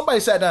 You're like, somebody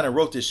sat down and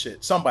wrote this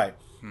shit. Somebody.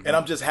 Mm-hmm. And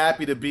I'm just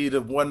happy to be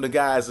one of the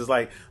guys. Is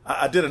like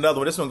I did another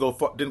one. This one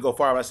didn't go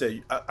far. But I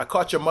said I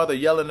caught your mother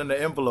yelling in the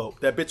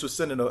envelope. That bitch was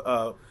sending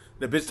the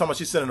bitch talking about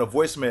she's sending a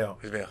voicemail.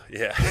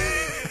 Yeah.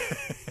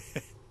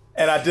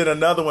 And I did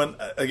another one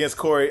against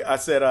Corey. I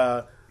said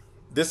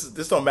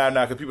this don't matter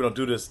now because people don't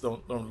do this.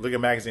 Don't look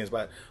at magazines.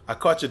 But I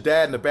caught your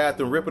dad in the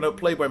bathroom ripping up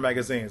Playboy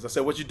magazines. I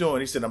said, "What you doing?"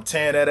 He said, "I'm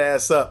tearing that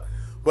ass up."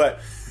 But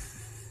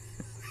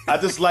I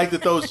just liked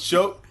that those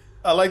jokes.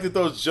 I liked that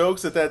those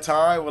jokes at that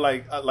time were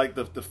like, I like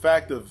the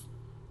fact of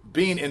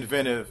being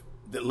inventive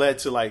that led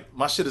to like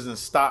my shit is in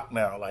stock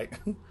now. Like,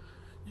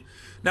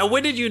 now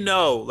when did you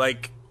know?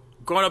 Like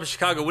growing up in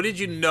Chicago, when did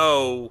you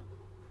know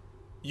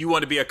you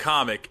want to be a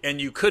comic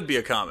and you could be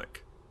a comic?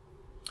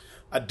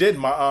 I did.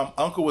 My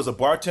uncle was a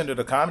bartender at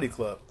a comedy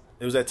club.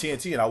 It was at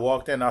TNT, and I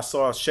walked in and I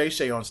saw Shay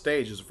Shay on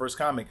stage. It was the first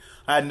comic.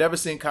 I had never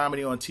seen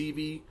comedy on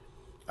TV.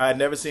 I had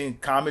never seen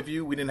Comic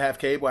View. We didn't have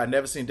cable. I had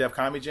never seen Def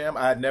Comedy Jam.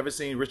 I had never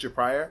seen Richard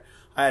Pryor.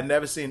 I had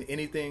never seen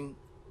anything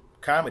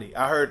comedy.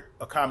 I heard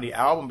a comedy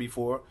album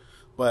before,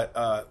 but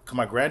cause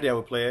my granddad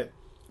would play it.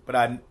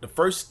 But the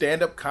first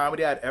stand-up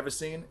comedy I'd ever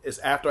seen is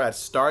after I'd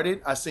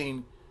started. I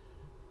seen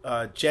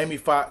Jamie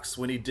Foxx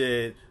when he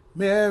did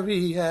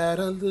Mary Had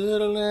a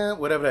Little Lamb,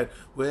 whatever that,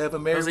 wherever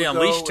Mary was the would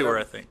Unleashed go, tour,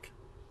 I think.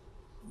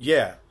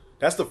 Yeah,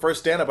 that's the first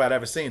stand-up I'd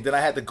ever seen. Then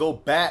I had to go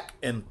back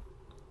and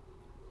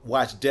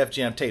watch Def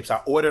Jam tapes.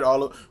 I ordered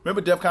all of.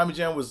 Remember, Def Comedy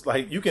Jam was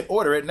like you can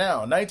order it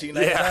now,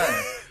 1999.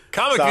 Yeah.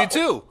 Comic View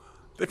too.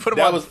 They put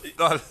them on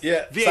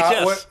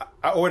VHS. So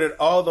I ordered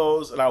all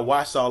those and I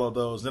watched all of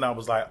those. Then I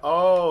was like,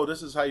 oh,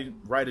 this is how you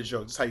write a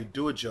joke. This is how you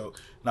do a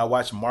joke. And I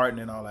watched Martin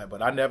and all that.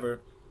 But I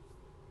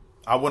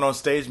went on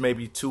stage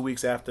maybe 2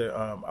 weeks after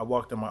I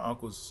walked in my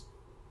uncle's.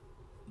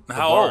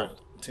 How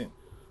old?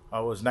 I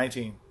was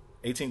 19,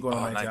 18 going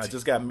on 19.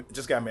 19. I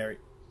just got married.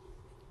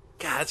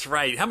 God, that's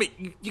right. How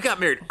many? You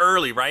got married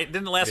early, right?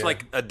 Didn't it last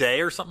like a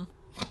day or something?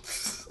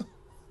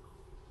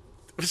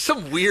 It was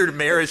some weird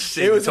marriage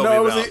thing.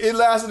 It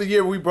lasted a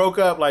year. We broke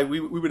up. Like we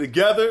were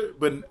together,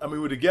 but we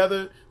were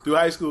together through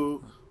high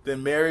school.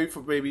 Then married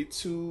for maybe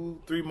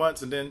 2-3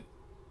 months, and then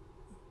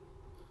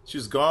she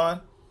was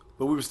gone.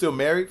 But we were still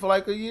married for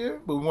like a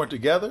year, but we weren't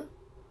together.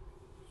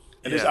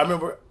 And I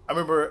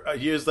remember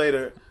years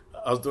later,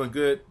 I was doing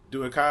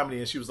comedy,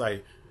 and she was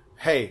like,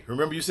 "Hey,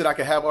 remember you said I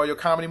could have all your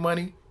comedy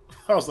money?"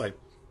 I was like,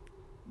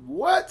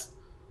 "What?"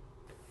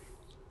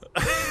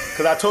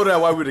 Because I told her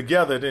that while we were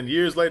together. Then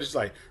years later, she's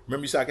like,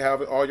 remember you said I could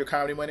have all your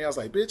comedy money? I was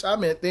like, bitch, I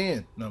meant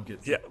then. No, I'm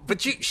kidding. Yeah,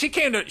 but she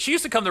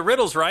used to come to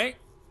Riddles, right?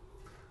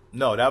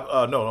 No,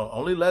 no,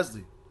 only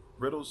Leslie.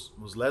 Riddles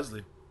was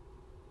Leslie.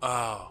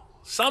 Oh,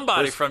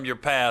 somebody from your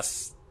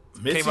past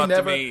Mitzi came up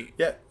never, to me.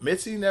 Yeah,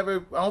 Mitzi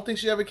never. I don't think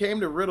she ever came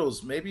to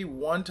Riddles. Maybe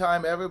one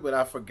time ever, but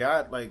I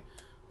forgot. Like,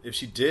 if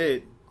she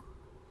did.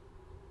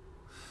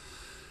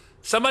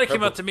 Somebody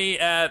came up to me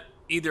at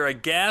either a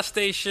gas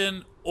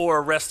station or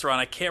a restaurant.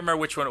 I can't remember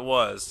which one it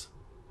was,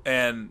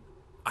 and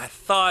I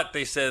thought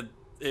they said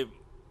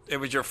it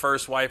was your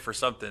first wife or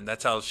something.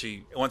 That's how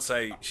she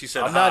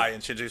said hi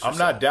and she introduced herself. I'm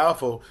not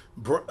doubtful.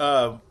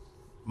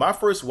 My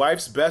first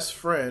wife's best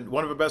friend,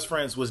 one of her best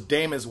friends, was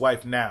Damon's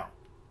wife now.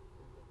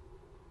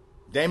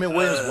 Damon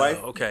Williams'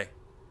 wife. Okay.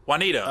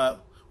 Juanita.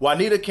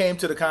 Juanita came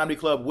to the comedy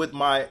club with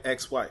my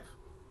ex-wife.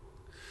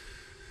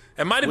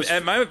 It might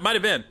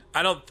have been.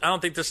 I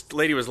don't think this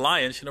lady was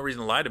lying. She had no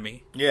reason to lie to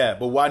me. Yeah,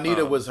 but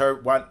Juanita was her.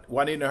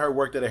 Juanita and her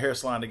worked at a hair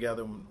salon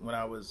together when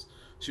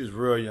she was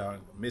real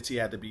young. Mitzi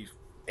had to be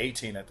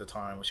 18 at the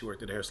time when she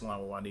worked at a hair salon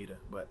with Juanita.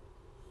 But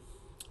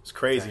it's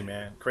crazy,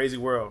 man. Crazy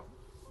world.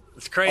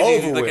 It's crazy.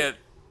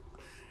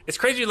 It's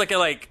crazy. You look at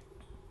like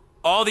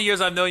all the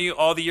years I've known you,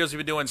 all the years we've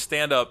been doing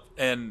stand up,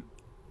 and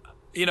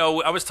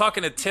I was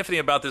talking to Tiffany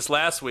about this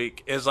last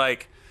week. Is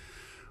like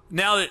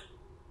now that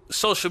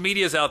social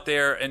media is out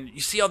there and you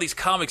see all these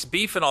comics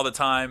beefing all the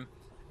time,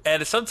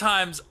 and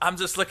sometimes I'm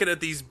just looking at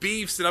these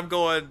beefs and I'm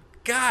going,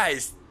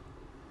 guys,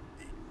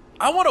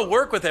 I want to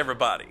work with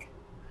everybody.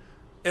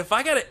 If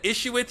I got an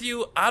issue with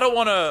you, I don't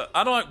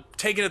want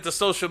taking it to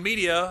social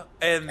media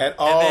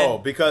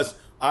because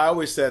I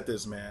always said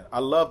this, man. I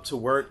love to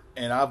work,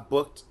 and I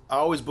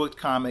always booked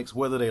comics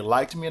whether they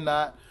liked me or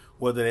not,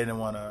 whether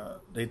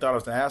they thought I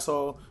was an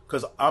asshole,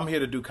 because I'm here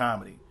to do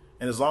comedy.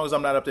 And as long as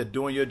I'm not up there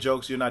doing your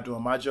jokes, you're not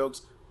doing my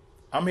jokes,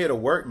 I'm here to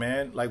work,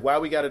 man. Like, why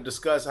we got to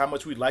discuss how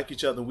much we like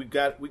each other? We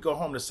go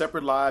home to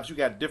separate lives. You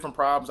got different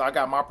problems. I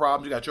got my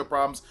problems. You got your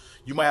problems.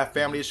 You might have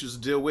family issues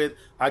to deal with.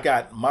 I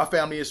got my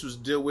family issues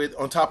to deal with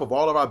on top of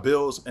all of our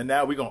bills. And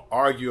now we're going to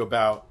argue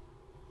about,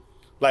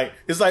 like,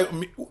 it's like,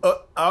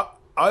 I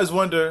always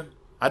wonder,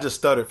 I just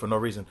stuttered for no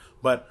reason,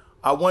 but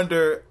I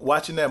wonder,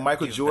 watching that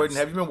Michael Jordan,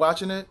 have you been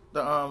watching it?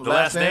 The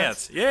Last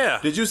Dance? Yeah.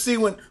 Did you see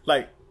when,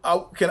 like,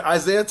 can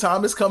Isaiah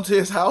Thomas come to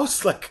his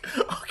house? Like,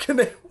 can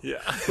they? Yeah.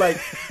 Like,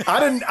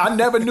 I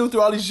never knew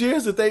through all these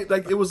years that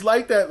it was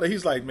like that. Like,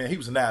 he's like, man, he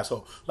was an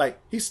asshole. Like,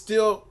 he's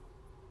still,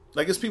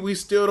 like, it's people he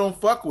still don't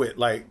fuck with.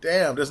 Like,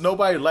 damn, there's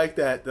nobody like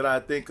that I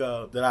think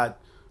of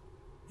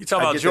You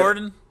talking about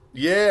Jordan?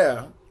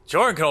 Yeah.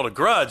 Jordan can hold a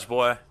grudge,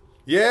 boy.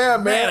 Yeah,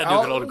 man. I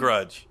do can hold a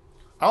grudge.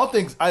 I don't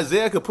think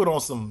Isaiah could put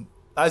on some.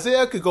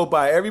 Isaiah could go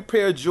buy every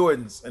pair of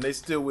Jordans and they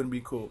still wouldn't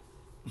be cool.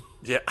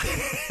 Yeah.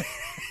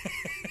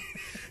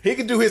 He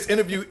could do his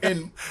interview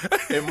in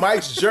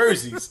Mike's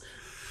jerseys,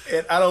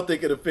 and I don't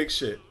think it'll fix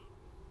shit.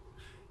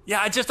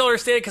 Yeah, I just don't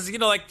understand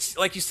because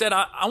like you said,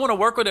 I want to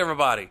work with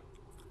everybody,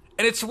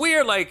 and it's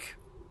weird. Like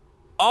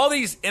all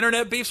these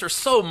internet beefs are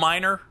so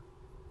minor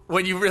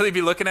when you really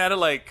be looking at it.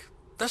 Like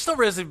there's no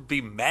reason to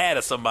be mad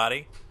at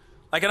somebody.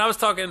 Like, and I was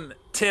talking to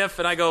Tiff,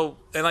 and I go,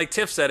 and like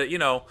Tiff said it,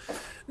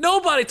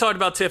 nobody talked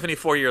about Tiffany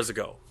 4 years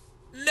ago.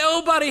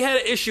 Nobody had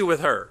an issue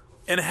with her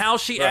and how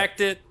she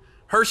acted,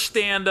 her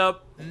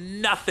stand-up,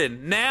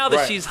 nothing. Now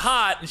that she's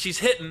hot and she's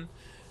hitting,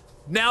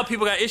 now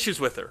people got issues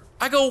with her.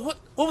 I go, what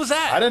was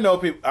that? I didn't know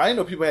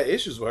people had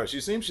issues with her.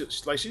 She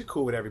seems like she's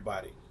cool with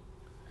everybody.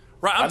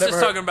 Right, I'm just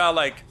talking about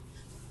I'm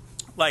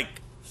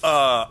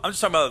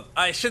just talking about,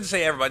 I shouldn't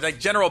say everybody, like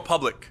general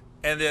public.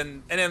 And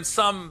then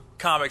some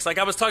comics, like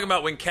I was talking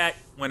about when Kat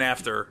went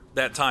after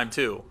that time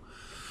too,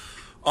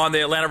 on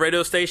the Atlanta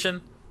radio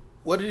station.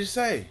 What did he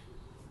say?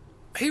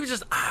 He was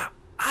just,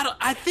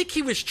 I think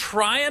he was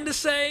trying to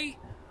say,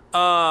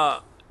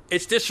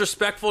 it's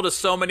disrespectful to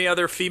so many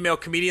other female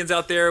comedians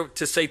out there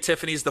to say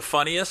Tiffany's the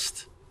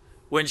funniest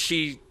when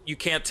you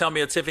can't tell me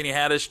a Tiffany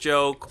Haddish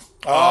joke.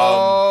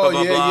 Oh,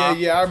 blah, blah,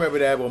 yeah. I remember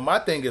that. Well, my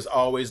thing is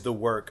always the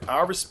work.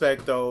 I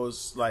respect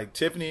those. Like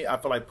Tiffany, I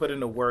feel like put in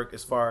the work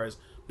as far as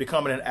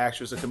becoming an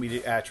actress, a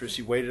comedic actress.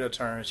 She waited her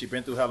turn. She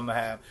been through hell and a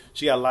half.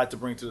 She got a lot to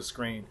bring to the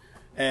screen.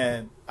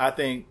 And I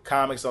think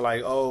comics are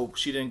like, oh,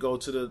 she didn't do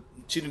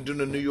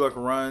the New York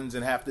runs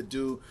and have to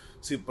do.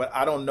 See, but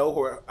I don't know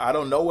her. I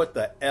don't know what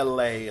the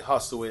LA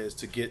hustle is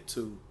to get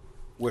to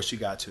where she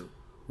got to.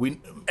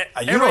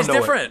 Everybody's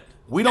different.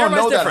 We don't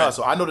know that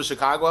hustle. I know the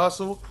Chicago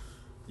hustle.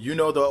 You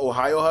know the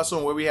Ohio hustle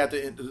and where we had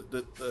to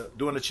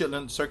doing the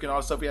chitlin circuit and all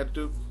the stuff we had to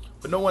do.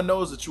 But no one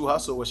knows the true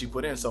hustle, what she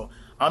put in. So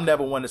I'm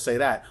never one to say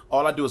that.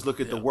 All I do is look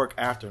at the work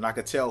after, and I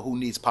could tell who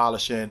needs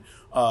polishing.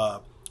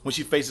 When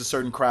she faces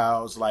certain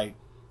crowds, like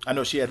I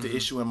know she had the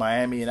issue in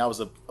Miami, and that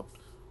was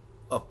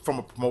from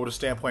a promoter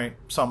standpoint,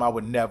 something I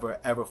would never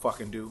ever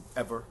fucking do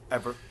ever.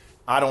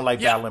 I don't like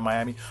battling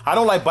Miami. I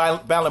don't like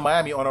battling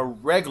Miami on a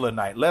regular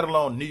night, let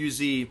alone New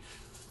Year's Eve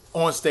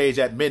on stage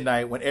at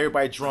midnight when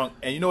everybody's drunk.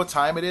 And you know what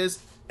time it is?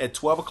 At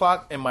 12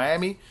 o'clock in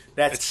Miami,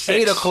 that's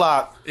 8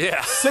 o'clock.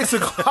 Yeah. 6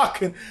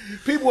 o'clock. And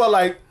people are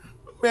like,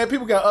 man,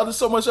 people got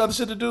so much other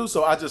shit to do.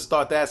 So I just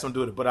thought that had something to do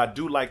with it. But I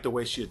do like the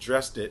way she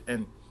addressed it,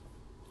 and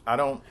I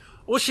don't.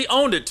 Well, she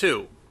owned it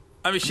too.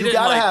 I mean, she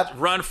didn't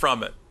run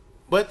from it.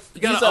 But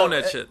you gotta own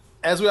that shit.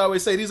 As we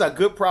always say, these are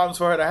good problems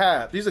for her to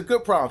have. These are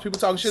good problems. People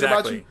talking shit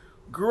about you,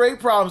 great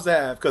problems to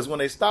have. Because when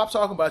they stop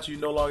talking about you,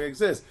 you no longer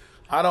exist.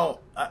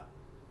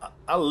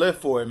 I live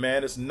for it,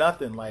 man. It's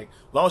nothing. Like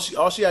all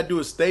she had to do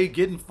is stay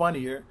getting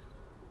funnier,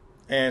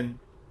 and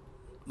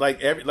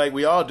like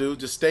we all do,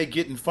 just stay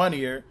getting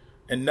funnier,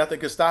 and nothing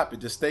can stop it.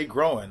 Just stay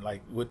growing.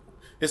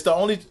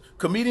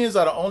 Comedians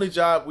are the only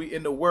job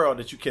in the world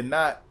that you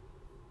cannot.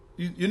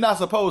 You're not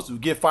supposed to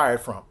get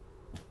fired from.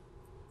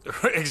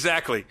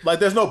 Exactly. Like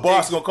there's no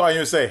boss gonna call you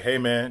and say, "Hey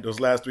man, those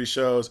last 3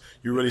 shows,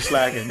 you're really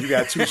slacking. You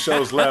got 2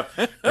 shows left,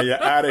 and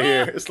you're out of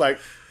here." It's like,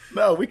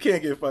 no, we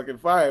can't get fucking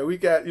fired. We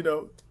got,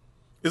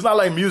 it's not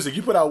like music.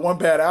 You put out one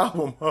bad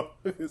album,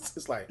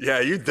 it's like, yeah,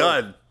 you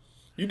done.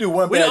 You do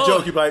one bad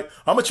joke, you be like,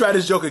 I'm gonna try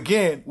this joke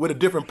again with a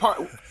different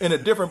part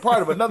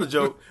of another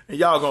joke, and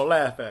y'all gonna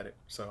laugh at it.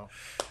 So,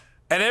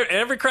 and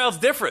every crowd's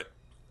different.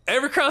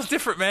 Every crowd's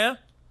different, man.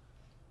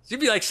 You'd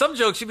be like, some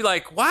jokes, you'd be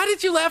like, why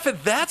did you laugh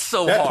at that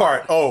so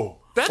hard? That part,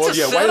 that's a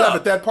setup. Why you laugh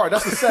at that part?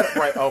 That's the setup,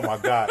 right? Oh my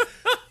god!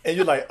 And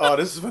you're like, oh,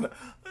 this is gonna,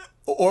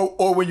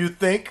 or when you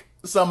think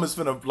something's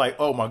gonna, like,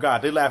 oh my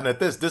god, they laughing at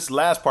this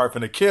last part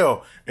finna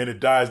kill, and it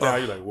dies down.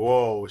 You're like,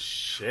 whoa,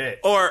 shit.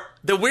 Or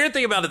the weird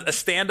thing about a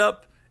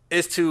stand-up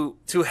is to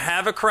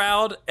have a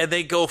crowd and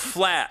they go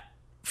flat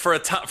for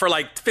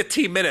like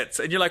 15 minutes,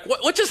 and you're like,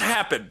 what just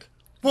happened?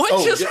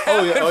 What just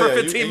happened for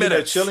 15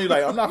 minutes? You're chilling, you're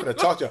like, I'm not going to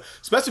talk to you.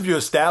 Especially if you're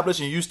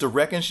established and used to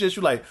wrecking shit.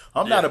 You're like,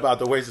 I'm not about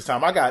to waste of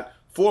time. I got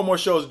 4 more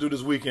shows to do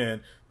this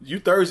weekend. You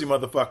Thursday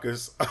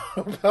motherfuckers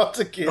are about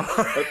to get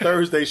a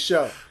Thursday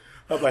show.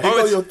 I'm like, here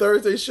go your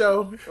Thursday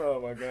show. Oh,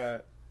 my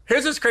God.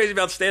 Here's what's crazy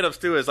about stand-ups,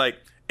 too, is like,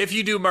 if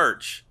you do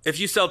merch, if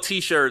you sell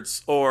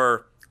T-shirts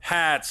or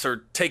hats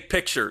or take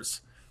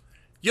pictures,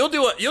 you'll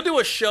do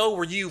a show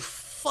where you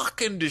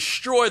fucking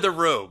destroy the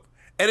room.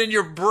 And in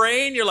your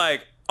brain, you're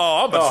like,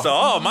 oh, I'm about to sell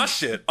all my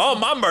shit. All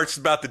my merch is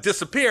about to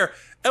disappear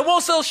and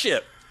won't sell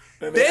shit.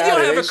 Then you'll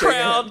have a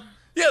crowd.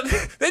 Yeah,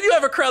 then you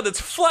have a crowd that's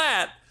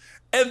flat,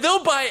 and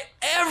they'll buy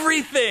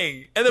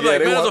everything. And they're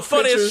like, man, that's the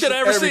funniest shit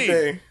I ever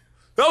seen.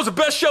 That was the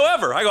best show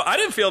ever. I go, I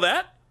didn't feel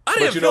that. I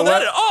didn't feel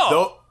that at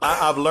all.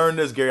 I've learned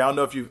this, Gary. I don't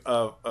know if you've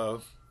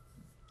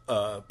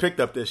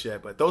picked up this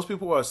yet, but those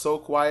people who are so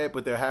quiet,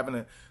 but they're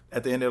having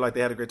at the end, they're like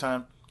they had a great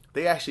time.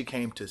 They actually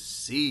came to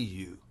see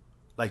you,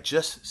 like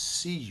just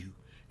see you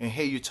and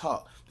hear you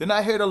talk. They're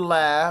not here to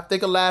laugh. They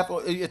can laugh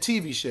at your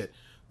TV shit.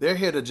 They're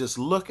here to just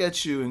look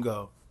at you and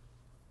go,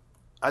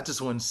 they're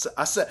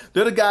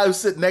the guy who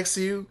sit next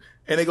to you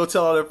and they go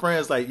tell all their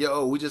friends like,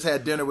 yo, we just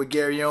had dinner with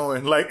Gary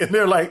Owen. Like, and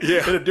they're like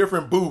in a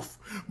different booth.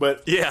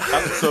 But yeah.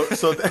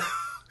 So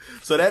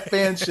that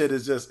fan shit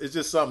is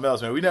just something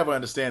else, man. We never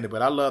understand it,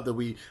 but I love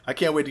that I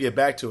can't wait to get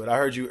back to it. I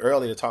heard you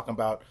earlier talking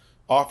about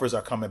offers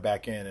are coming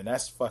back in, and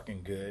that's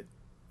fucking good.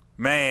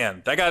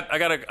 Man, I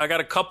got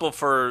a couple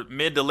for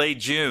mid to late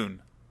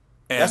June.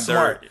 And that's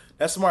smart.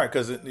 That's smart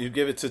because you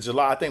give it to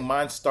July. I think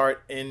mine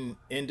start in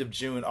end of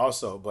June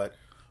also. But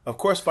of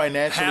course,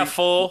 financially, half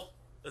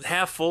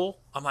full.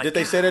 I'm like, did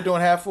they say they're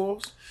doing half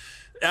fulls?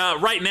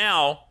 Right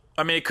now,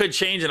 I mean, it could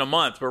change in a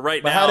month, but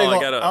now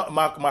I gotta.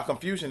 My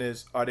confusion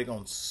is: are they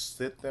going to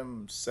sit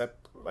them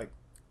separate?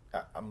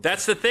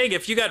 That's the thing.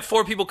 If you got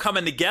 4 people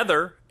coming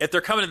together, if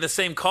they're coming in the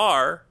same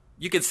car,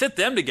 you can sit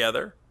them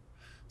together.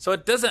 So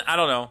it doesn't. I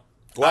don't know.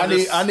 Well,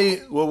 I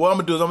need. Well, what I'm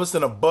gonna do is I'm gonna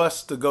send a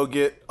bus to go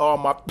get all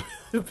my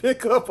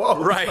pick up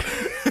all. Right.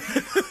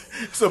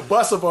 It's a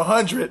bus of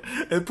 100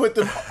 and put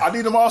them. I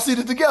need them all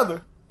seated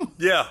together.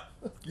 Yeah.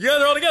 Yeah,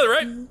 they're all together,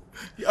 right?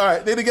 All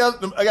right, they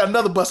together. I got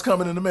another bus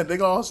coming in a minute. They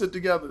gonna all sit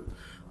together.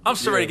 I'm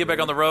still ready to get back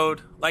on the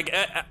road. Like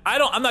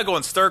I'm not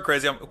going stir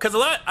crazy because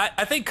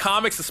I think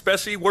comics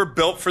especially we're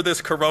built for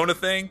this Corona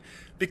thing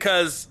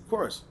because of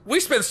course we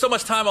spend so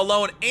much time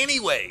alone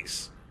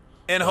anyways.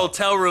 In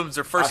hotel rooms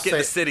or first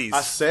getting to cities.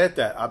 I said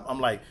that. I'm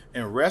like,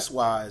 in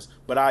rest-wise,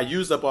 but I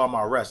used up all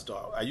my rest,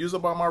 dog. I used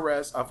up all my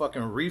rest. I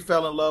fucking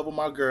fell in love with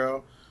my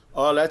girl.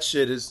 All that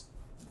shit is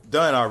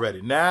done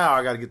already. Now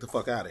I got to get the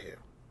fuck out of here.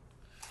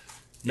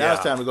 Now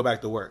it's time to go back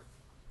to work.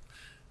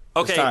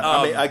 Okay.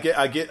 I mean,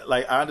 I get,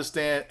 like, I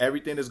understand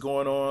everything that's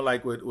going on,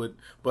 like,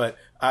 but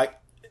I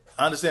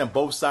understand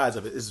both sides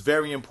of it. It's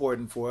very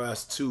important for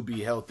us to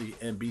be healthy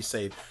and be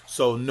safe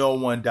so no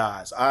one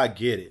dies. I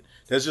get it.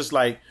 That's just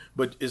like,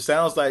 but it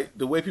sounds like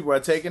the way people are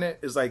taking it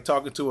is like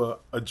talking to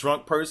a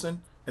drunk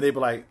person and they be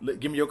like,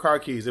 give me your car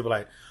keys. They be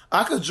like,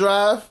 I could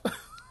drive.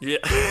 Yeah.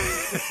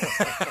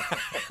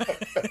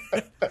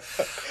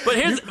 But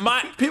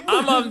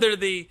I'm under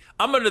the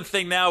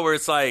thing now where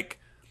it's like,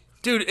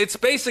 dude, it's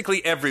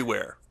basically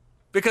everywhere.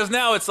 Because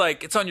now it's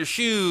like, it's on your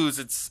shoes,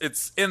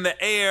 it's in the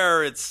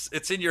air,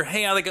 it's in your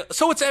hand.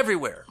 So it's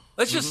everywhere.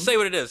 Let's just say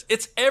what it is.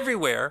 It's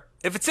everywhere.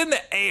 If it's in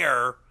the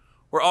air,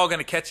 we're all going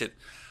to catch it.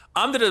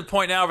 I'm to the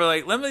point now where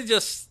like, let me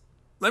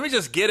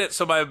just get it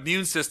so my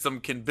immune system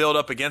can build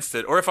up against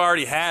it. Or if I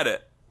already had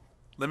it,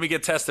 let me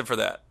get tested for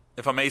that.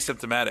 if I'm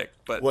asymptomatic.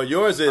 But Well,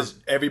 yours is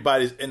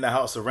everybody's in the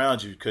house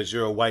around you because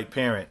you're a white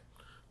parent.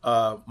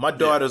 My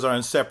daughters are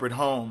in separate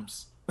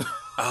homes.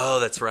 Oh,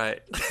 that's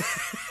right.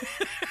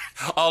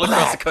 All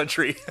across the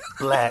country.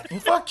 Black.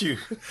 Fuck you.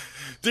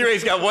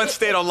 DeRay's got one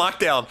state on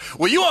lockdown.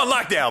 Well, you on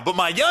lockdown, but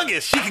my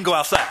youngest, she can go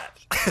outside.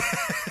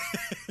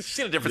 She's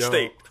in a different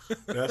state.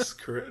 That's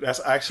correct. That's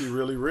actually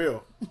really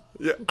real.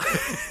 Yeah,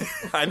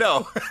 I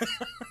know.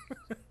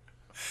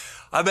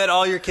 I bet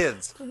all your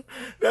kids.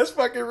 That's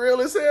fucking real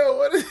as hell.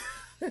 What is...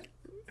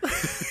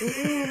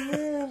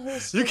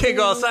 You can't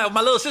go outside.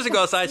 My little sister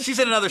go outside. She's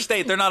in another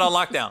state. They're not on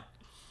lockdown.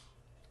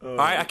 All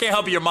right, I can't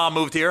help you. Your mom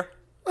moved here.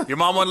 Your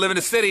mom wanted to live in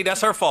the city.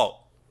 That's her fault.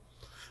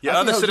 Your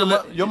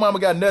mama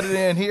got nutted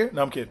in here?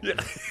 No, I'm kidding.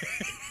 Yeah.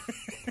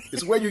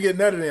 It's where you get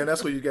nutted in.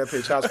 That's where you got to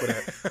pay child support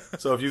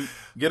at. So if you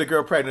get a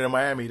girl pregnant in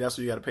Miami, that's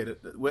where you got to pay.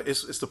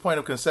 It's the point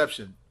of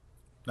conception.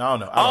 No, I don't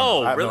know.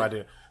 I have really? no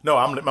idea. No,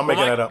 I'm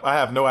making that up. I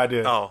have no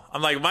idea. Oh,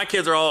 I'm like, my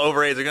kids are all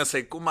over age. They're going to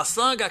say, well, my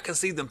son got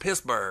conceived in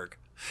Pittsburgh.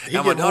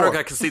 And my daughter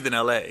got conceived in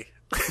L.A.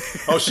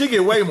 Oh, she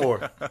get way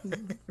more.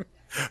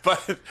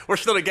 But we're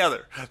still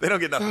together. They don't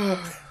get nothing.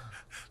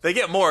 They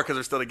get more because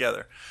they're still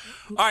together.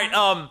 All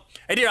right.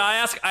 Hey, dear, I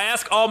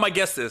ask all my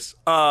guests this.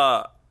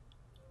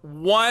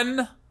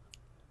 One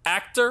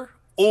actor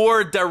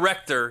or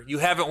director you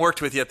haven't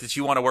worked with yet that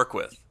you want to work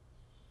with?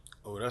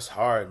 Oh, that's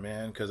hard,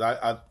 man, because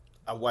I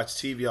watch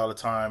TV all the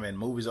time and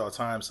movies all the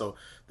time, so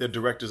they're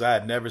directors I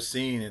had never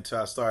seen until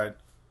I started.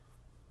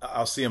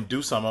 I'll see them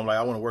do something. I'm like,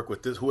 I want to work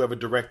with this. Whoever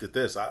directed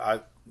this, I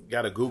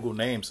got a Google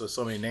name,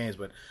 so many names.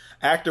 But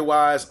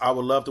actor-wise, I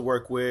would love to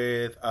work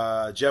with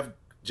Jeff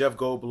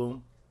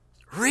Goldblum.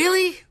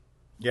 Really?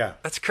 Yeah,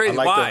 that's crazy.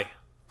 Why?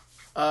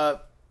 The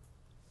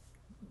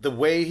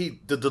way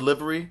the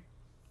delivery.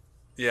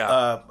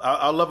 Yeah.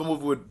 I love a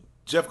movie with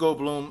Jeff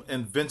Goldblum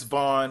and Vince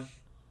Vaughn.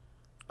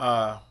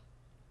 Yeah,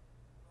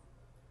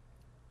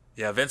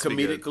 Vince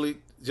comedically,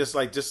 just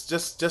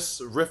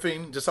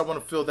riffing. I want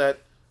to feel that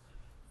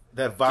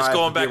vibe. Just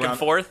going back and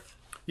forth.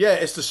 Yeah,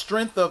 it's the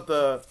strength of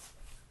the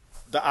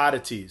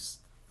oddities.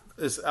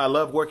 I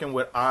love working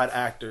with odd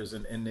actors,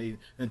 and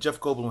Jeff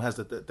Goldblum has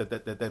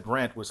that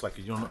rant where it's like,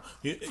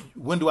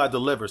 when do I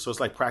deliver? So it's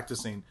like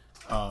practicing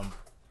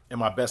in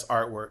my best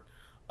artwork.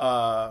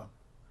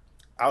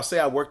 I'll say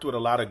I worked with a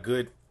lot of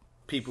good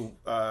people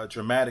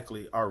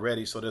dramatically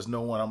already, so there's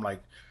no one I'm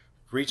like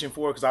reaching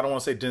for, because I don't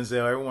want to say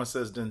Denzel. Everyone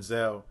says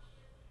Denzel,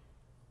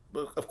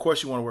 but of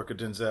course you want to work with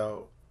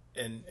Denzel,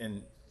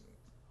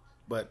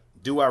 but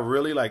do I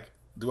really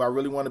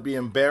want to be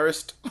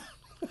embarrassed?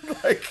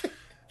 Like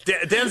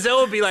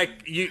Denzel would be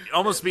like, you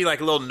almost be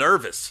like a little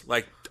nervous,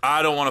 like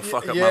I don't want to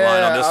fuck up my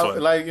line on this one.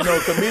 Like,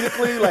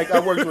 comedically, like I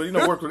worked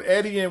with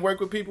Eddie and work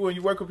with people, and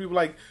you work with people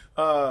like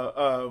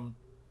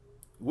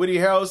Woody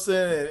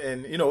Harrelson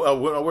and I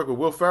work with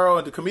Will Ferrell,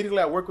 and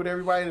comedically I work with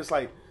everybody. And it's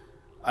like,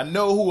 I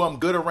know who I'm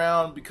good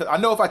around, because I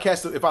know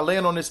if I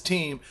land on this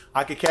team,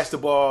 I can catch the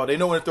ball. They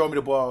know when to throw me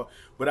the ball.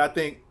 But I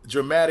think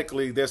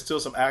dramatically, there's still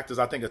some actors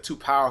I think are too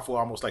powerful,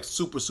 almost like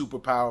super, super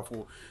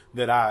powerful,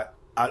 that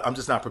I'm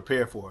just not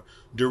prepared for.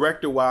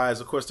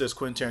 Director-wise, of course, there's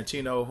Quentin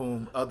Tarantino,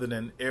 whom, other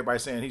than everybody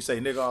saying he say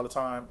nigga all the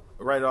time,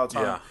 right all the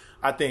time. Yeah.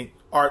 I think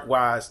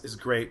art-wise is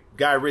great.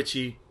 Guy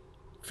Ritchie,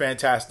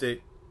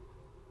 fantastic.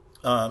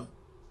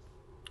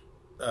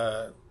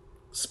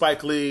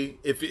 Spike Lee,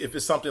 if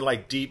it's something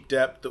like Deep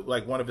Depth,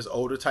 like one of his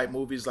older type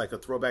movies, like a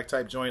throwback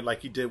type joint,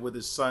 like he did with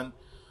his son,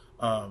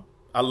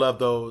 I love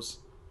those.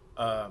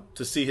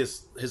 To see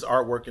his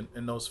artwork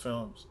in those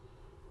films,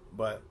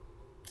 but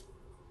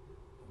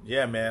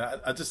yeah,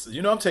 man, I just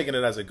I'm taking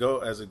it as it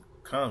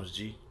comes.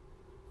 G.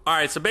 All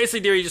right, so basically,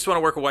 dear, you just want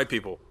to work with white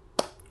people,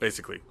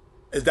 basically.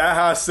 Is that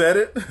how I said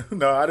it?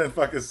 No, I didn't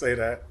fucking say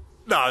that.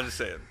 No, I'm just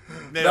saying.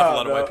 Named off a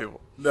lot of white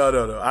people.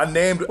 No. I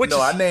named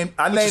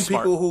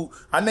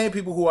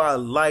people who I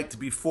liked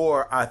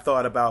before I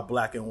thought about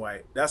black and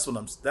white. That's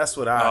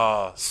what I.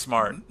 Oh,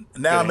 smart.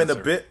 Now I'm in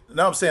the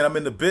Now I'm saying I'm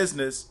in the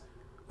business.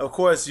 Of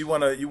course, you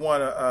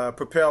wanna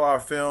propel our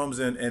films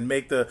and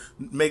make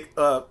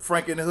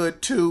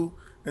Frankenhood 2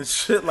 and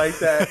shit like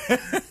that.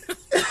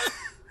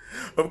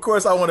 Of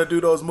course, I want to do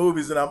those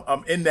movies, and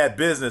I'm in that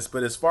business.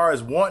 But as far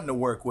as wanting to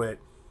work with,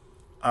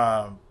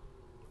 I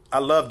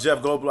love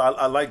Jeff Goldblum.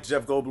 I like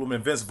Jeff Goldblum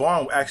and Vince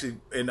Vaughn. Actually,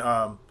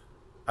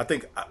 I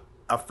think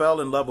I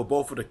fell in love with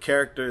both of the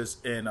characters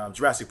in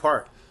Jurassic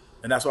Park,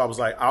 and that's why I was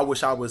like, I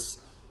wish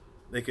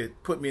they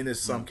could put me in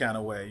this some kind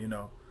of way,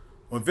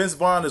 When Vince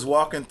Vaughn is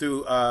walking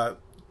through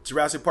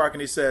Jurassic Park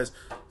and he says,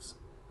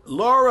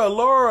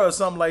 Laura,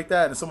 something like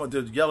that, and someone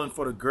just yelling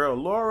for the girl,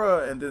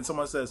 Laura, and then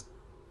someone says,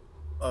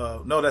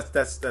 no,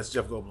 that's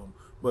Jeff Goldblum.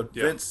 But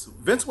yeah.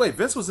 Vince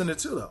was in it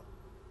too, though.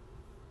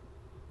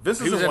 Vince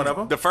was in one of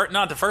them.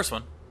 Not the first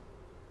one.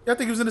 Yeah, I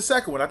think he was in the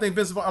second one. I think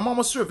I'm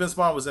almost sure Vince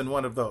Vaughn was in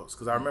one of those,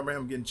 because I remember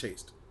him getting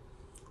chased.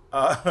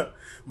 But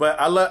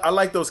I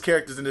like those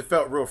characters, and it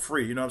felt real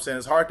free. You know what I'm saying?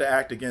 It's hard to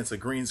act against a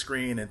green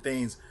screen and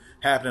things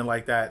happening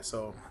like that.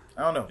 So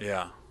I don't know.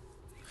 Yeah.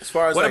 As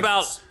far as what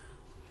about,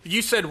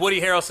 you said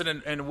Woody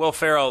Harrelson and Will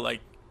Ferrell, like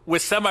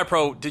with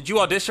Semi-Pro, did you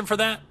audition for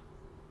that?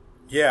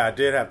 Yeah, I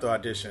did have to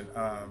audition.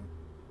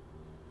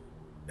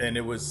 And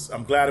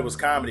I'm glad it was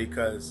comedy,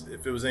 because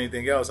if it was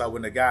anything else, I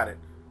wouldn't have got it.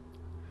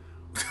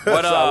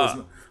 What?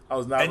 So I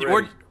was not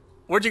ready.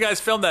 Where'd you guys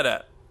film that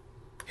at?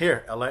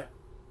 Here, L.A.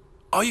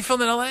 Oh, you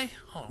filmed in L.A.?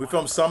 Oh, We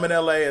filmed some in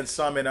L.A. and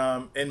some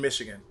in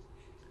Michigan.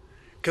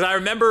 Because I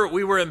remember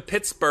we were in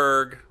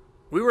Pittsburgh.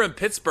 We were in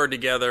Pittsburgh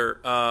together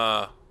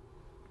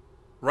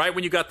right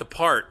when you got the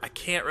part. I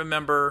can't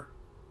remember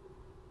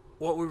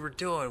what we were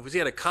doing. Was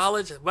he at a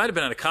college? It might have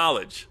been at a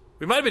college.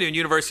 We might have been in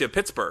University of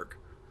Pittsburgh.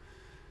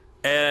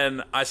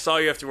 And I saw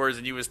you afterwards,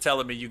 and you was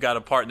telling me you got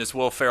a part in this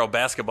Will Ferrell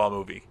basketball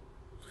movie.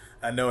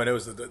 I know, and it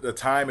was the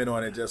timing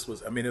on it just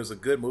was. I mean, it was a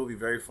good movie,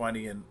 very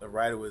funny, and the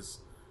writer was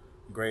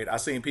great. I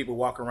seen people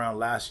walk around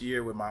last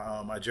year with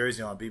my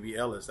jersey on, BB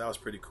Ellis. That was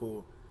pretty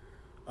cool.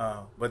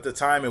 But the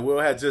timing, Will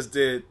had just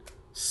did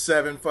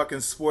 7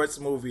 fucking sports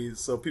movies,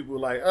 so people were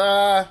like,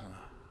 all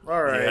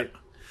right. Yeah.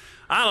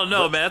 I don't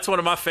know, man. That's one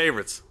of my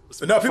favorites.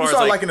 No, people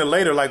start liking it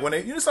later. Like when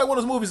it's like one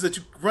of those movies that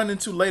you run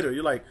into later.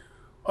 You're like,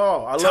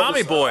 oh, I love Tommy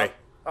this. Boy.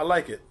 I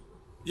like it.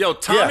 Yo,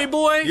 Tommy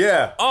Boy?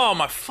 Yeah. Oh,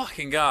 my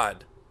fucking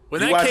God.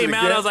 When that came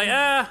out, I was like,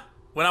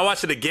 When I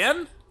watched it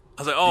again,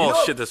 I was like,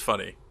 oh, shit, that's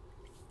funny.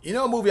 You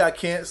know a movie I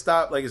can't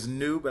stop, like it's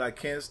new, but I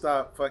can't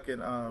stop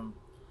fucking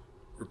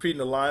repeating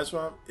the lines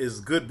from, is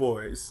Good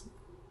Boys.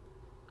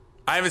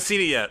 I haven't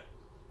seen it yet.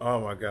 Oh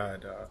my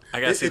God, dog.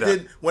 I gotta see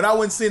that. When I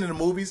went seeing it in the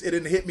movies, it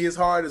didn't hit me as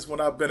hard as when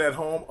I've been at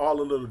home. All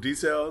the little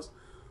details,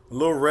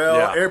 Lil Rel,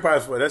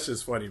 everybody's funny. That's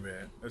just funny,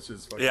 man. That's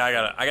just funny. Yeah, I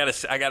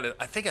gotta.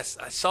 I think I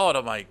saw it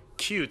on my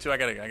queue too.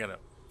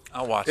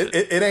 I'll watch it.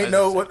 It ain't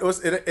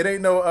it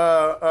ain't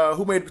no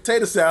Who Made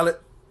Potato Salad.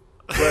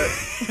 But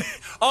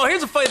oh,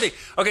 here's a funny thing.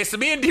 Okay, so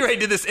me and DeRay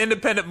did this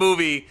independent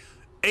movie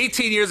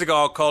 18 years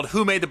ago called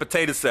Who Made the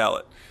Potato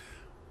Salad.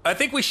 I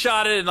think we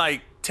shot it in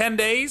like 10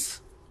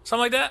 days,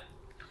 something like that.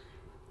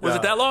 Was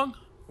it that long?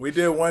 We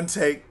did one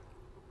take.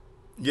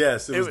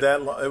 Yes, it was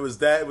that long. It was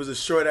a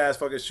short ass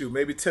fucking shoot,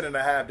 maybe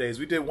 10.5 days.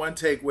 We did one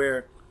take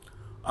where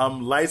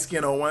I'm light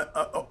skinned on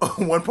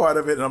one part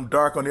of it and I'm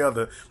dark on the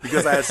other,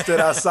 because I had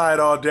stood outside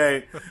all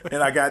day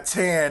and I got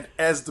tanned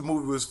as the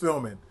movie was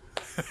filming.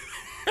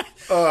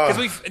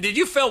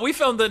 We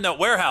filmed in the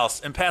warehouse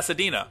in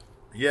Pasadena.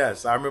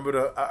 Yes, I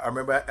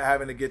remember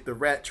having to get the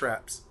rat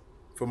traps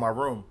for my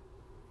room.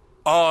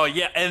 Oh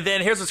yeah, and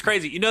then here's what's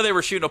crazy. You know they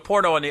were shooting a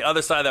porno on the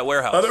other side of that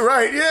warehouse.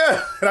 Right,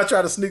 yeah. And I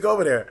tried to sneak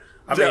over there.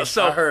 I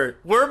heard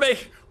we're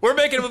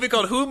making a movie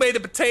called Who Made the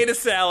Potato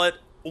Salad.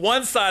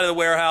 One side of the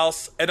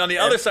warehouse, and on the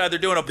other side they're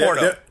doing a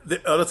porno.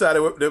 The other side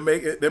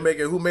they're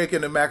making Who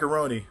Making the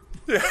Macaroni.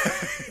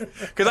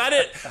 Because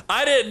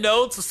I didn't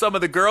know, so some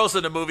of the girls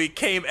in the movie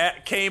came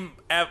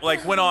at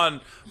like went on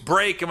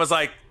break and was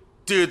like,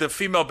 dude, the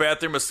female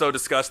bathroom was so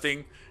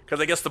disgusting. Because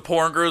I guess the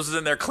porn girls was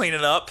in there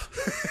cleaning up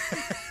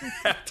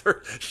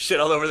after shit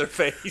all over their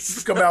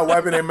face. Come out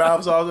wiping their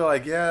mouths off. They're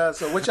like, yeah,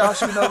 so what y'all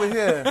shooting over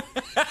here?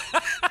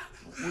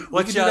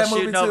 What y'all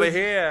shooting over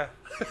here?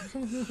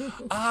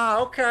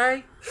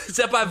 Okay. Is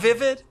that by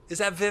Vivid? Is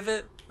that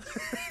Vivid?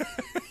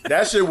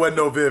 That shit wasn't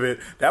no Vivid.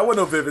 That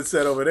wasn't no Vivid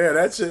set over there.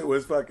 That shit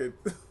was fucking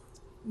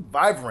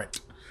vibrant.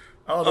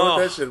 I don't know what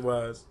that shit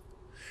was.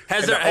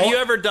 Have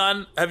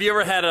you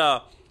ever had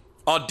a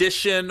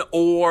audition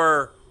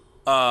or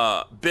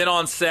been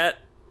on set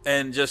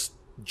and just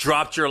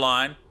dropped your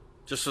line?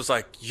 Just was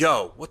like,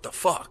 yo, what the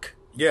fuck?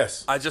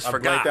 Yes. I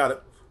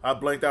forgot. I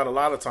blanked out a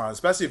lot of times,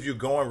 especially if you're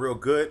going real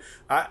good.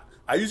 I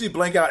usually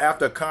blank out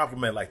after a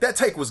compliment, like, that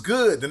take was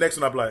good. The next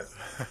one I'm like,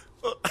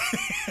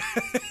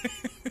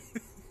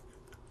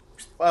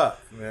 fuck,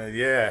 man,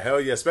 yeah, hell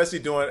yeah. Especially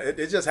doing,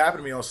 it just happened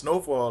to me on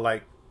Snowfall,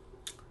 like,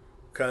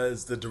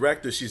 because the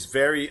director, she's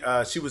very,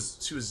 she was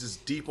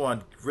just deep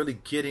on really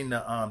getting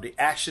the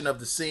action of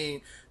the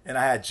scene, and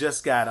I had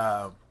just got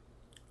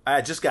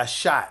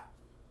shot,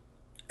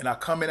 and I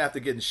come in after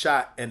getting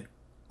shot, and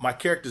my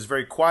character's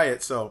very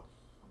quiet, so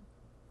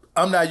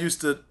I'm not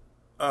used to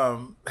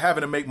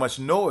having to make much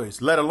noise,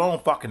 let alone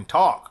fucking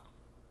talk.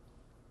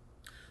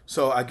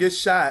 So I get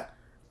shot,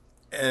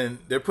 and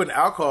they're putting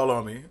alcohol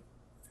on me,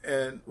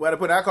 and when they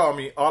put alcohol on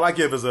me, all I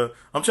give is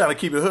I'm trying to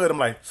keep it hood. I'm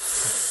like,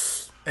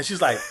 and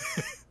she's like,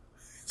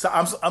 so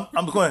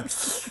I'm going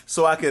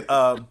so I could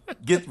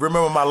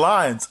remember my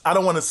lines. I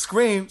don't want to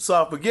scream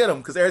so I forget them,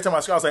 because every time I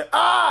scream, I was like,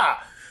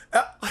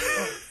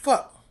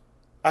 fuck.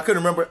 I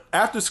couldn't remember.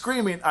 After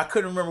screaming, I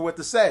couldn't remember what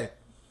to say.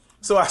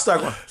 So I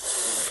started going,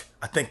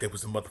 I think there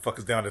was some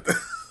motherfuckers down at the...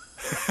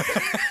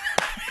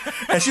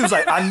 And she was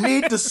like, I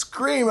need to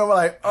scream. I'm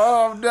like,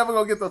 oh, I'm never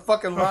going to get the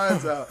fucking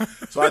lines out.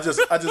 So I just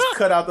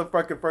cut out the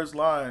fucking first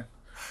line.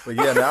 But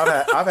yeah,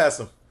 man, I've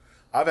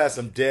had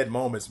some dead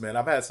moments, man.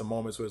 I've had some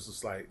moments where it's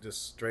just like,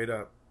 just straight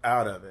up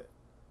out of it.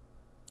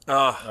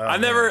 I've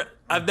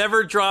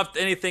never dropped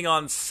anything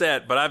on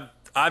set, but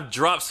I've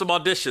dropped some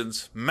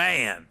auditions.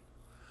 Man,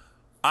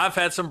 I've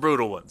had some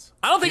brutal ones.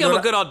 I don't think I'm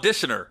a good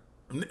auditioner.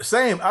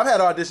 Same. I've had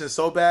auditions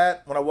so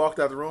bad, when I walked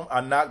out the room, I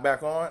knocked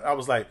back on. I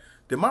was like,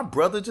 did my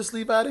brother just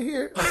leave out of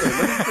here?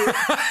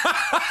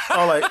 I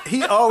was like,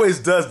 he always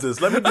does this.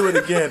 Let me do it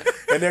again.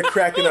 and they're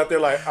cracking up. They're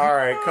like, all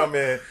right, come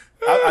in.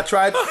 I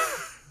tried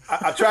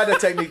that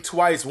technique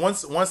twice.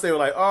 Once they were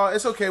like, oh,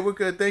 it's okay, we're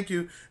good, thank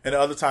you. And the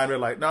other time they're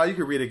like, no, you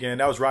can read again.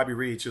 That was Robbie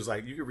Reed. She was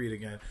like, you can read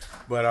again.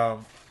 But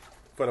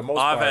for the most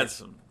part,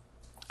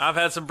 I've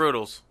had some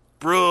brutal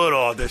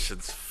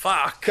auditions.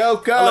 Fuck.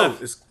 Coco.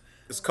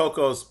 It's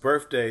Coco's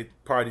birthday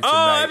party tonight.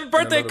 Oh, happy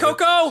birthday,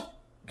 Coco!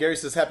 Gary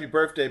says, happy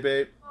birthday,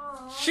 babe.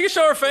 She can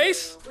show her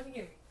face.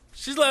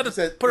 She's allowed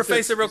to put her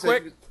face in real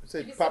quick.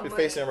 Say, pop your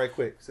face in right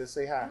quick.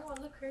 Say hi. I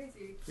don't look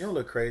crazy. You don't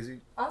look crazy.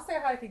 I'll say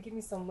hi if you give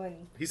me some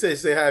money. He said,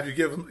 say hi if you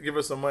give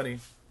her some money.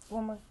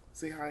 One more.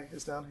 Say hi.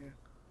 It's down here.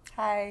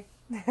 Hi.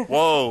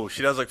 Whoa,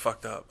 she does look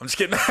fucked up. I'm just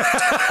kidding.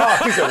 Oh,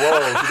 he said,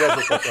 whoa, she does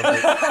look fucked up.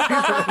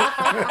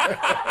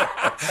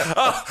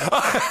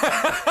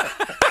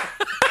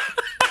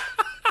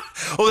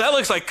 Oh, that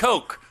looks like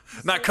Coke,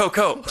 not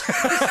Coco.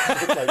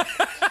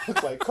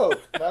 looks like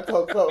Coke, not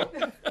Coco.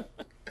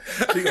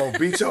 She gonna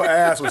beat your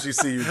ass when she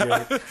see you,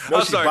 Gary.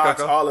 No, she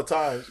box all the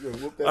time. She gonna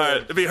whoop that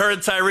ass. It'd be her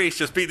and Tyrese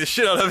just beating the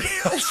shit out of you.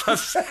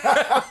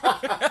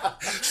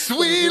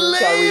 Sweet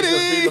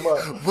lady,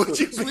 would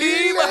you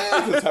be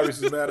my...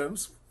 Tyrese is mad at him.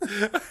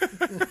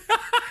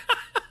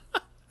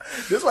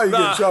 This is why you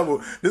get in trouble.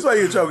 This is why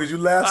you get in trouble, because you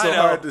laugh so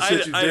hard at the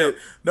shit you did.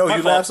 No,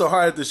 you laugh so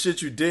hard at the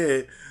shit you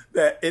did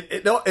that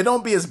it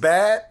don't be as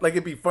bad. Like,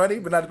 it'd be funny,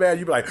 but not as bad.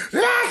 You be like,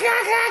 you're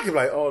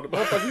like, oh, the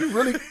motherfucker, you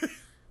really...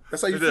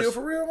 That's how you feel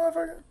for real,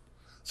 motherfucker?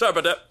 Sorry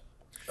about that.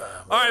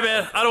 All right,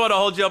 man. I don't want to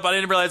hold you up. I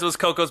didn't realize it was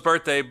Coco's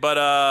birthday, but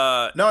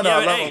No,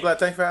 I'm glad.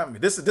 Thanks for having me.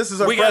 This is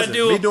her present.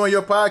 Me doing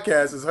your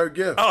podcast is her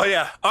gift. Oh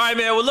yeah. All right,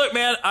 man. Well, look,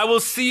 man. I will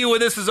see you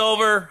when this is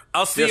over.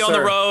 I'll see you on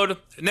the road.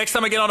 Next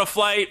time I get on a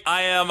flight,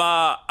 I'm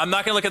not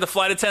gonna look at the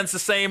flight attendants the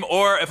same,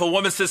 or if a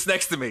woman sits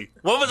next to me.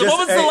 What was the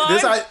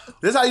line?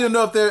 This is how you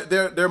know if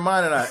they're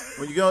mine or not.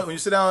 When you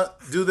sit down,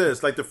 do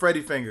this, like the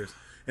Freddy fingers,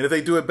 and if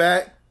they do it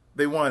back,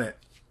 they want it.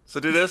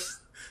 So do this.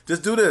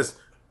 Just do this.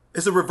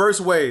 It's a reverse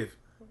wave.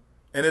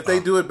 And if they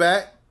do it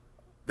back,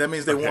 that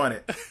means they want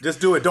it. Just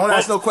do it. Don't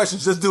ask no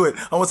questions. Just do it.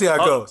 I want to see how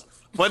it goes.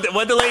 What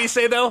the lady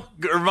say, though?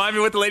 Remind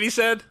me what the lady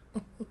said?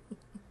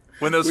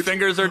 When those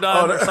fingers are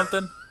done or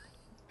something?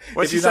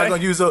 What'd she say?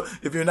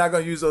 If you're not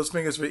going to use those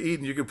fingers for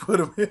eating, you can put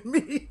them in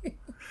me.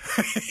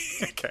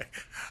 Okay.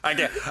 I'm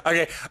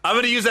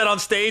going to use that on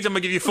stage. I'm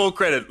going to give you full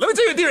credit. Let me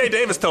tell you what DeRay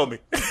Davis told me.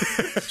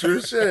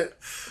 True shit.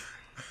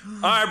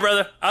 All right,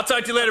 brother. I'll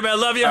talk to you later, man.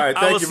 Love you. All right,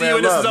 I will see you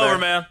when this is over,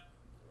 man.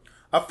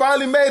 I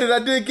finally made it. I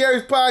did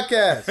Gary's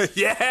podcast.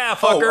 Yeah,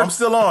 fucker. Oh, I'm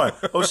still on.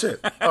 Oh,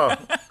 shit. Oh.